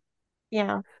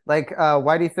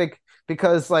 why do you think,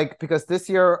 because this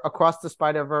year Across the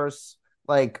Spider-Verse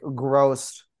like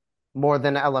grossed more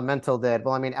than Elemental did.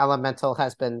 Well, I mean Elemental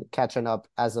has been catching up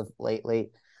as of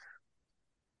lately,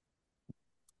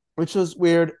 which was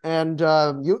weird. And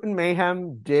Mutant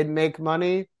Mayhem did make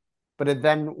money, but it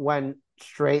then went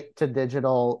straight to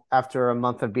digital after a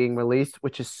month of being released,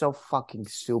 which is so fucking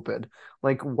stupid.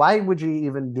 Like, why would you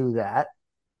even do that?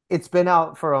 It's been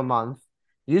out for a month.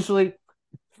 Usually,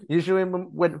 usually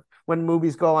when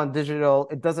movies go on digital,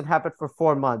 it doesn't happen for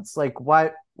 4 months. Like,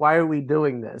 why are we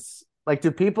doing this? Like,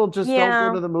 do people just don't go Yeah.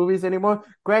 to the movies anymore?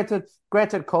 Granted,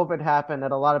 COVID happened,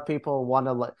 and a lot of people want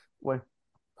to like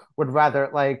would rather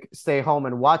like stay home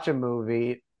and watch a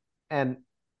movie, and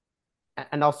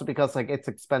also because like it's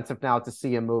expensive now to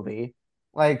see a movie.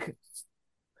 Like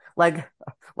like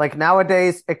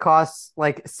nowadays it costs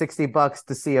like $60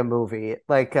 to see a movie.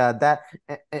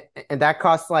 And that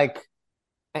costs like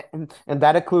and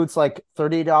that includes like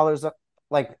 $30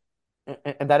 like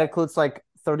and that includes like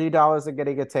 $30 of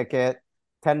getting a ticket,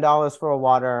 $10 for a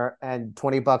water, and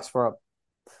 $20 for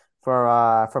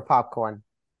popcorn.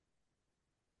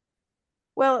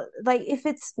 Well, like if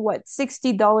it's what,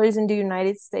 $60 in the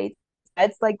United States,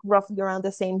 it's like roughly around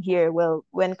the same here, well,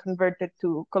 when converted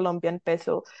to Colombian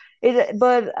peso.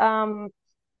 But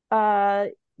uh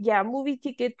yeah, movie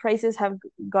ticket prices have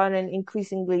gotten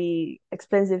increasingly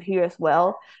expensive here as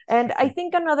well. And I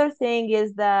think another thing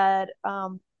is that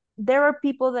there are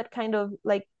people that kind of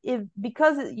like if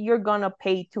because you're gonna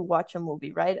pay to watch a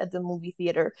movie, right, at the movie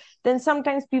theater, then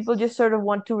sometimes people just sort of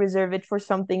want to reserve it for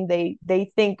something they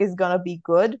think is gonna be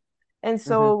good. And Mm-hmm.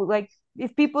 so like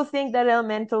if people think that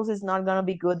Elementals is not gonna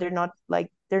be good, they're not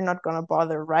gonna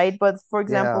bother, right? But for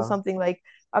example, Yeah. something like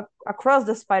Across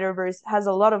the Spider Verse has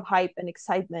a lot of hype and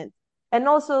excitement, and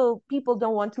also people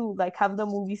don't want to like have the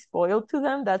movie spoiled to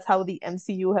them. That's how the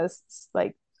MCU has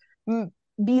like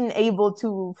been able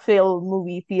to fill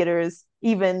movie theaters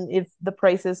even if the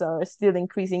prices are still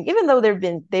increasing, even though they've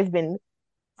been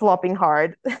flopping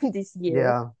hard this year.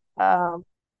 Yeah, Um,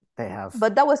 they have.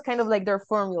 but that was kind of like their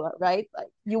formula, right? Like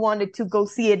you wanted to go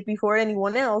see it before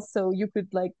anyone else, so you could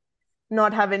like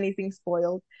not have anything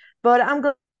spoiled. But I'm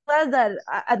glad that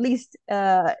at least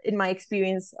in my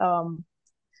experience,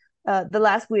 The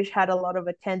Last Wish had a lot of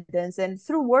attendance, and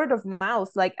through word of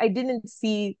mouth, like I didn't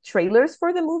see trailers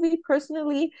for the movie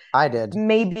personally. I did.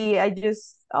 Maybe I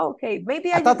just okay,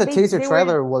 maybe I I thought just the teaser they were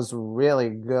trailer was really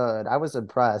good. I was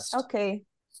impressed. okay.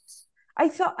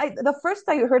 The first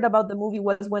I heard about the movie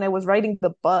was when I was riding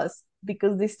the bus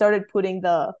because they started putting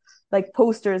the like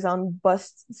posters on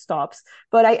bus stops.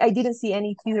 But I didn't see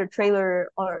any teaser trailer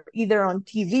or either on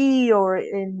TV or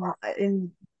in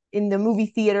in the movie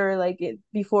theater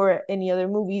before any other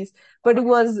movies. But it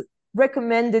was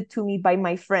recommended to me by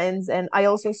my friends, and I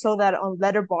also saw that on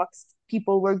Letterboxd.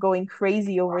 People were going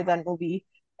crazy over that movie,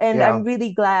 and Yeah. I'm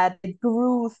really glad it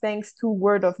grew thanks to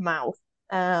word of mouth,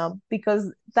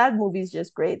 because that movie is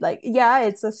just great. Like, yeah,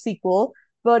 it's a sequel,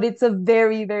 but it's a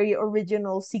very, very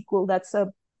original sequel that's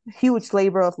a huge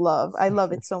labor of love. I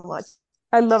love it so much.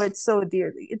 I love it so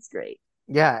dearly. It's great.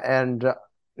 Yeah, and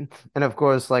of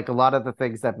course, like a lot of the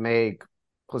things that make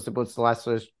Puss in Boots: The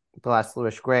Last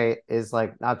Wish great is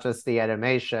like not just the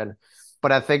animation,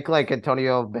 but I think like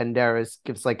Antonio Banderas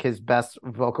gives like his best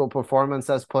vocal performance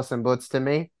as Puss in Boots to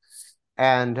me,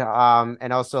 and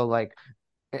also like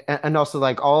and also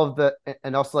like all of the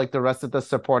and also like the rest of the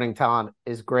supporting talent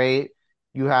is great.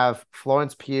 You have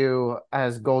Florence Pugh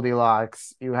as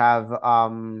Goldilocks. You have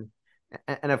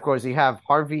and of course you have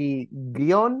Harvey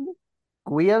Guion.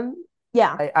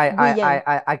 Yeah, Guyen.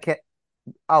 I can't.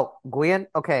 Oh, Guion.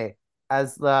 Okay,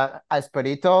 as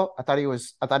Perito, I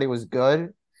thought he was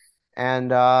good,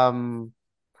 and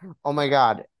oh my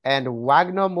God, and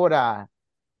Wagner Moura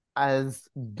as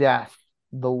Death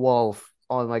the Wolf.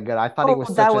 Oh my God, I thought he Oh,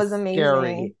 was that such a was amazing.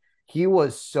 scary. He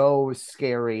was so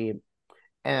scary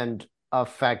and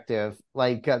effective.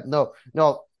 Like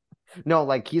no,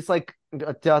 like he's like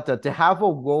to have a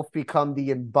wolf become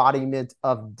the embodiment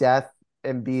of death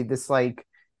and be this like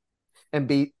and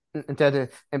be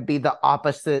and be the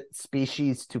opposite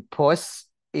species to puss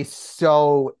is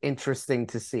so interesting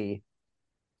to see,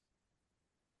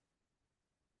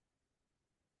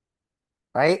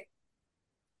 right?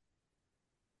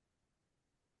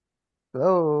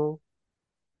 Hello,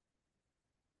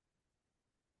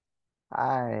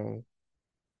 hi.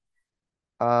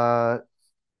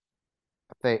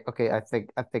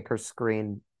 I think her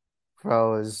screen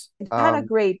froze. It had a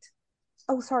great.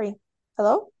 Oh, sorry.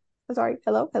 Hello? I'm sorry.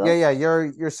 Hello? Yeah, Hello? yeah,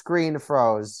 your screen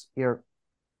froze. Your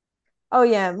Oh,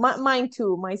 yeah. Mine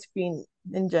too. My screen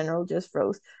in general just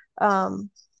froze. Um,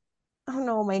 oh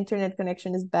no, my internet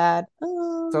connection is bad.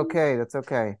 It's okay. That's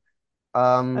okay.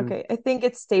 Um, Okay, I think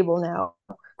it's stable now.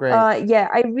 great. Yeah,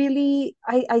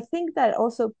 I think that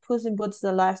also Puss in Boots: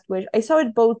 The Last Wish. I saw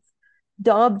it both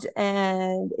dubbed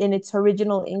and in its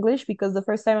original English because the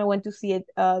first time I went to see it,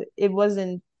 it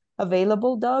wasn't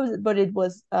available dubbed, but it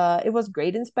was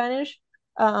great in Spanish.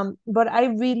 But I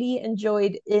really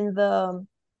enjoyed in the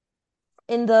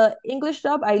English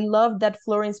dub. I love that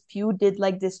Florence Pugh did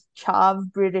like this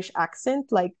chav British accent,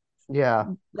 Yeah.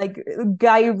 like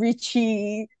Guy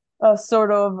Ritchie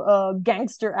sort of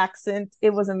gangster accent.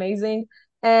 It was amazing.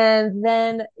 And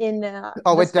then in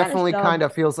Oh, the it Spanish definitely dub, kind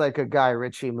of feels like a Guy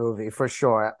Ritchie movie for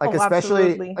sure. oh,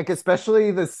 absolutely. Like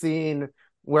especially the scene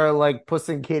where like Puss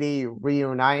and Kitty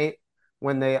reunite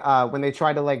when they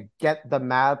try to like get the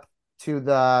map to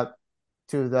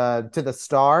to the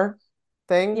star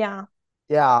thing. Yeah,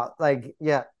 Yeah, like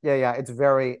yeah, it's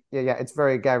very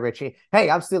Guy Ritchie. Hey,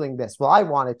 I'm stealing this. Well, I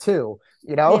want it too,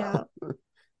 you know? yeah.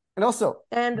 And also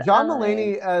And John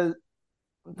Mulaney uh,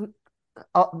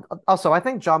 also, I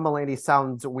think John Mulaney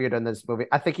sounds weird in this movie.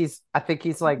 I think he's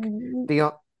like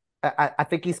the I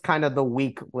think he's kind of the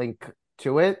weak link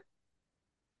to it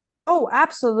oh,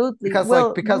 absolutely. Well,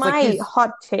 because like my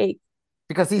hot take.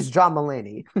 he's John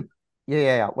Mulaney.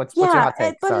 Yeah. What's your Yeah, hot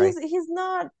take? but Sorry. he's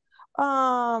not.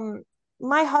 Um,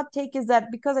 my hot take is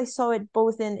that because I saw it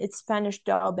both in its Spanish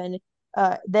dub and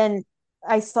then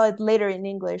I saw it later in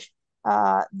English.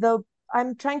 The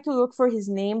I'm trying to look for his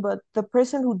name, but the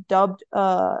person who dubbed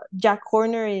Jack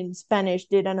Horner in Spanish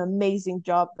did an amazing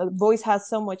job. The voice has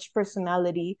so much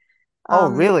personality. Oh, Um,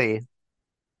 really?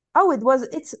 oh,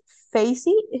 it's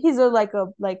Facey. He's like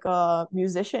a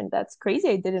musician. That's crazy.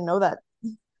 I didn't know that.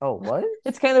 Oh, what?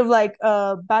 It's kind of like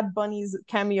Bad Bunny's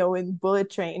cameo in Bullet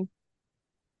Train.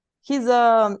 He's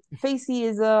Facey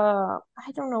is I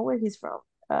don't know where he's from.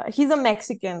 he's a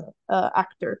Mexican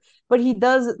actor, but he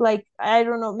does like, I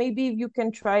don't know, maybe you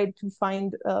can try to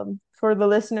find for the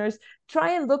listeners,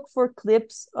 try and look for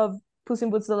clips of Puss in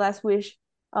Boots: The Last Wish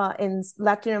in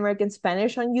Latin American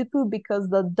Spanish on YouTube, because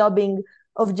the dubbing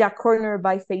of Jack Horner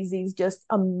by Faisy is just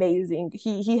amazing.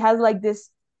 He has like this,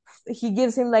 he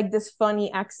gives him like this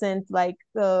funny accent, like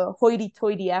the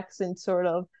hoity-toity accent sort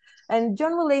of. And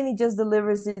John Mulaney just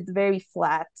delivers it very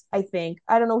flat, I think.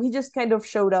 I don't know, he just kind of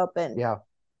showed up and, Yeah.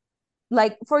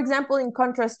 like, for example, in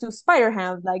contrast to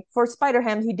Spider-Ham, like for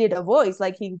Spider-Ham he did a voice,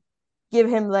 like he give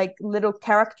him like little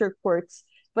character quirks,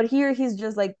 but here he's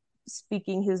just like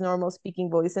speaking his normal speaking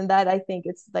voice, and that I think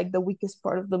it's like the weakest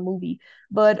part of the movie.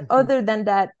 But Mhm. other than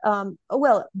that,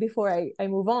 well, before I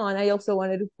move on, I also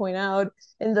wanted to point out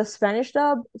in the Spanish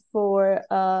dub for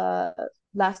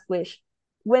Last Wish,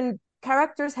 when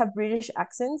characters have British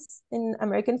accents in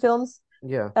American films,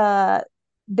 Yeah. uh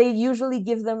they usually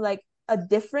give them like a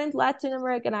different Latin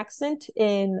American accent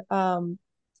in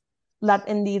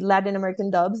the Latin American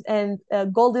dubs, and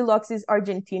Goldilocks is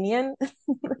Argentinian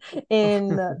in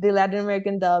the Latin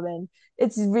American dub, and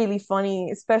it's really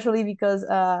funny, especially because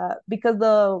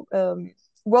the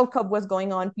World Cup was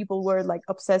going on, people were like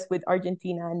obsessed with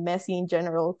Argentina and Messi in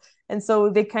general, and so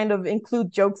they kind of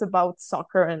include jokes about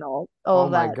soccer and all Oh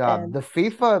of my that. God. And The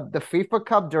FIFA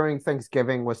Cup during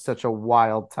Thanksgiving was such a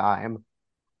wild time.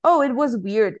 oh, it was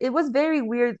weird. It was very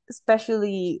weird,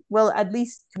 especially, well, at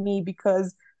least to me,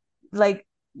 because like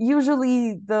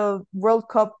usually the World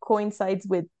Cup coincides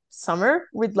with summer,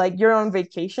 with like you're on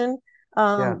vacation.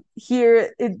 Yeah.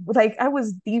 Here it like I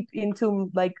was deep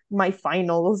into like my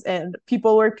finals, and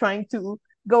people were trying to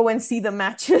go and see the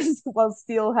matches while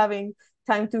still having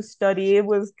time to study. It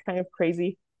was kind of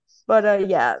crazy. But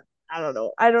yeah, I don't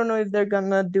know. I don't know if they're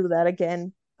gonna do that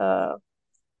again.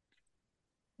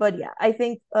 But yeah, I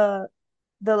think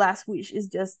the Last Wish is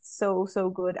just so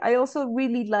good. I also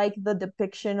really like the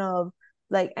depiction of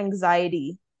like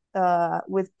anxiety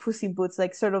with Puss in Boots,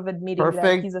 like sort of admitting that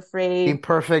Perfect, he's the afraid.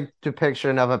 perfect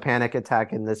depiction of a panic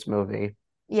attack in this movie.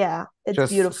 Yeah, it's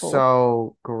Just beautiful.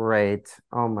 so great.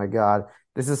 Oh my God.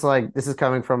 This is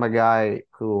coming from a guy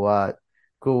who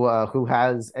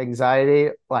has anxiety.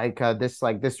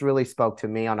 This really spoke to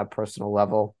me on a personal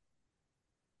level.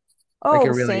 Like it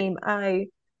Oh, really same.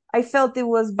 I felt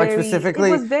like it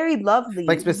specifically was very like lovely,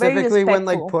 very specifically when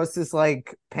like respectful. Puss is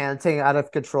like panting out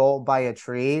of control by a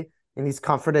tree and he's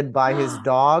comforted by his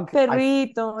dog.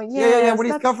 Perrito, Yeah, yes, when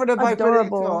he's that's comforted by Perito,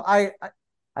 adorable.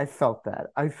 I felt that.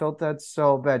 I felt that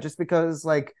so bad just because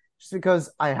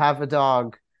I have a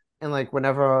dog and like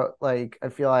whenever like I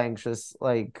feel anxious,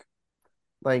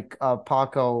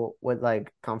 Paco would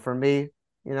like comfort me,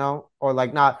 or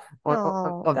like not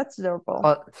Oh, that's adorable.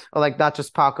 uh, or like not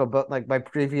just Paco, but like my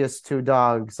previous two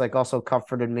dogs like also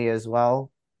comforted me as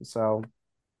well. So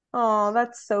Oh,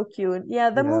 that's so cute. Yeah,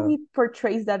 the yeah. movie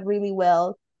portrays that really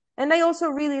well. And I also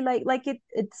really like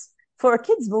it's for a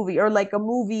kids movie, or like a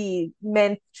movie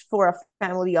meant for a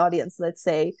family audience, let's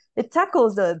say. It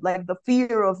tackles the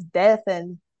fear of death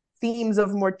and themes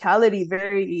of mortality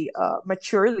very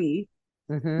maturely.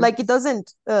 Mm-hmm. Like it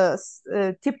doesn't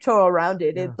tiptoe around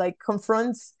it. It Yeah. like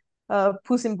confronts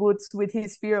Puss in Boots with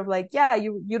his fear of like, yeah,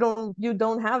 you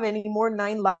don't have any more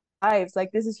lives.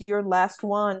 Like this is your last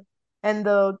one. And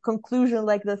the conclusion,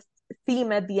 like the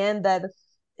theme at the end, that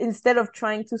instead of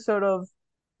trying to sort of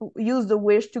use the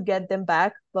wish to get them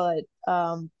back, but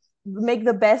make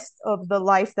the best of the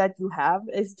life that you have,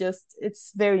 is just,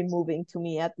 it's very moving to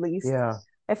me, at least. Yeah.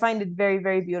 I find it very,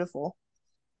 very beautiful.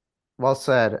 Well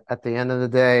said. At the end of the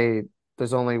day,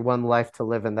 there's only one life to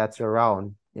live, and that's your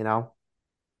own, you know?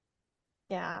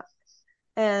 Yeah.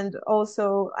 And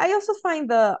also I also find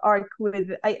the arc with,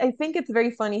 I think it's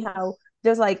very funny how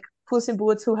there's like Puss in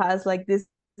Boots, who has like this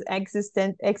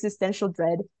existential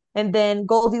dread, and then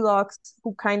Goldilocks,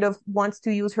 who kind of wants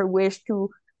to use her wish to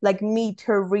like meet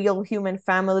her real human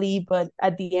family, but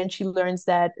at the end she learns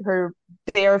that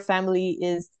their family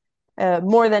is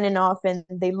more than enough, and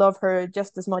they love her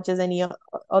just as much as any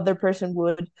other person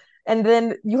would. And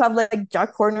then you have like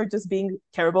Jack Horner just being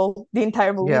terrible the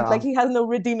entire movie. Like Yeah. he has no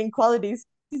redeeming qualities.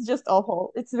 He's just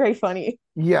awful. It's very funny.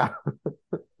 Yeah.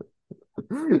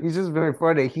 He's just very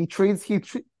funny.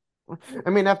 I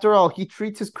mean, after all, he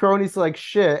treats his cronies like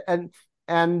shit, and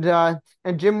and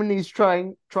Jiminy's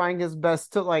trying his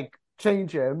best to like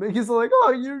change him. He's like,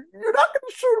 "Oh, you're not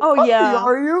gonna shoot a Oh puppy, yeah.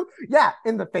 are you?" Yeah,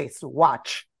 in the face.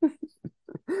 Watch. Yeah,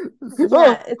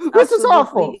 Oh, it's this is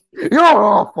awful. absolutely. You're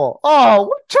awful. Oh,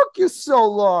 what took you so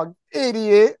long,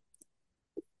 idiot?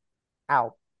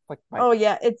 Ow. Like my Oh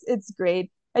yeah, it's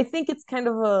great. I think it's kind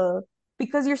of a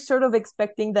because you're sort of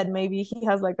expecting that maybe he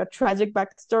has like a tragic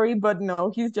backstory, but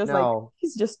no, No,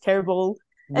 he's just terrible.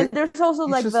 And th- there's also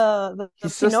he's like just the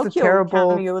he's just a Pinocchio terrible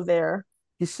cameo there.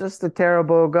 he's just a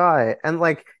terrible guy. And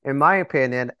like in my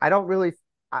opinion, I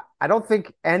don't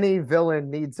think any villain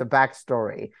needs a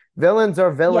backstory. Villains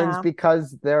are villains Yeah.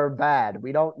 because they're bad.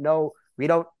 We don't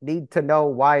need to know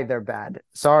why they're bad.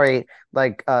 Sorry,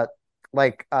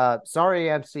 sorry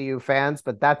MCU fans,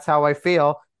 but that's how I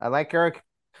feel. I like Eric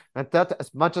that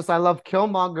as much as I love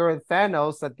Killmonger and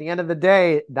Thanos, at the end of the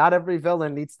day, not every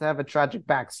villain needs to have a tragic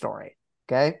backstory.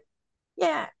 Okay?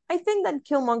 Yeah, I think that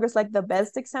Killmonger's like the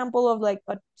best example of like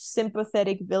a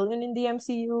sympathetic villain in the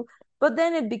MCU, but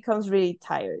then it becomes really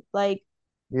tired. Like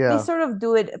they Yeah. sort of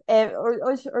do it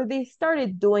or they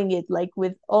started doing it like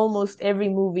with almost every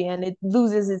movie, and it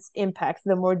loses its impact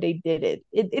the more they did it.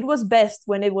 It was best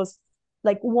when it was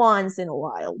like once in a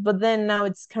while, but then now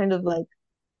it's kind of like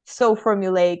so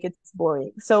formulaic, it's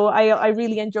boring. So I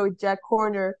really enjoyed Jack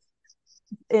Horner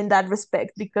in that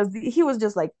respect because he was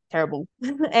just like terrible.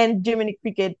 And Jiminy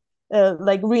Cricket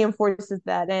like reinforces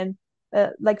that. And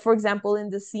like for example in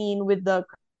the scene with the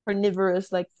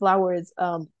carnivorous like flowers,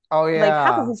 Oh like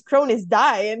half of yeah. his cronies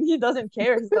die and he doesn't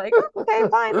care. He's like, oh, okay,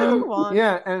 fine, let's move on.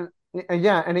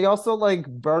 Yeah, and he also like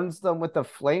burns them with a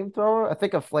flamethrower. I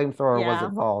think a flamethrower was Yeah.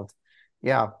 involved.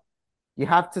 Yeah. You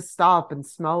have to stop and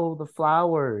smell the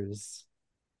flowers.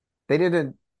 They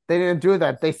didn't they didn't do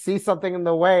that. They see something in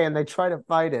the way and they try to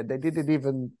fight it. They didn't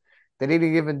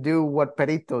even do what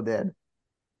Perito did.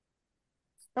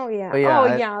 Oh yeah. But yeah, Oh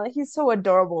yeah. He's so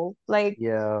adorable. Like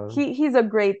yeah. he's a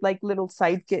great like little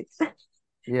sidekick.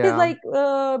 He's Yeah. like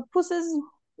Puss's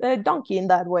donkey in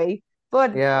that way.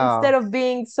 But Yeah. instead of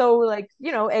being so like,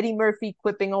 Eddie Murphy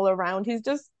quipping all around, he's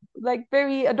just like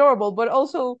very adorable. But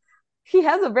also he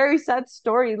has a very sad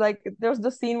story. Like there's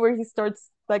the scene where he starts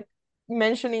like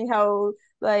mentioning how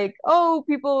like, oh,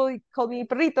 people call me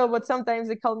perrito, but sometimes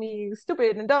they call me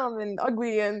stupid and dumb and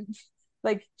ugly, and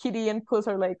like Kitty and Puss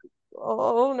are like,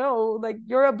 oh no, like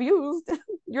you're abused.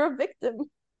 You're a victim.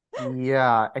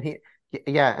 Yeah.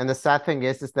 Yeah, and the sad thing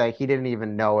is that he didn't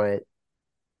even know it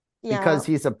because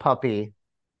Yeah. he's a puppy.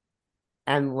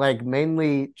 And like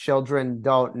mainly children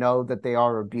don't know that they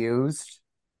are abused.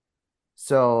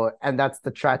 So, and that's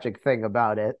the tragic thing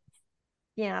about it.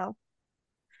 Yeah.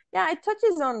 Yeah, it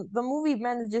touches on the movie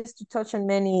manages to touch on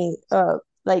many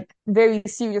like very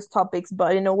serious topics,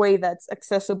 but in a way that's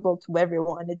accessible to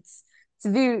everyone. It's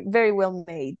very very well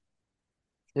made.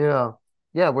 Yeah.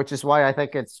 Yeah, which is why I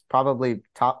think it's probably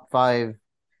top five.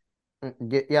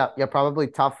 Yeah, probably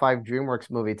top five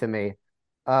DreamWorks movie to me.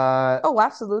 Uh, Oh,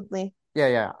 absolutely.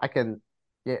 yeah, I can.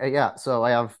 Yeah. So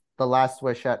I have The Last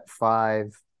Wish at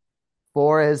five.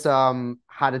 Four is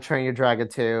How to Train Your Dragon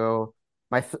 2.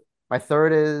 My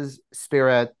third is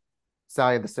Spirit,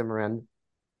 Sally of the Cimarron.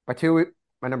 My two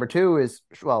my number two is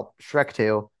Shrek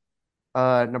 2.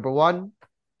 Number one,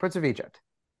 Prince of Egypt.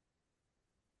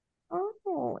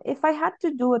 Oh, if I had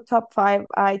to do a top five,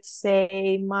 I'd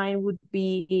say mine would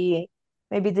be,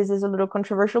 maybe this is a little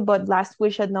controversial, but Last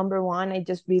Wish at number one. I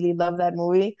just really love that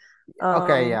movie.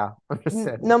 Okay, Um, yeah,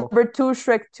 understandable. Number two,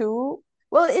 Shrek 2.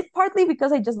 Well, it's partly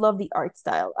because I just love the art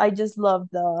style. I just love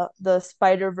the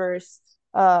Spider-Verse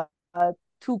uh,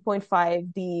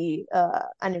 2.5D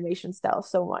animation style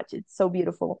so much. It's so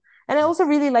beautiful. And I also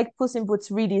really like Puss in Boots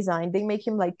redesign. They make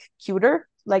him like cuter,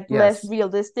 like less Yes.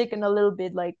 realistic and a little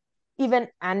bit like even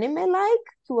anime-like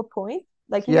to a point.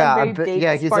 Like he has Yeah, a very bit. big,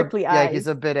 sparkly He's eyes.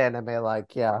 a bit anime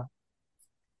like. Yeah.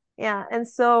 Yeah, and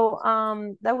so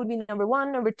that would be number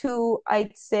one. Number two,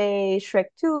 I'd say Shrek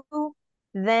 2.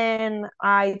 Then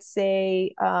I'd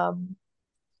say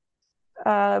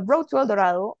Road to El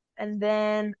Dorado. And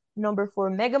then number four,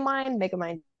 Megamind.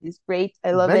 Megamind is great.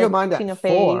 I love it. Megamind at Tina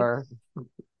Fey. four.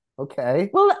 Okay.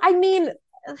 Well, I mean,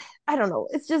 I don't know.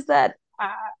 It's just that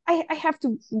I have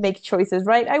to make choices,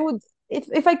 right? I would,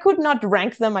 if I could not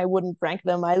rank them, I wouldn't rank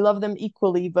them. I love them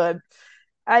equally, but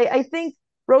I think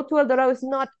Road to El Dorado is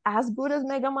not as good as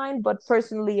Megamind, but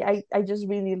personally, I just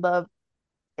really love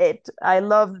it. I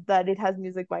love that it has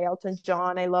music by Elton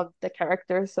John. I love the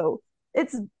character, so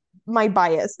it's my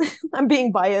bias. I'm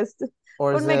being biased,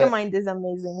 Or but is it Megamind is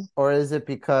amazing. or is it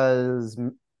because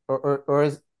or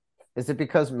is it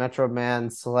because Metro Man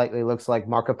slightly looks like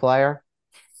Markiplier?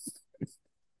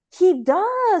 He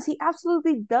does. He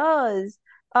absolutely does.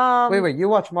 Wait, Um, you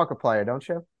watch Markiplier, don't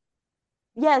you?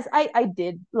 yes, I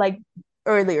did like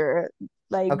earlier,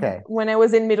 like Okay. when I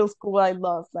was in middle school. I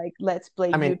loved like Let's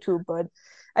Play I mean, YouTube, but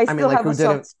I I mean, still like have who a soft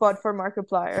didn't? spot for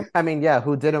Markiplier. I mean, yeah,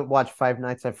 who didn't watch Five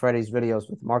Nights at Freddy's videos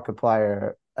with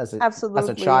Markiplier as a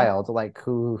Absolutely. child? Like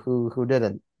who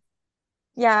didn't?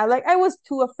 Yeah, like I was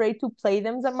too afraid to play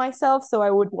them myself, so I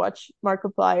would watch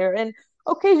Markiplier, and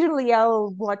occasionally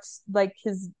I'll watch like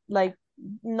his like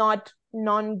not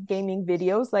non-gaming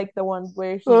videos, like the one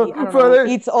where he, I don't know, Friday,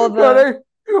 eats all the.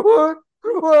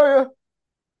 Friday,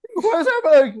 what's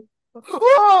happening?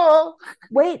 Oh!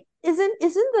 Wait, isn't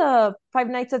the Five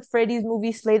Nights at Freddy's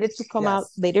movie slated to come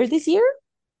out Yes, later this year?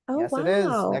 Oh yes, it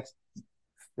is. wow. Next,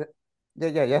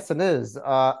 yeah, yes, it is.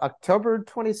 October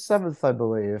 27th, I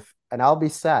believe, and I'll be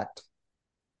set.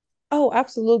 Oh,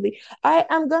 absolutely. I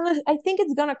think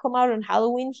it's gonna come out on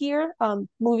Halloween here.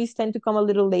 Movies tend to come a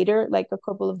little later, like a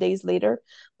couple of days later.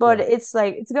 But Yeah, it's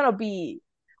like it's gonna be,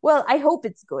 well, I hope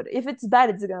it's good. If it's bad,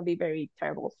 it's gonna be very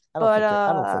terrible. But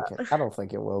I don't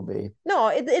think it will be. no,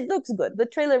 it looks good. The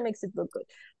trailer makes it look good.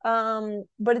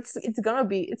 But it's gonna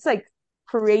be, it's like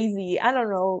crazy. I don't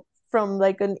know, from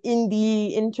like an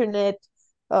indie internet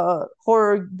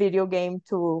horror video game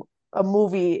to a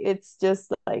movie. It's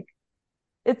just like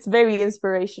it's very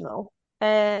inspirational.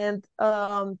 And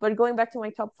but going back to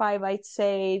my top five, I'd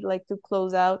say, like, to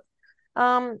close out,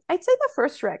 I'd say the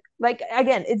first Shrek. Like,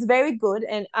 again, it's very good,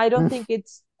 and I don't think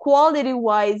it's quality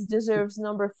wise deserves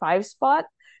number five spot.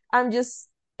 I'm just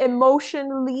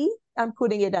emotionally, I'm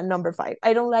putting it at number five.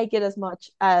 I don't like it as much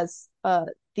as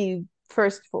the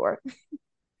first four.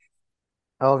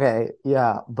 Okay,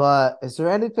 yeah, but is there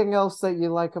anything else that you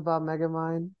like about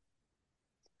Megamind?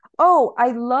 Oh, I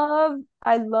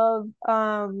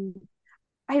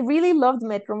really loved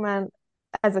Metro Man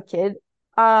as a kid.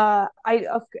 I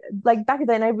like back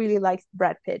then I really liked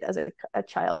Brad Pitt as a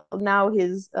child. Now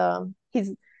he's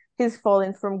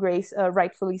fallen from grace,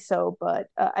 rightfully so. But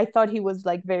I thought he was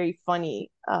like very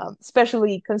funny,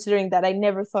 especially considering that I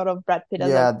never thought of Brad Pitt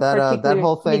as a Yeah, that particular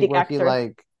whole thing comedic actor.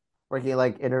 where he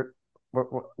like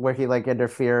where he like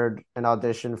interfered and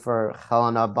auditioned for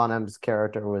Helena Bonham's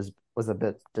character was a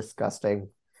bit disgusting.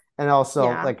 And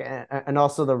also Yeah, and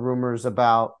also the rumors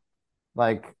about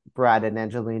like Brad and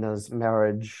Angelina's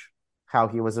marriage, how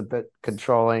he was a bit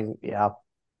controlling. Yeah.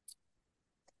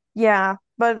 yeah,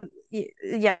 but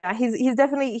yeah, he's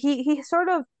definitely he sort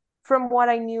of, from what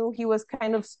I knew, he was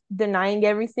kind of denying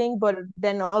everything, but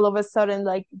then all of a sudden,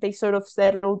 like, they sort of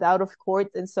settled out of court,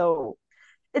 and so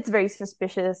it's very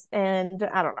suspicious, and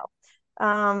I don't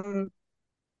know.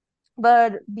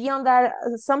 But beyond that,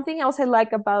 something else I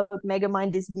like about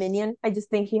Megamind is Minion. I just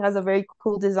think he has a very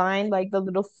cool design, like the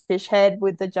little fish head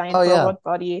with the Oh giant yeah. robot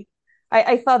body.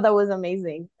 I thought that was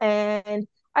amazing. And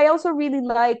I also really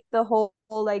like the whole,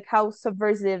 like, how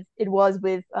subversive it was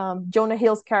with Jonah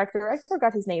Hill's character. I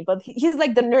forgot his name, but he's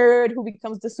like the nerd who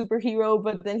becomes the superhero,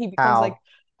 but then he becomes like Hal.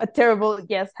 a terrible,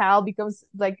 yes, Hal becomes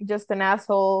like just an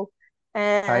asshole.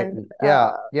 And Titan.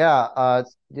 Yeah, yeah,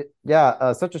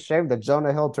 yeah. Such a shame that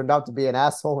Jonah Hill turned out to be an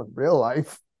asshole in real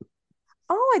life.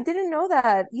 oh, I didn't know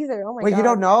that either. Oh my Wait, you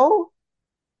don't God. know?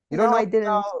 You don't No, know I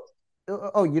didn't.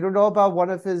 oh, you don't know about one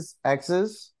of his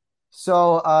exes?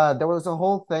 So there was a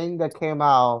whole thing that came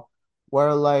out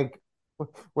where like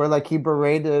he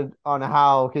berated on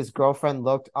how his girlfriend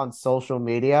looked on social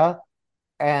media,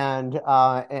 and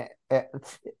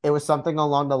it was something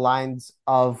along the lines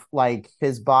of like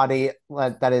his body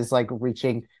that is like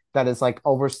reaching, that is like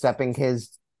overstepping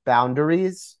his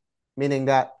boundaries, meaning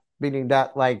that meaning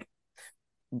that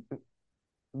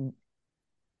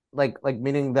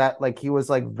meaning that like he was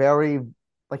like very,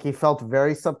 like he felt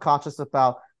very subconscious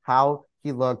about how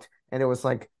he looked, and it was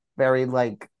like very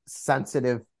like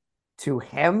sensitive to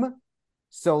him.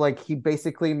 So like he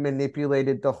basically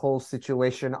manipulated the whole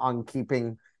situation on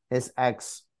keeping his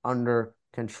ex under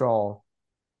control.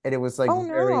 And it was like Oh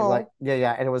very like, no.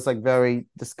 yeah, and it was like very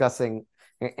disgusting.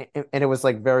 And it was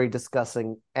like very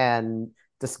disgusting and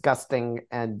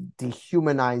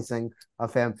dehumanizing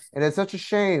of him. And it's such a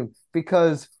shame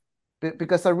because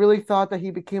I really thought that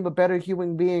he became a better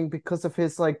human being because of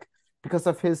his like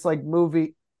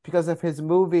movie because of his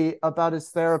movie about his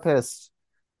therapist.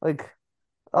 Like,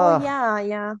 Oh uh yeah,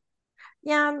 yeah.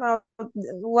 Yeah, no,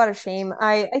 what a shame.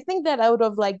 I think that out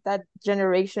of like that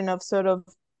generation of sort of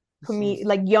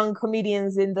like young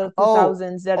comedians in the oh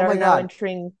 2000s that oh are my now God.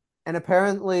 entering. And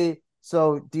apparently,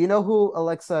 so do you know who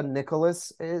Alexa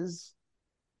Nicholas is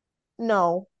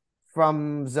No.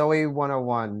 from Zoe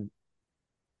 101?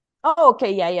 Oh,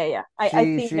 okay, yeah, yeah, yeah. I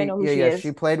think I know who she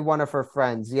She is. played one of her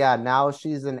friends. Yeah, now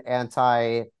she's an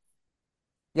anti,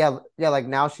 yeah, like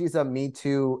now she's a Me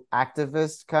Too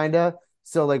activist kind of.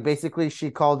 So like basically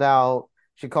she called out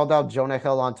Jonah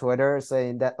Hill on Twitter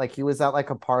saying that like he was at like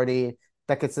a party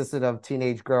that consisted of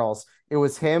teenage girls. It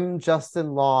was him,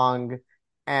 Justin Long,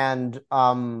 and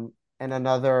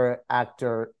another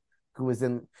actor who was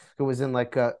in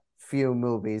like a few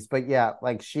movies, but yeah,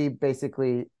 like she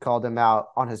basically called him out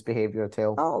on his behavior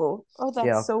too. Oh,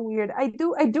 Yeah. that's so weird. I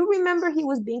do remember he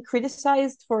was being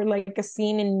criticized for like a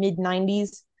scene in mid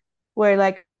 90s where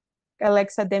like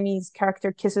Alexa Demi's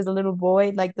character kisses a little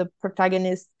boy, like the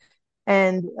protagonist.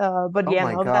 And but Oh yeah,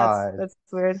 my no, God. that's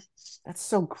weird. That's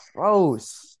so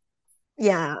gross.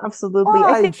 Yeah, absolutely.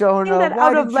 I Why, think Jonah? that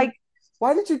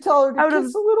Why did you tell her to out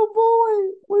kiss of a little boy?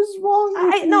 What is wrong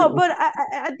with I no, you? but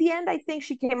at the end, I think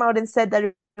she came out and said that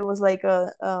it was like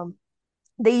a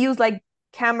they used like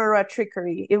camera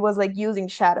trickery. It was like using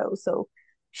shadows. So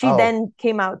she Oh. then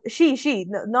came out.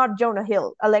 Not Jonah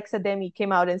Hill. Alexa Demi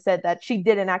came out and said that she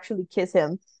didn't actually kiss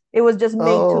him. It was just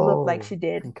made to look like Oh, she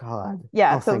did. thank God.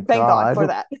 Yeah. Oh, So thank thank God for God.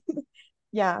 that.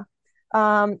 Yeah.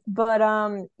 But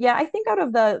yeah, I think out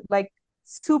of the like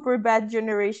super bad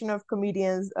generation of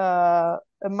comedians,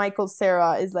 Michael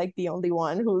Cera is like the only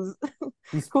one who's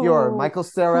He's pure. who Michael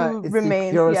Cera who is the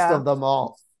remains. purest Yeah. of them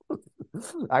all.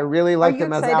 I really Are liked you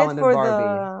him as excited Alan and for Barbie.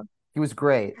 the He was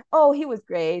great. Oh, he was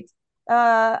great.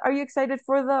 Are you excited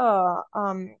for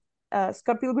the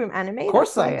Scott Pilgrim Of anime that's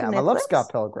course I coming to am. I love Scott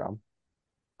Netflix? Pilgrim.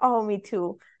 Oh, me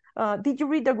too. Did you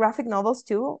read the graphic novels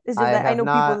too? It's I just that I have know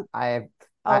not. people. I have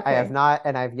Okay, not,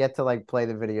 and I've yet to like play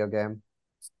the video game.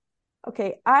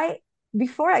 okay. I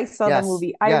Before I saw the Yes,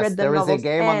 movie, I yes, read the there is a novels,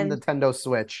 game on the and Nintendo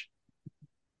Switch.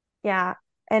 yeah,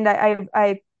 and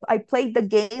I played the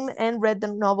game and read the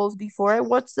novels before I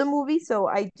watched the movie, so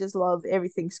I just love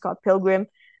everything Scott Pilgrim.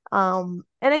 And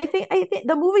I think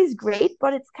the movie's great,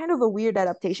 but it's kind of a weird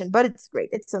adaptation, but it's great.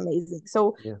 It's amazing.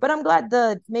 So, Yeah, but I'm glad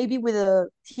that maybe with a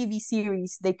TV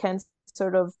series they can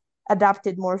sort of adapt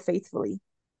it more faithfully.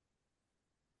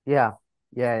 yeah,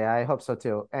 yeah. I hope so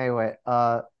too. Anyway,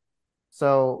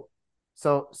 so,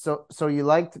 so you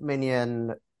liked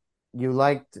Minion. You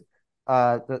liked,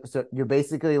 so you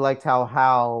basically liked how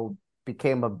Hal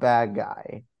became a bad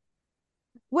guy.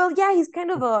 Well, yeah, he's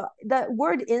kind of a that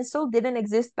word insult didn't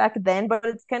exist back then, but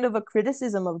it's kind of a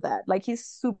criticism of that. Like he's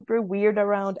super weird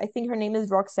around. I think her name is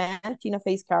Roxanne, Tina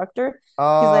Fey's character.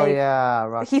 He's Oh like yeah,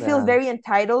 he feels Roxanne. very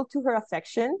entitled to her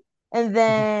affection. And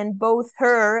then both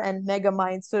her and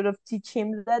Megamind sort of teach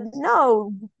him that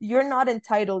no, you're not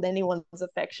entitled to anyone's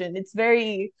affection. It's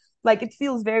very like it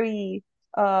feels very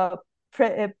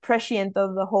prescient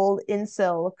of the whole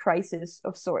incel crisis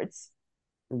of sorts.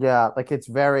 Yeah, like it's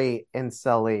very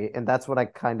incelly, and that's what I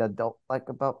kind of don't like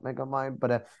about Megamind,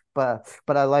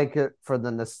 but I like it for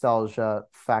the nostalgia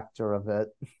factor of it.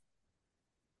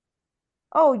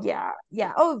 Oh yeah,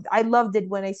 yeah. Oh, I loved it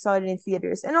when I saw it in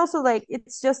theaters. And also like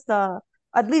it's just at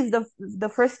least the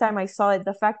first time I saw it,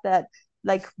 the fact that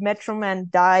like Metro Man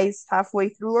dies halfway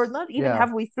through or not even Yeah.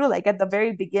 halfway through, like at the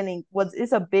very beginning was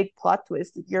is a big plot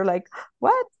twist. You're like,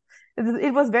 what?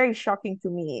 It was very shocking to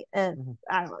me. And Mhm.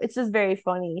 I don't know, it's just very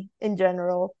funny in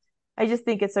general. I just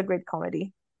think it's a great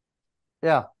comedy.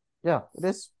 Yeah. Yeah, it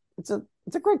is. It's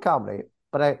a great comedy,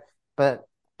 but I but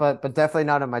but definitely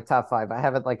not in my top five. I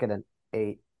have it like at an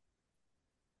eight.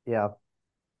 Yeah.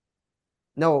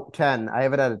 No, 10. I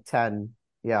have it at a 10.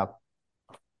 Yeah.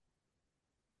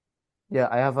 Yeah,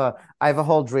 I have a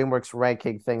whole DreamWorks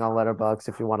ranking thing on Letterboxd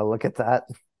if you want to look at that.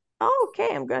 Oh,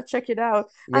 okay, I'm gonna check it out.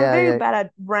 I'm Yeah, very yeah, bad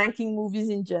at ranking movies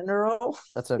in general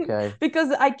that's okay.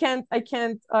 because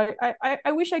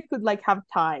I wish I could like have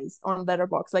ties on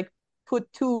Letterboxd, like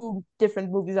put two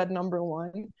different movies at number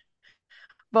one.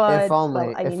 But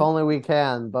well, I If mean, only we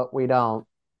can, but we don't.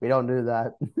 We don't do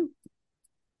that.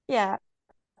 yeah.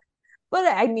 But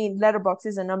I mean, Letterboxd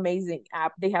is an amazing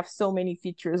app. They have so many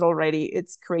features already.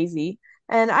 It's crazy.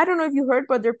 And I don't know if you heard,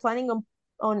 but they're planning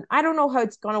on I don't know how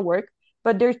it's gonna work,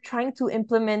 but they're trying to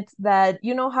implement that.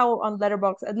 You know how on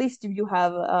Letterboxd, at least if you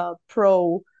have a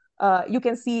pro, you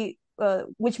can see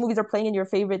which movies are playing in your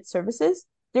favorite services.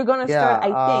 They're gonna start,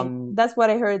 Yeah, I think, that's what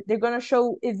I heard. They're gonna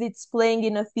show if it's playing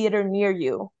in a theater near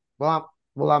you.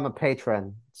 I'm a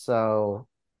patron, so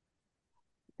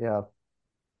yeah.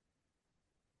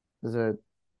 Does it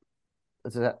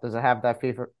does it have that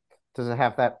feature? Does it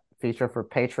have that feature for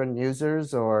patron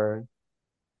users or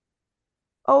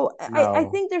Oh, I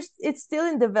no? think there's it's still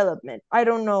in development. I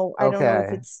don't know. I don't know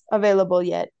if Okay. it's available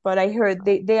yet, but I heard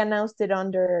they announced it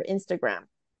on their Instagram.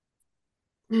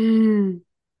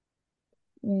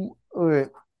 All right.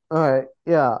 All right.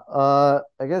 Yeah.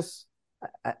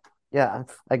 I, yeah,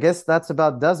 I guess that's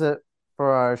about does it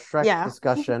for our Shrek Yeah.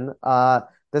 discussion.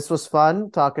 This was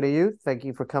fun talking to you. Thank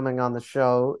you for coming on the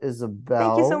show,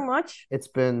 Thank you so Isabel. much. It's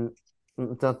been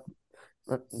that-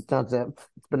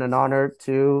 it's been an honor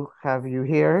to have you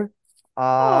here.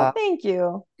 Oh, Uh, thank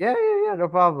you. yeah, no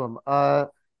problem.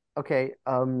 Okay.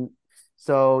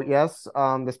 So yes,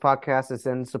 this podcast is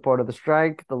in support of the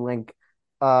strike. The link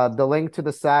to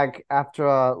the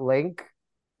SAG-AFTRA link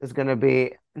is going to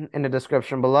be in the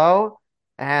description below,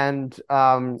 and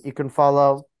you can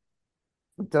follow.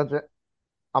 I'm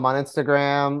on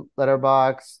Instagram,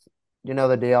 Letterboxd. You know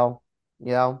the deal.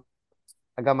 You know,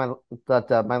 I got my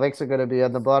links are going to be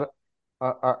on the bottom,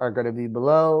 are going to be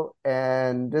below.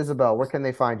 And Isabel, where can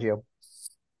they find you?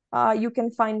 You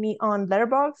can find me on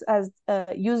Letterboxd as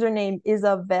username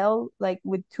Isabel, like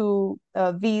with two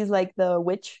V's, like the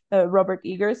witch, Robert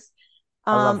Eggers.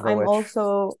 I love The I'm Witch.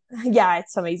 also, yeah,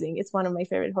 it's amazing. It's one of my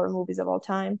favorite horror movies of all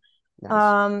time.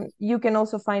 Nice. You can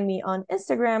also find me on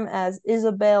Instagram as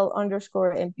Isabel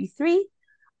underscore MP3.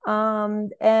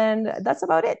 And that's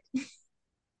about it.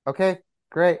 Okay,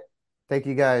 great. Thank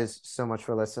you guys so much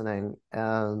for listening.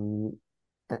 And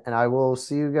I will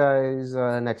see you guys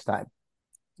next time.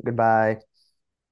 Goodbye.